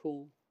fucking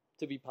cool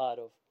to be part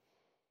of.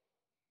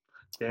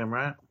 Damn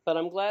right. But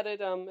I'm glad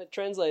it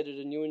translated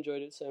and you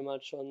enjoyed it so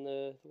much on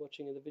the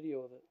watching of the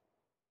video of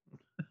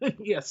it.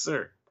 Yes,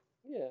 sir.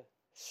 Yeah.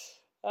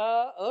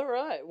 All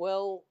right.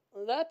 Well,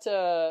 that.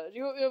 Do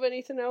you have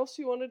anything else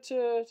you wanted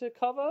to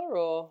cover,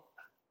 or?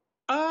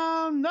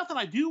 Nothing.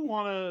 I do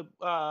want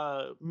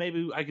to.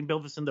 Maybe I can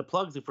build this into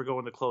plugs if we're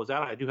going to close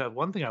out. I do have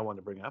one thing I want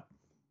to bring up.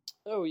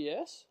 Oh,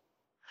 yes?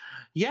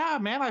 Yeah,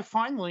 man, I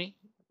finally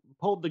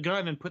pulled the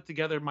gun and put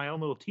together my own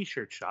little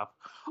T-shirt shop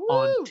Woo!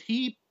 on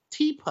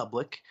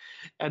TeePublic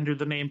under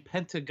the name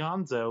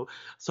Pentagonzo.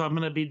 So I'm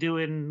gonna be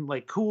doing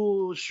like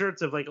cool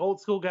shirts of like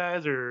old school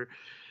guys or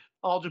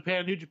All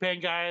Japan, New Japan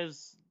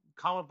guys,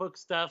 comic book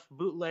stuff,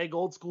 bootleg,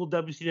 old school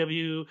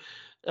WCW,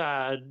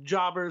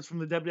 jobbers from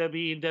the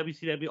WWE and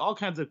WCW, all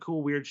kinds of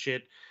cool weird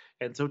shit.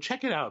 And so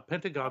check it out,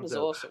 Pentagonzo. That is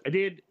awesome. I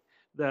did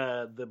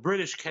the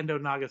British Kendo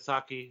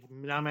Nagasaki.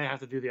 Now I may have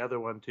to do the other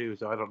one too,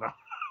 so I don't know.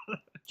 Do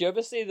you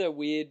ever see the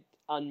weird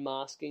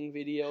unmasking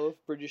video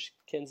of British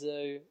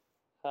Kendo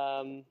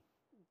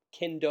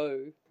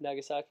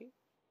Nagasaki?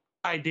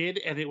 I did,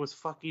 and it was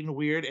fucking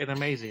weird and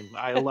amazing.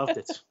 I loved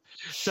it.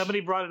 Somebody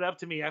brought it up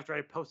to me after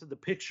I posted the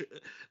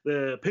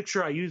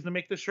picture I used to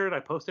make the shirt. I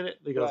posted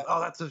it. They goes, Right.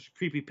 "Oh, that's such a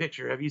creepy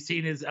picture. Have you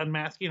seen his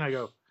unmasking?" I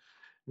go,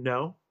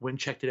 "No." Went and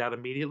checked it out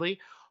immediately.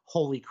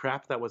 Holy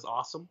crap, that was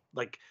awesome.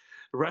 Like,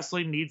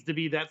 wrestling needs to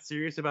be that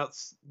serious about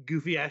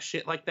goofy ass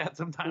shit like that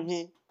sometimes.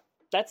 Mhm.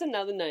 That's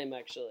another name,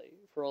 actually,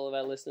 for all of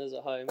our listeners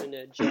at home in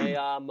a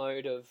JR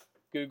mode of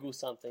Google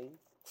something.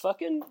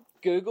 Fucking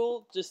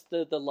Google just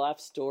the life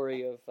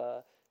story of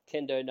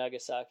Kendo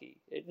Nagasaki.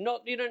 You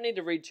don't need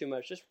to read too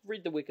much. Just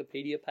read the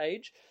Wikipedia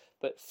page.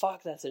 But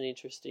fuck, that's an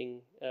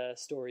interesting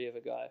story of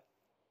a guy.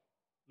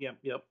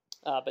 Yep.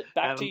 But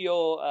back to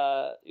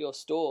your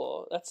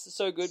store. That's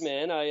so good,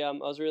 man. I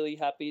was really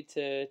happy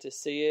to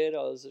see it.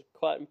 I was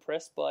quite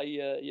impressed by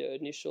your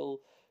initial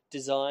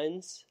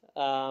designs.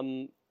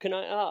 Can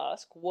I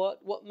ask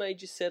what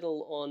made you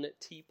settle on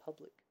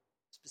TeePublic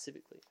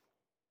specifically?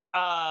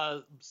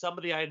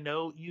 Somebody I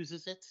know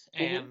uses it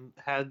and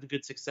had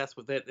good success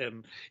with it,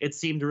 and it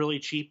seemed really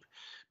cheap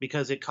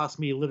because it cost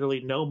me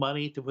literally no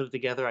money to put it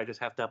together. I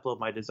just have to upload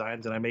my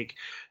designs, and I make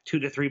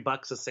 $2 to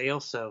 $3 a sale.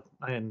 So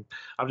I'm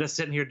just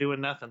sitting here doing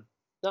nothing.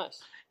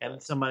 Nice.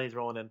 And some money's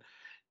rolling in.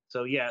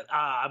 So yeah,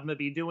 I'm gonna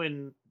be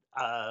doing.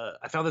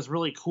 I found this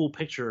really cool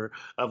picture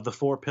of the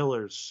 4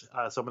 pillars,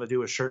 so I'm gonna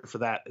do a shirt for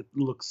that. It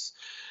looks,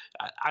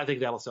 I think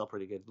that'll sell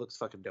pretty good. It looks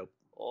fucking dope.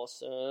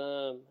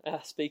 Awesome.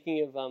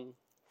 Speaking of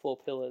 4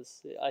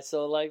 pillars, I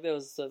saw like there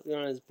was one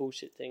of those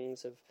bullshit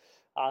things of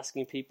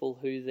asking people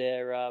who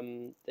their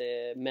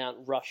Mount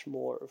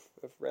Rushmore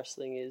of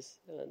wrestling is,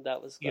 and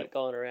that was like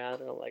going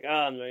around, and I'm like,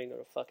 I'm not even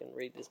gonna fucking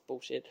read this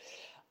bullshit.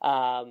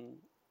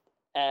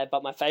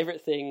 But my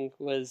favorite thing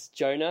was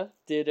Jonah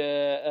did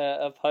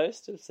a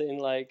post. I've seen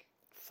like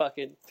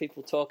fucking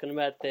people talking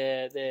about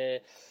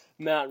their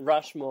Mount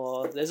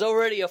Rushmore. There's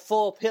already a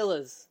 4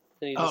 pillars.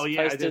 And he just I did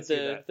posted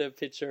see the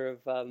picture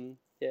of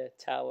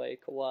Taue,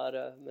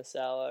 Kawada,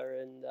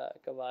 Misawa, and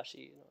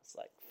Kobashi. And I was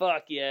like,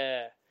 fuck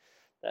yeah.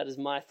 That is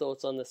my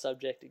thoughts on the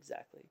subject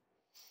exactly.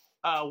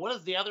 What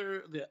is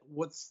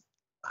what's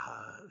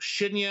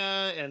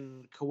Shinya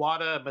and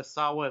Kawada,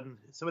 Misawa, and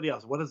somebody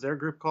else? What is their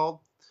group called?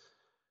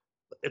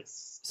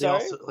 It's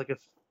also like if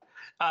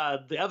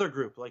the other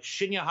group, like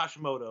Shinya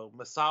Hashimoto,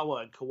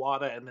 Misawa, and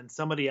Kawada, and then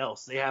somebody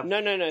else. They have No.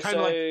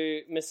 So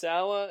like,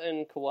 Misawa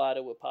and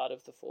Kawada were part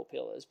of the 4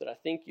 pillars, but I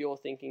think you're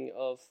thinking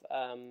of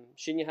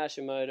Shinya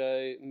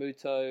Hashimoto,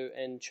 Muto,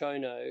 and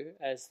Chono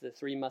as the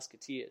 3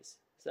 musketeers.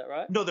 Is that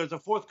right? no, there's a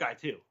 4th guy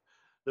too.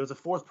 There's a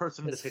 4th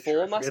person There's in the picture.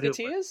 4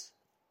 musketeers?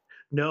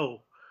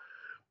 No,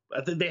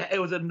 I think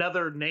it was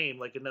another name,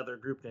 like another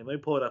group name. Let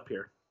me pull it up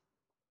here.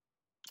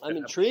 I'm I've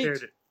intrigued.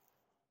 shared it.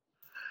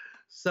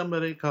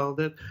 Somebody called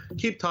it.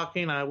 Keep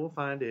talking, I will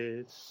find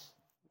it.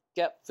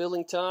 Gap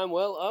filling time.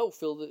 Well, I'll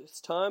fill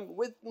this time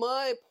with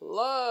my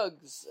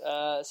plugs.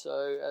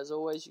 So, as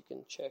always, you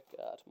can check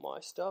out my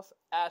stuff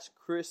at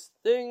Chris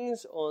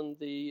Things on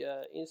the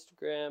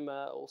Instagram,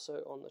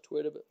 also on the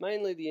Twitter, but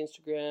mainly the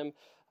Instagram.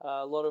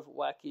 A lot of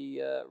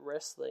wacky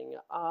wrestling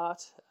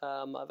art.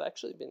 I've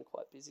actually been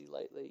quite busy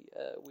lately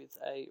with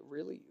a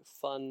really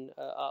fun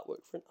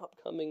artwork for an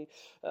upcoming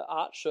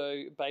art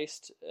show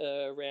based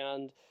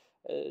around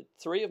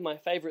 3 of my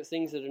favorite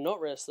things that are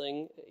not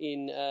wrestling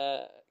in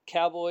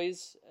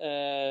cowboys,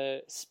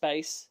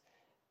 space,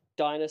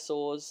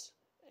 dinosaurs,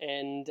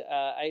 and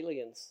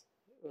aliens.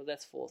 Well,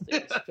 that's 4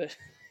 things. But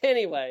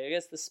anyway, I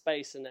guess the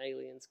space and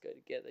aliens go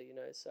together,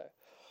 so...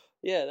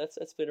 Yeah,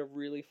 that's been a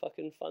really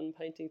fucking fun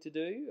painting to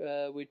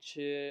do, which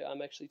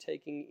I'm actually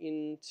taking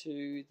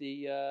into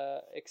the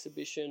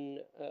exhibition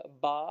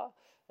bar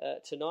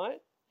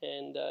tonight.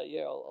 And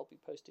I'll be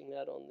posting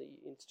that on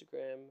the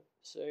Instagram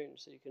soon,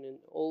 so you can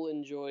all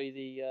enjoy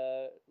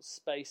the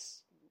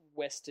space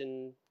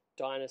western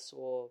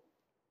dinosaur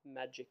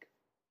magic.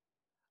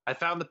 I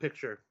found the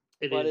picture.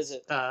 What is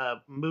it?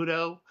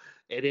 Muto.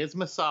 It is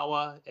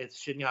Misawa. It's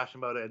Shinya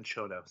Hashimoto and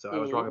Chono. So I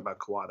was wrong about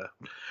Kawada,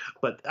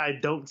 but I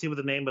don't see what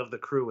the name of the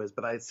crew is.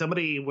 But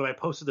somebody when I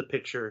posted the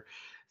picture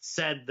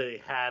said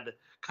they had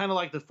kind of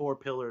like the 4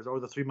 pillars or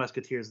the 3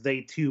 musketeers.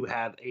 They too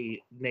had a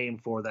name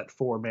for that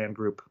 4-man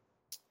group.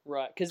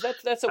 Right, because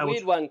that's a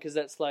weird one, because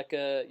that's like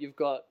you've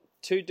got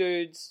 2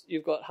 dudes,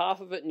 you've got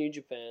half of it New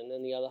Japan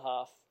and the other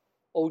half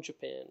All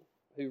Japan.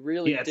 who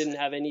really Yes. didn't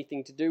have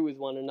anything to do with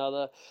one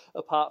another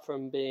apart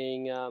from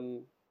being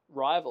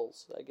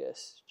rivals, I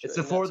guess. It's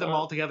the during four that of them time.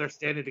 all together,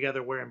 standing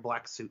together, wearing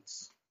black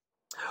suits.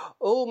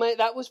 Oh, mate,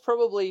 that was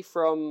probably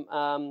from.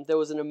 There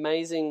was an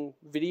amazing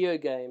video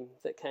game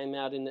that came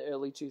out in the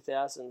early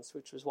 2000s,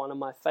 which was one of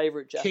my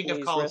favorite King Japanese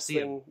of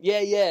Colosseum. wrestling.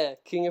 Yeah,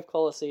 King of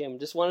Colosseum.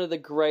 Just one of the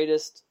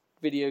greatest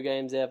video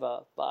games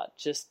ever, but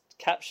just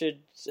captured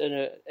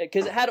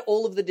because it had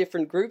all of the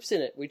different groups in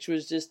it, which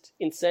was just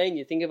insane.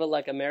 You think of it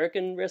like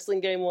American wrestling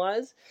game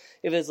wise,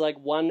 if there's like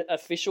one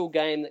official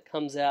game that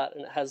comes out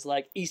and it has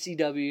like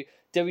ECW,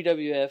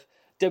 WWF,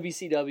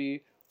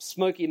 WCW,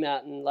 Smoky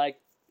Mountain, like.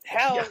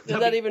 How Yeah, did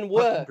that'd that be even fucking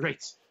work?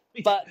 Great.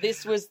 But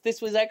this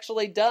was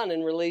actually done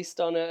and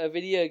released on a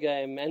video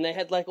game, and they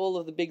had like all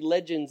of the big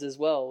legends as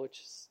well, which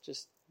is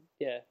just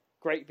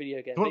great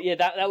video game. But yeah,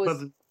 that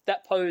was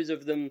that pose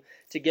of them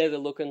together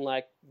looking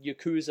like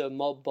Yakuza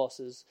mob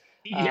bosses.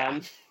 Yeah,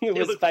 It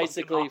was looked fucking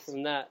basically awesome.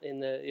 from that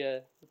in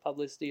the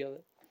publicity of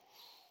it.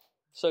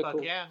 So But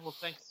cool. yeah, well,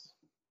 thanks.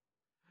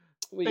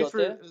 We Thanks got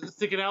there. for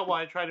sticking out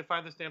while I try to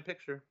find this damn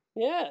picture.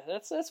 Yeah,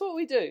 that's what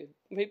we do.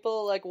 People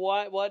are like,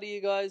 why do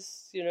you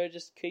guys,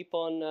 just keep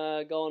on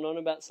going on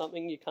about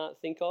something you can't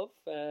think of?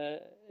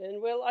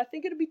 And well, I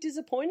think it'd be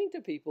disappointing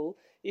to people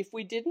if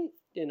we didn't,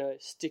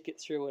 stick it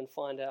through and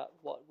find out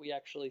what we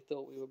actually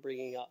thought we were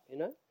bringing up,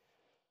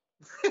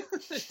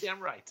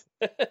 Damn right.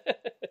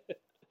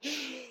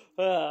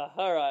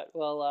 All right.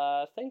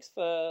 Well, thanks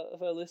for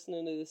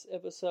listening to this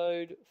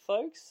episode,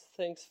 folks.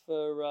 Thanks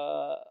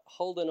for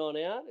holding on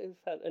out. We've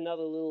had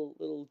another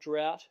little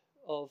drought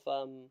of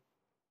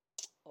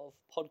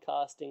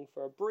podcasting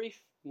for a brief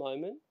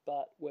moment,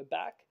 but we're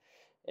back,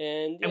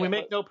 and And we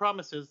make no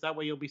promises. That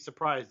way you'll be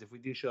surprised if we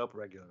do show up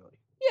regularly.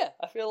 Yeah,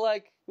 I feel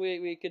like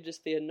we could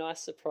just be a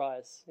nice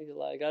surprise. You're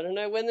like, I don't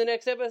know when the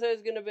next episode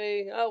is going to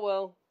be. Oh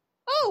well.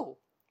 Oh,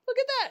 look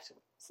at that!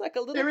 It's like a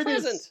little There it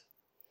present. is.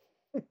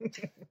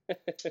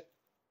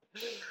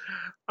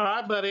 All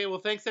right, buddy. Well,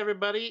 thanks,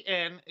 everybody.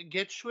 And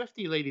get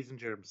swifty, ladies and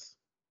germs.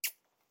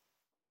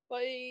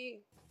 Bye.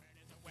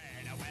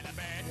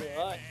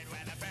 All right.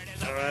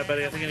 All right,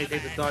 buddy. I think I need to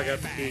take the dog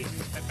out to pee.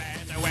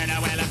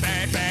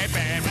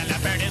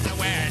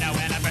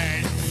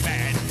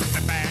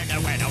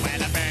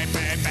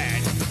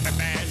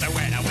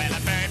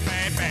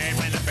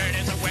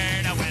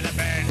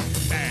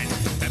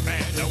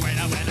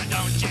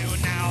 Don't you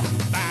know?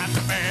 That's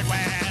the bird.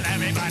 Well,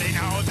 everybody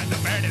knows that the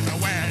bird is a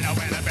winner,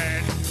 winner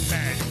bird.